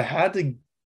 if I had to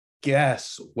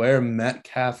guess where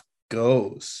Metcalf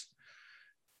goes,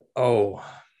 oh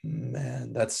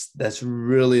man, that's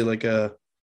really like an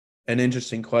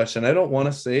interesting question. I don't want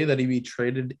to say that he'd be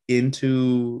traded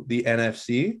into the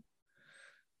NFC,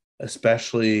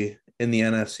 especially in the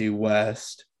NFC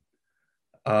West.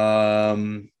 I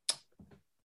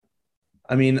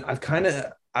mean, I've kind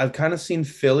of seen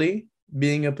Philly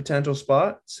being a potential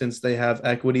spot since they have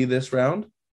equity this round.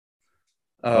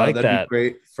 I like that'd that. be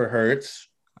great for Hurts.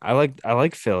 I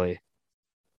like Philly.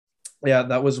 Yeah,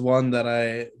 that was one that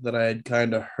I had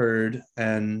kind of heard,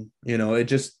 and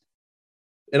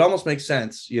it almost makes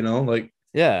sense, like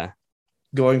Yeah.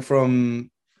 going from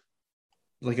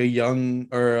like a young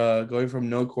or going from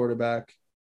no quarterback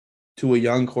to a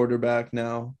young quarterback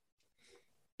now.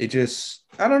 It just,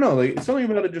 I don't know, like something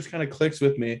about it just kind of clicks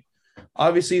with me.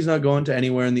 Obviously, he's not going to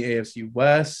anywhere in the AFC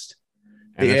West.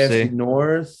 The NFC. AFC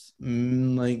North,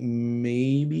 like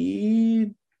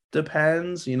maybe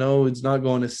depends. It's not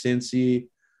going to Cincy.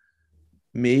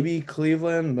 Maybe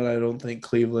Cleveland, but I don't think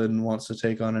Cleveland wants to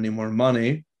take on any more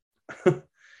money.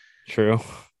 True.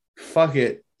 Fuck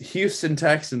it. Houston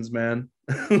Texans, man.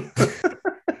 Yo,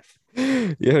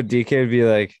 DK would be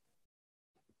like,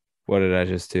 what did I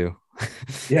just do?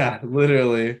 Yeah,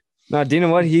 literally. No, do you know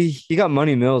what? He got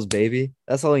Money Mills, baby.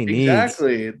 That's all he needs.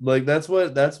 Exactly. Like that's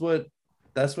what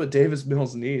Davis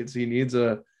Mills needs. He needs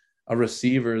a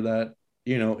receiver that,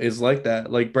 is like that.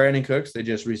 Like Brandon Cooks, they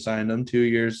just re-signed him 2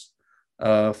 years,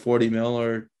 40 mil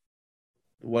or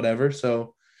whatever.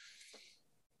 So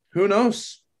who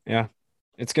knows? Yeah.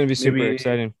 It's gonna be super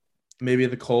exciting. Maybe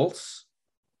the Colts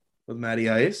with Matty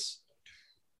Ice.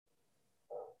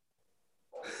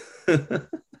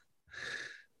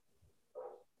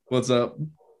 What's up?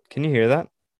 Can you hear that?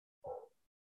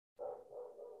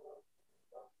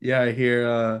 Yeah, I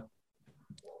hear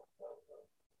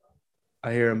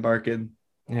him barking.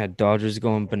 Yeah, Dodgers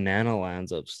going banana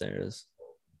lands upstairs.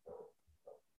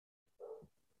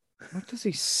 What does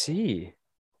he see?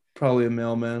 Probably a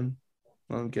mailman.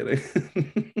 I'm kidding.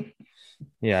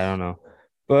 Yeah, I don't know.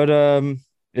 But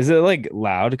is it like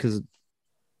loud? Because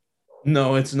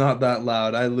no, it's not that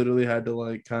loud. I literally had to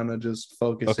like kind of just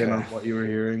focus in Okay. on what you were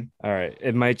hearing. all right,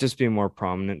 it might just be more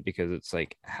prominent because it's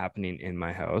like happening in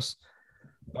my house.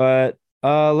 But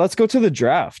let's go to the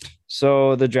draft.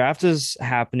 So the draft is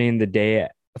happening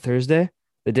Thursday,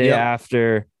 the day Yep.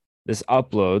 after this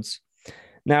uploads.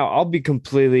 Now, I'll be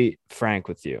completely frank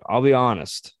with you. I'll be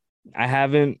honest. I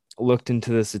haven't looked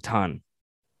into this a ton.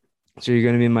 So you're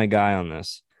going to be my guy on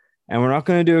this. And we're not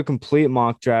going to do a complete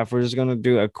mock draft. We're just going to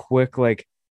do a quick, like,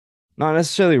 not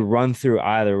necessarily run through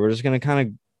either. We're just going to kind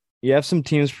of, you have some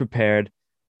teams prepared.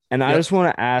 And I Yep. just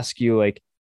want to ask you, like,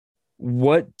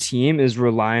 what team is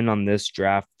relying on this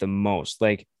draft the most?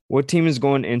 Like, what team is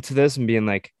going into this and being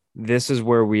like, this is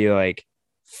where we like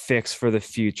fix for the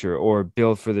future or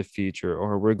build for the future,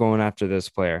 or we're going after this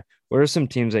player? What are some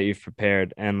teams that you've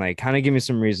prepared, and like kind of give me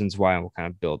some reasons why, and we'll kind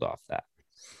of build off that.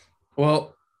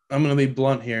 Well, I'm going to be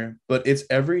blunt here, but it's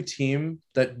every team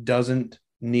that doesn't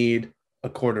need a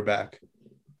quarterback.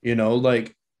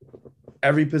 Like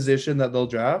every position that they'll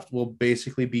draft will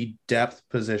basically be depth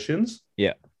positions.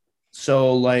 Yeah.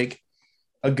 So like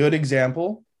a good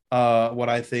example, what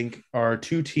I think are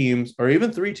 2 teams or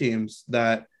even 3 teams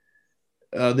that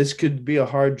this could be a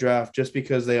hard draft just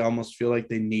because they almost feel like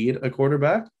they need a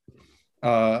quarterback.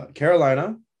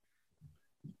 Carolina,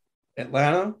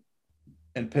 Atlanta,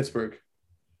 and Pittsburgh.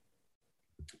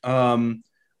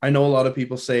 I know a lot of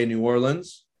people say New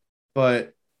Orleans,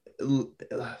 but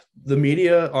the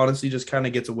media honestly just kind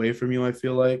of gets away from you, I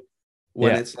feel like,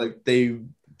 when it's like they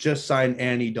just signed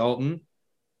Andy Dalton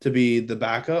to be the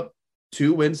backup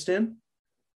to Winston.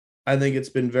 I think it's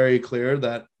been very clear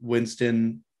that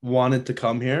Winston wanted to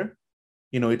come here.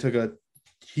 He took a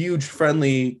huge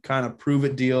friendly kind of prove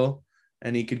it deal,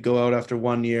 and he could go out after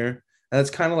 1 year. And that's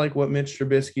kind of like what Mitch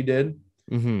Trubisky did.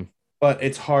 Mm-hmm. But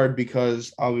it's hard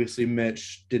because obviously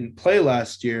Mitch didn't play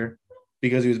last year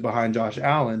because he was behind Josh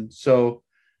Allen. So,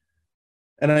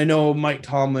 and I know Mike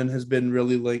Tomlin has been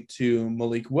really linked to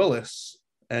Malik Willis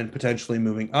and potentially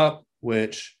moving up,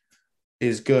 which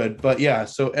is good. But yeah,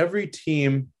 so every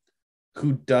team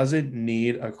who doesn't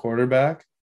need a quarterback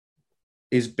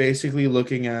is basically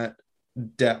looking at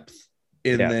depth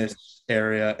in this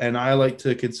area. And I like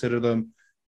to consider them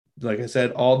like I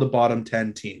said, all the bottom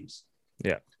 10 teams.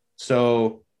 Yeah.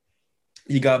 So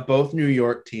you got both New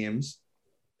York teams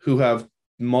who have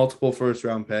multiple first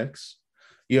round picks.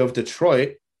 You have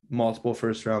Detroit, multiple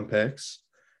first round picks.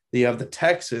 You have the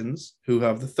Texans, who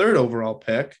have the 3rd overall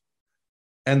pick.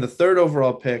 And the 3rd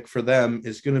overall pick for them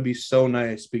is going to be so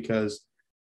nice because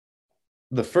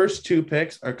the first 2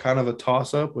 picks are kind of a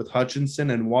toss up with Hutchinson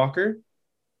and Walker.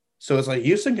 So it's like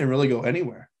Houston can really go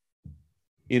anywhere,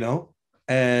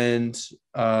 and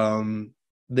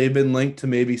they've been linked to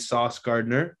maybe Sauce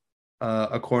Gardner,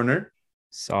 a corner.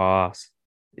 Sauce.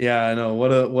 Yeah, I know.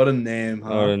 What a name,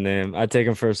 huh? What a name. I'd take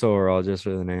him first overall just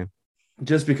for the name.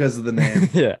 Just because of the name.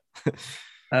 Yeah.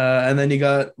 And then you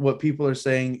got what people are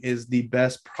saying is the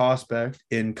best prospect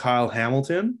in Kyle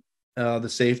Hamilton, the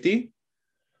safety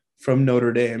from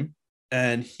Notre Dame.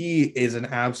 And he is an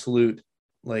absolute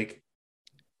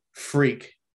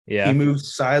freak. Yeah. He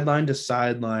moves sideline to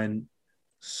sideline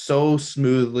so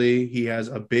smoothly. He has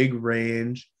a big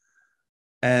range.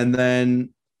 And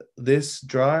then this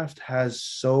draft has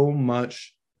so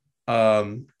much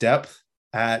depth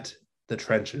at the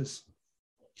trenches.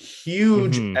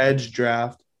 Huge edge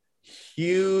draft,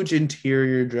 huge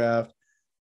interior draft.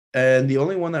 And the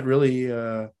only one that really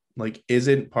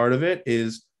isn't part of it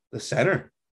is the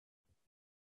center.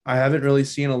 I haven't really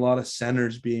seen a lot of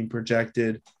centers being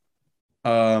projected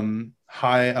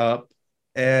high up,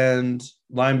 and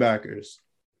linebackers.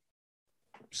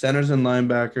 Centers and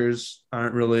linebackers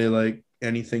aren't really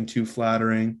anything too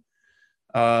flattering.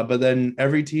 But then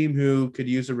every team who could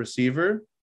use a receiver,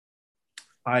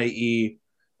 i.e.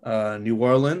 New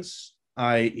Orleans,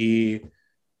 i.e.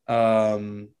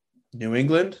 New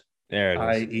England,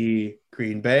 i.e.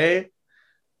 Green Bay,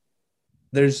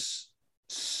 there's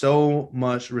so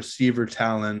much receiver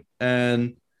talent.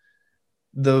 And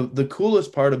the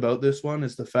coolest part about this one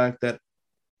is the fact that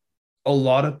a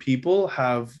lot of people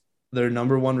have their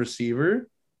number one receiver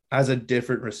as a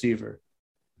different receiver.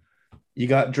 You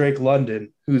got Drake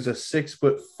London, who's a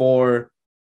 6'4"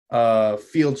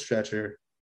 field stretcher.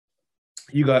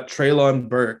 You got Treylon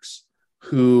Burks,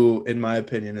 who, in my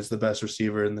opinion, is the best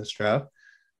receiver in this draft.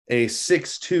 A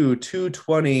 6'2",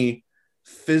 220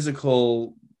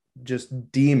 physical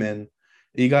just demon.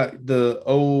 You got the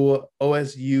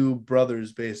OSU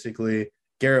brothers, basically,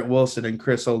 Garrett Wilson and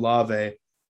Chris Olave,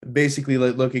 basically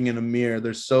looking in a mirror.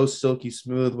 They're so silky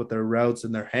smooth with their routes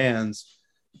and their hands.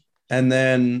 And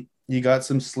then you got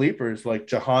some sleepers like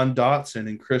Jahan Dotson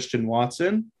and Christian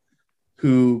Watson,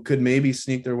 who could maybe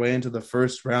sneak their way into the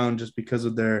first round just because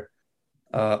of their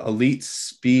elite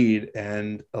speed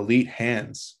and elite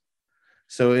hands.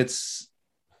 So it's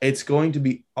going to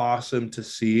be awesome to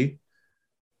see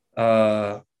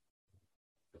where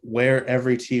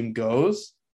every team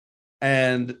goes.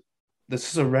 And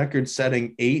this is a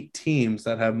record-setting 8 teams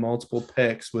that have multiple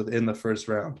picks within the first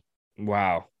round.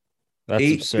 Wow. That's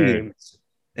 8 absurd. teams.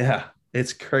 Yeah,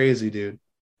 it's crazy, dude.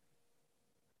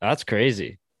 That's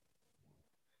crazy.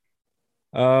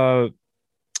 What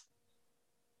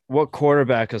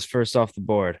quarterback is first off the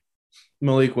board?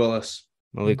 Malik Willis.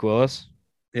 Malik Willis?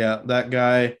 Yeah, that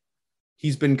guy,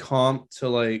 he's been comped to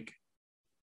like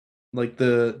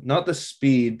the, not the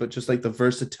speed, but just the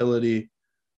versatility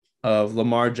of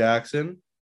Lamar Jackson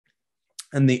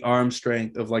and the arm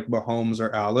strength of Mahomes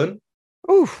or Allen.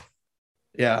 Oof.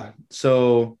 Yeah,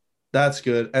 so that's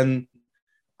good. And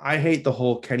I hate the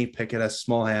whole Kenny Pickett has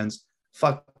small hands.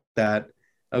 Fuck that.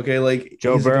 Okay,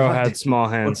 Joe Burrow had small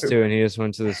hands too, and he just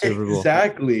went to the Super Bowl.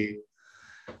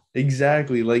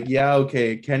 Exactly. Yeah,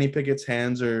 okay. Kenny Pickett's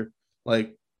hands are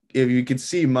if you could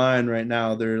see mine right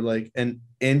now, they're an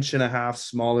inch and a half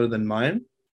smaller than mine.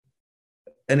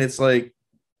 And it's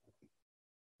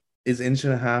is inch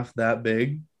and a half that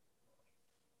big?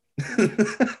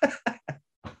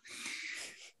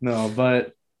 No,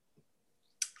 but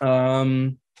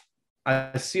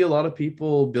I see a lot of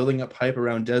people building up hype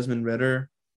around Desmond Ridder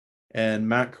and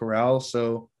Matt Corral.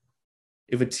 So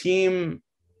if a team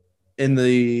in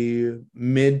the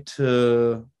mid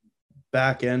to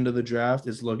back end of the draft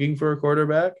is looking for a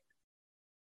quarterback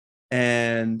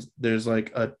and there's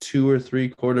a 2 or 3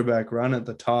 quarterback run at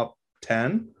the top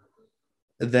 10,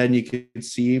 then you could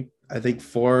see, I think,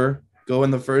 4 go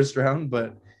in the first round.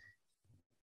 But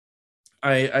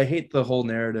I hate the whole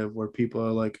narrative where people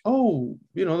are like, oh,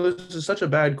 this is such a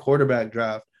bad quarterback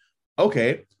draft.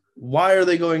 Okay, why are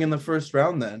they going in the first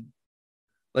round then?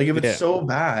 If it's so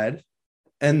bad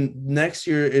and next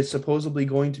year is supposedly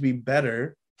going to be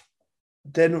better,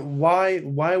 then why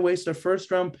waste a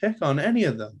first round pick on any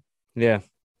of them? Yeah.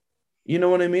 You know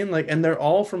what I mean? And they're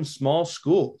all from small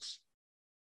schools.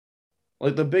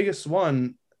 The biggest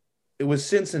one, it was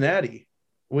Cincinnati.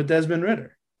 with Desmond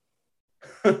Ritter.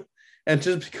 And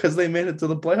just because they made it to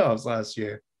the playoffs last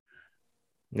year.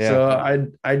 Yeah. So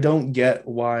I don't get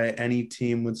why any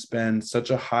team would spend such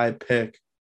a high pick.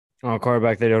 On a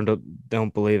quarterback they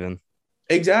don't believe in.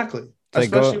 Exactly. Like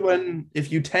Especially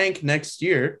if you tank next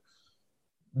year,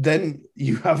 then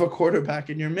you have a quarterback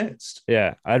in your midst.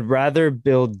 Yeah. I'd rather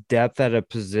build depth at a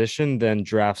position than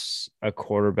drafts a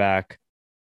quarterback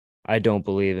I don't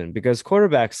believe in, because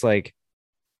quarterback's like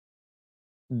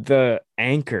the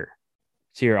anchor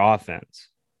to your offense.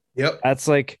 Yep. That's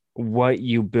like what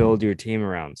you build your team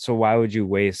around. So why would you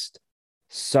waste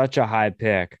such a high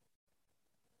pick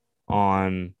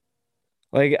on,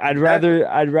 like, I'd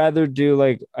rather do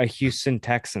like a Houston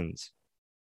Texans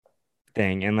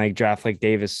thing and like draft like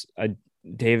Davis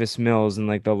Mills in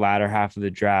like the latter half of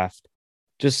the draft,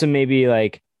 just to maybe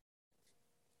like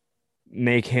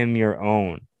make him your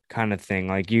own kind of thing.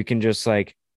 Like you can just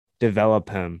like develop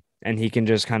him and he can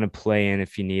just kind of play in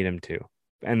if you need him to.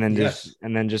 And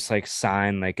then just like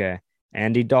sign like a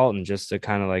Andy Dalton just to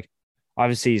kind of like,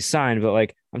 obviously he's signed, but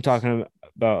like I'm talking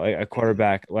about like a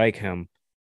quarterback like him.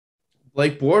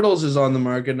 Blake Bortles is on the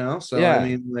market now. So Yeah. I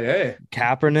mean, like, hey.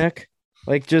 Kaepernick,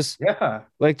 like just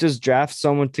draft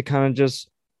someone to kind of just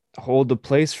hold the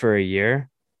place for a year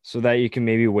so that you can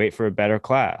maybe wait for a better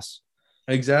class.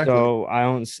 Exactly. So I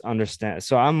don't understand.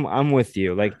 So I'm with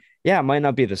you. Like, yeah, it might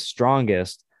not be the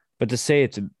strongest, but to say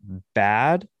it's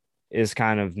bad is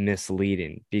kind of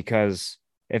misleading, because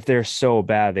if they're so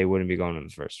bad, they wouldn't be going in the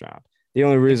first round. The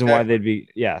only reason why they'd be,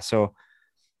 yeah. So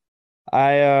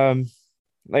I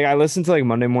listened to like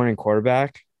Monday Morning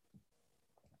Quarterback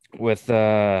with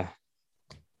what's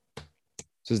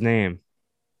his name?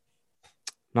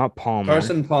 Not Palmer.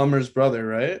 Carson Palmer's brother,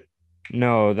 right?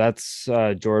 No, that's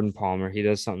Jordan Palmer. He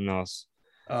does something else.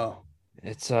 Oh.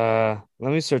 It's let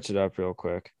me search it up real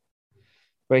quick.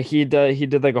 But he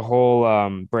did like a whole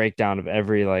breakdown of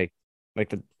every like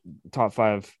the top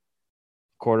 5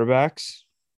 quarterbacks.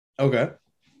 Okay.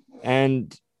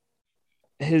 And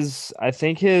I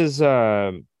think his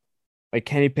like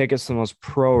Kenny Pickett's the most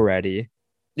pro ready.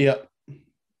 Yep.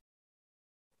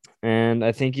 And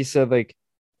I think he said like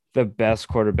the best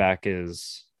quarterback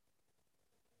is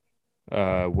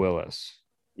Willis.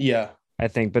 Yeah. I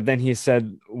think. But then he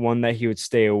said one that he would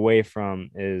stay away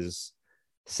from is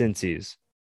Cincy's.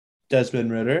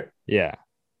 Desmond Ritter. Yeah.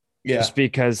 Yeah. Just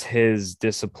because his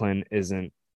discipline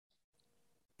isn't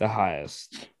the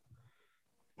highest.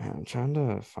 I'm trying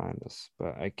to find this,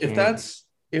 but I can't.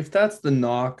 If that's the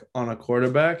knock on a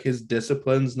quarterback, his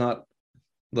discipline's not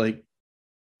like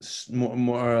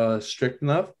more strict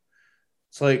enough.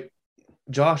 It's like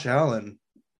Josh Allen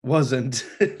wasn't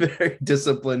very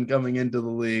disciplined coming into the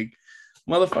league.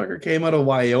 Motherfucker came out of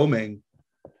Wyoming.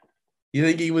 You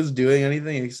think he was doing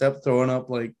anything except throwing up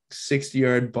like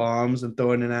 60-yard bombs and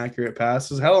throwing inaccurate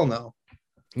passes? Hell no.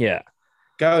 Yeah.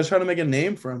 Guy was trying to make a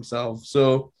name for himself.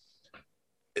 So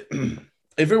if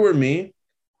it were me,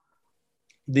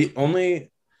 the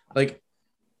only, like,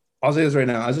 I'll say this right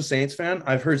now. As a Saints fan,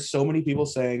 I've heard so many people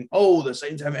saying, oh, the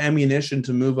Saints have ammunition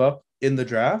to move up in the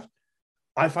draft.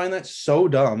 I find that so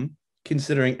dumb,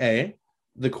 considering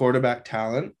the quarterback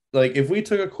talent. Like, if we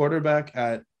took a quarterback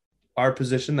at our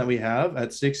position that we have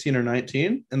at 16 or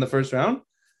 19 in the first round,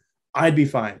 I'd be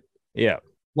fine. Yeah.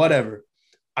 Whatever.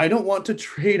 I don't want to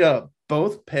trade up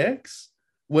both picks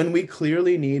when we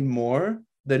clearly need more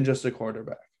than just a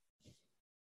quarterback.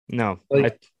 No,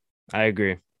 like, I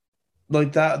agree.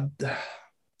 Like that.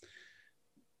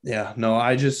 Yeah, no,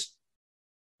 I just,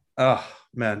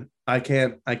 man, I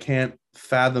can't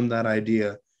fathom that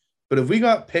idea. But if we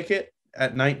got Pickett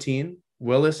at 19,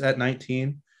 Willis at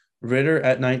 19, Ritter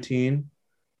at 19,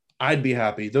 I'd be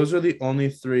happy. Those are the only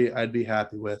 3 I'd be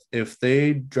happy with. If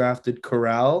they drafted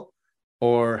Corral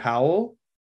or Howell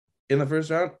in the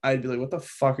first round, I'd be like, what the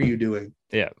fuck are you doing?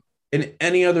 Yeah. In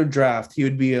any other draft, he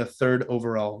would be a 3rd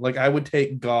overall. Like, I would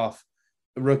take Goff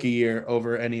rookie year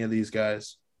over any of these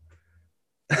guys.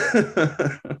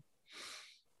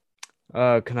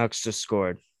 Canucks just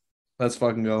scored. Let's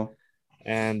fucking go.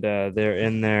 And they're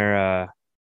in their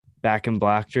back in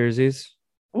black jerseys.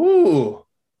 Ooh.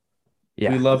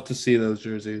 Yeah. We love to see those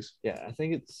jerseys. Yeah, I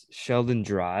think it's Sheldon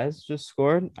Dries just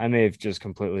scored. I may have just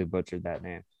completely butchered that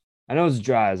name. I know it's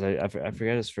Dries. I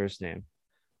forget his first name.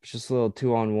 It's just a little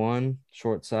 2-on-1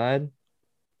 short side.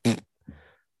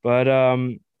 But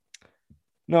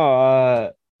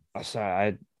no,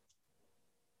 sorry,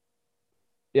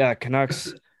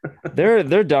 Canucks.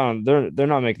 They're done. They're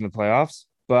not making the playoffs.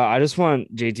 But I just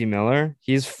want JT Miller.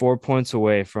 He's 4 points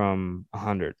away from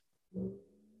 100.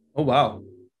 Oh wow.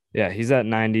 Yeah, he's at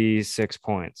 96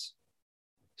 points.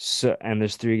 So, and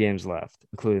there's 3 games left,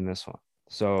 including this one.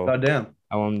 So God damn.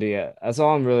 I want him to get. That's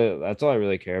all I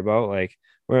really care about. Like,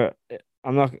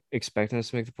 I'm not expecting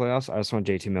us to make the playoffs. I just want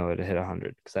JT Miller to hit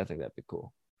 100 because I think that'd be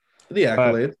cool. The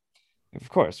accolade. Of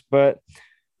course. But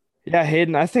yeah,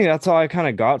 Hayden, I think that's all I kind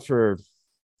of got for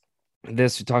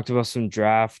this. We talked about some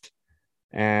draft.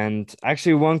 And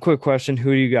actually, one quick question.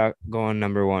 Who do you got going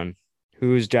number 1?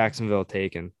 Who's Jacksonville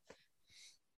taking?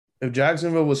 If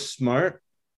Jacksonville was smart,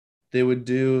 they would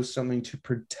do something to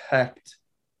protect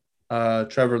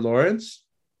Trevor Lawrence.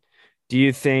 Do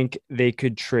you think they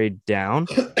could trade down?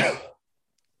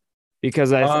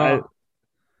 Because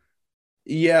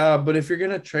yeah, but if you're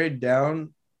gonna trade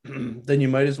down, then you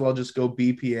might as well just go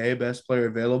BPA, best player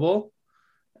available.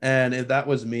 And if that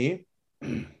was me,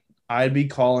 I'd be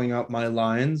calling up my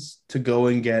lines to go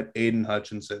and get Aiden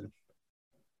Hutchinson.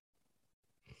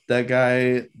 That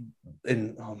guy,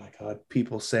 and oh my God,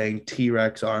 people saying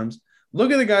T-Rex arms.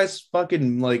 Look at the guy's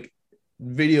fucking like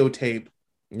videotape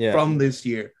from this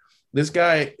year. This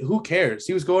guy, who cares?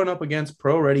 He was going up against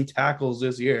pro-ready tackles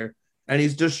this year, and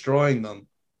he's destroying them.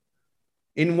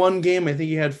 In one game, I think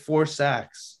he had 4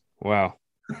 sacks. Wow.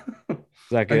 Is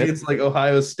that good? Against like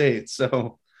Ohio State.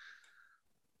 So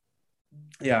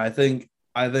yeah, I think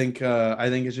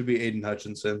it should be Aiden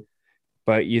Hutchinson.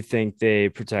 But you think they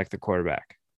protect the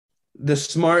quarterback?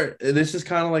 This is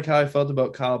kind of like how I felt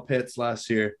about Kyle Pitts last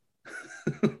year,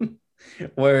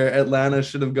 where Atlanta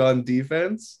should have gone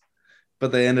defense,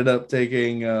 but they ended up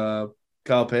taking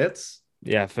Kyle Pitts.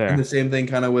 Yeah, fair. And the same thing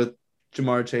kind of with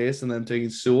Jamar Chase and them taking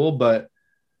Sewell. But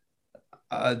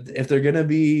if they're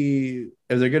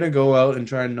gonna go out and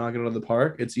try and knock it out of the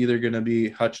park, it's either gonna be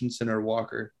Hutchinson or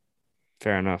Walker.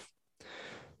 Fair enough.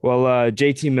 Well,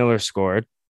 JT Miller scored.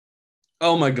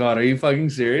 Oh my God, are you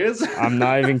fucking serious? I'm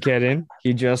not even kidding.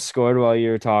 He just scored while you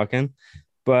were talking.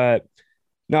 But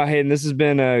no, Hayden, this has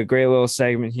been a great little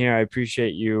segment here. I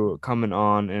appreciate you coming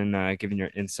on and giving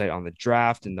your insight on the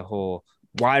draft and the whole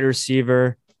wide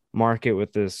receiver market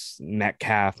with this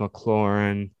Metcalf,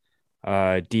 McLaurin,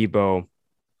 Debo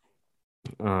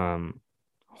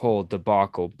whole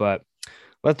debacle. But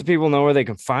let the people know where they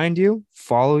can find you,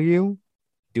 follow you,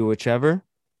 do whichever,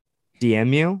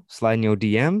 DM you, slide in your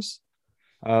DMs.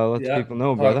 Let the people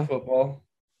know, brother. Football.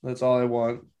 That's all I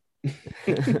want.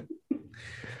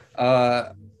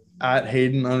 At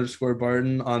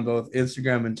Hayden_Barton on both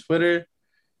Instagram and Twitter.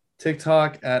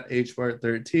 TikTok at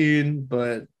HBart13.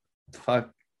 But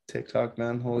fuck TikTok,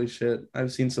 man. Holy shit.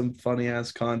 I've seen some funny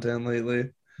ass content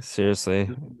lately. Seriously.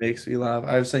 It makes me laugh.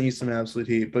 I've sent you some absolute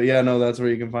heat. But yeah, no, that's where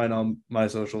you can find all my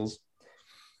socials.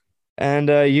 And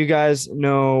you guys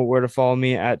know where to follow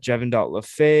me at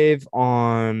Jevin.Lefave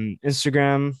on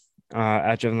Instagram,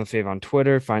 at JevinLefave on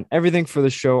Twitter. Find everything for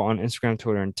the show on Instagram,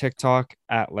 Twitter, and TikTok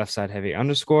at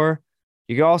LeftsideHeavy_.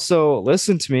 You can also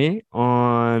listen to me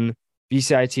on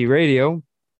BCIT Radio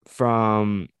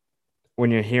from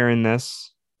when you're hearing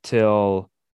this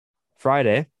till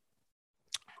Friday.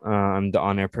 I'm the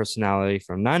on-air personality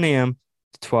from 9 a.m.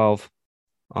 to 12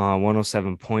 on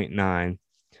 107.9.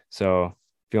 So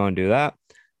if you want to do that,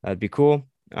 that'd be cool.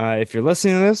 If you're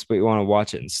listening to this, but you want to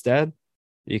watch it instead,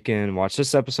 you can watch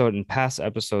this episode and past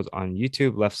episodes on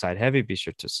YouTube, Left Side Heavy. Be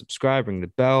sure to subscribe, ring the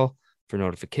bell for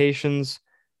notifications,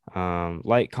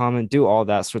 like, comment, do all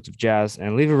that sorts of jazz,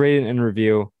 and leave a rating and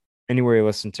review anywhere you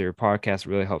listen to your podcast. It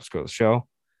really helps grow the show.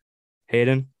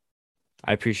 Hayden,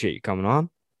 I appreciate you coming on,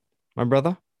 my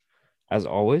brother, as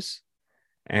always.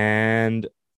 And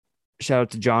shout out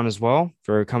to John as well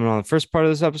for coming on the first part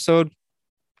of this episode.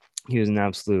 He was an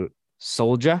absolute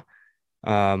soldier,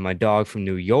 my dog from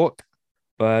New York.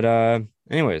 But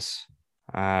anyways,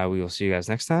 we will see you guys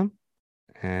next time,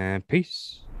 and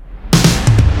peace.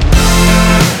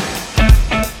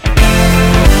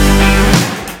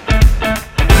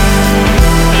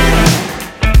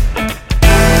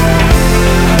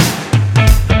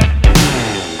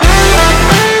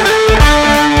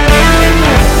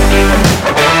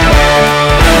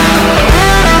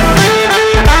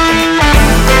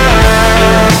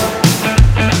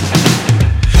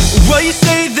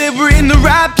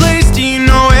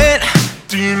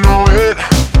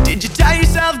 Did you tie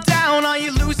yourself down? Are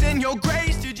you losing your grace?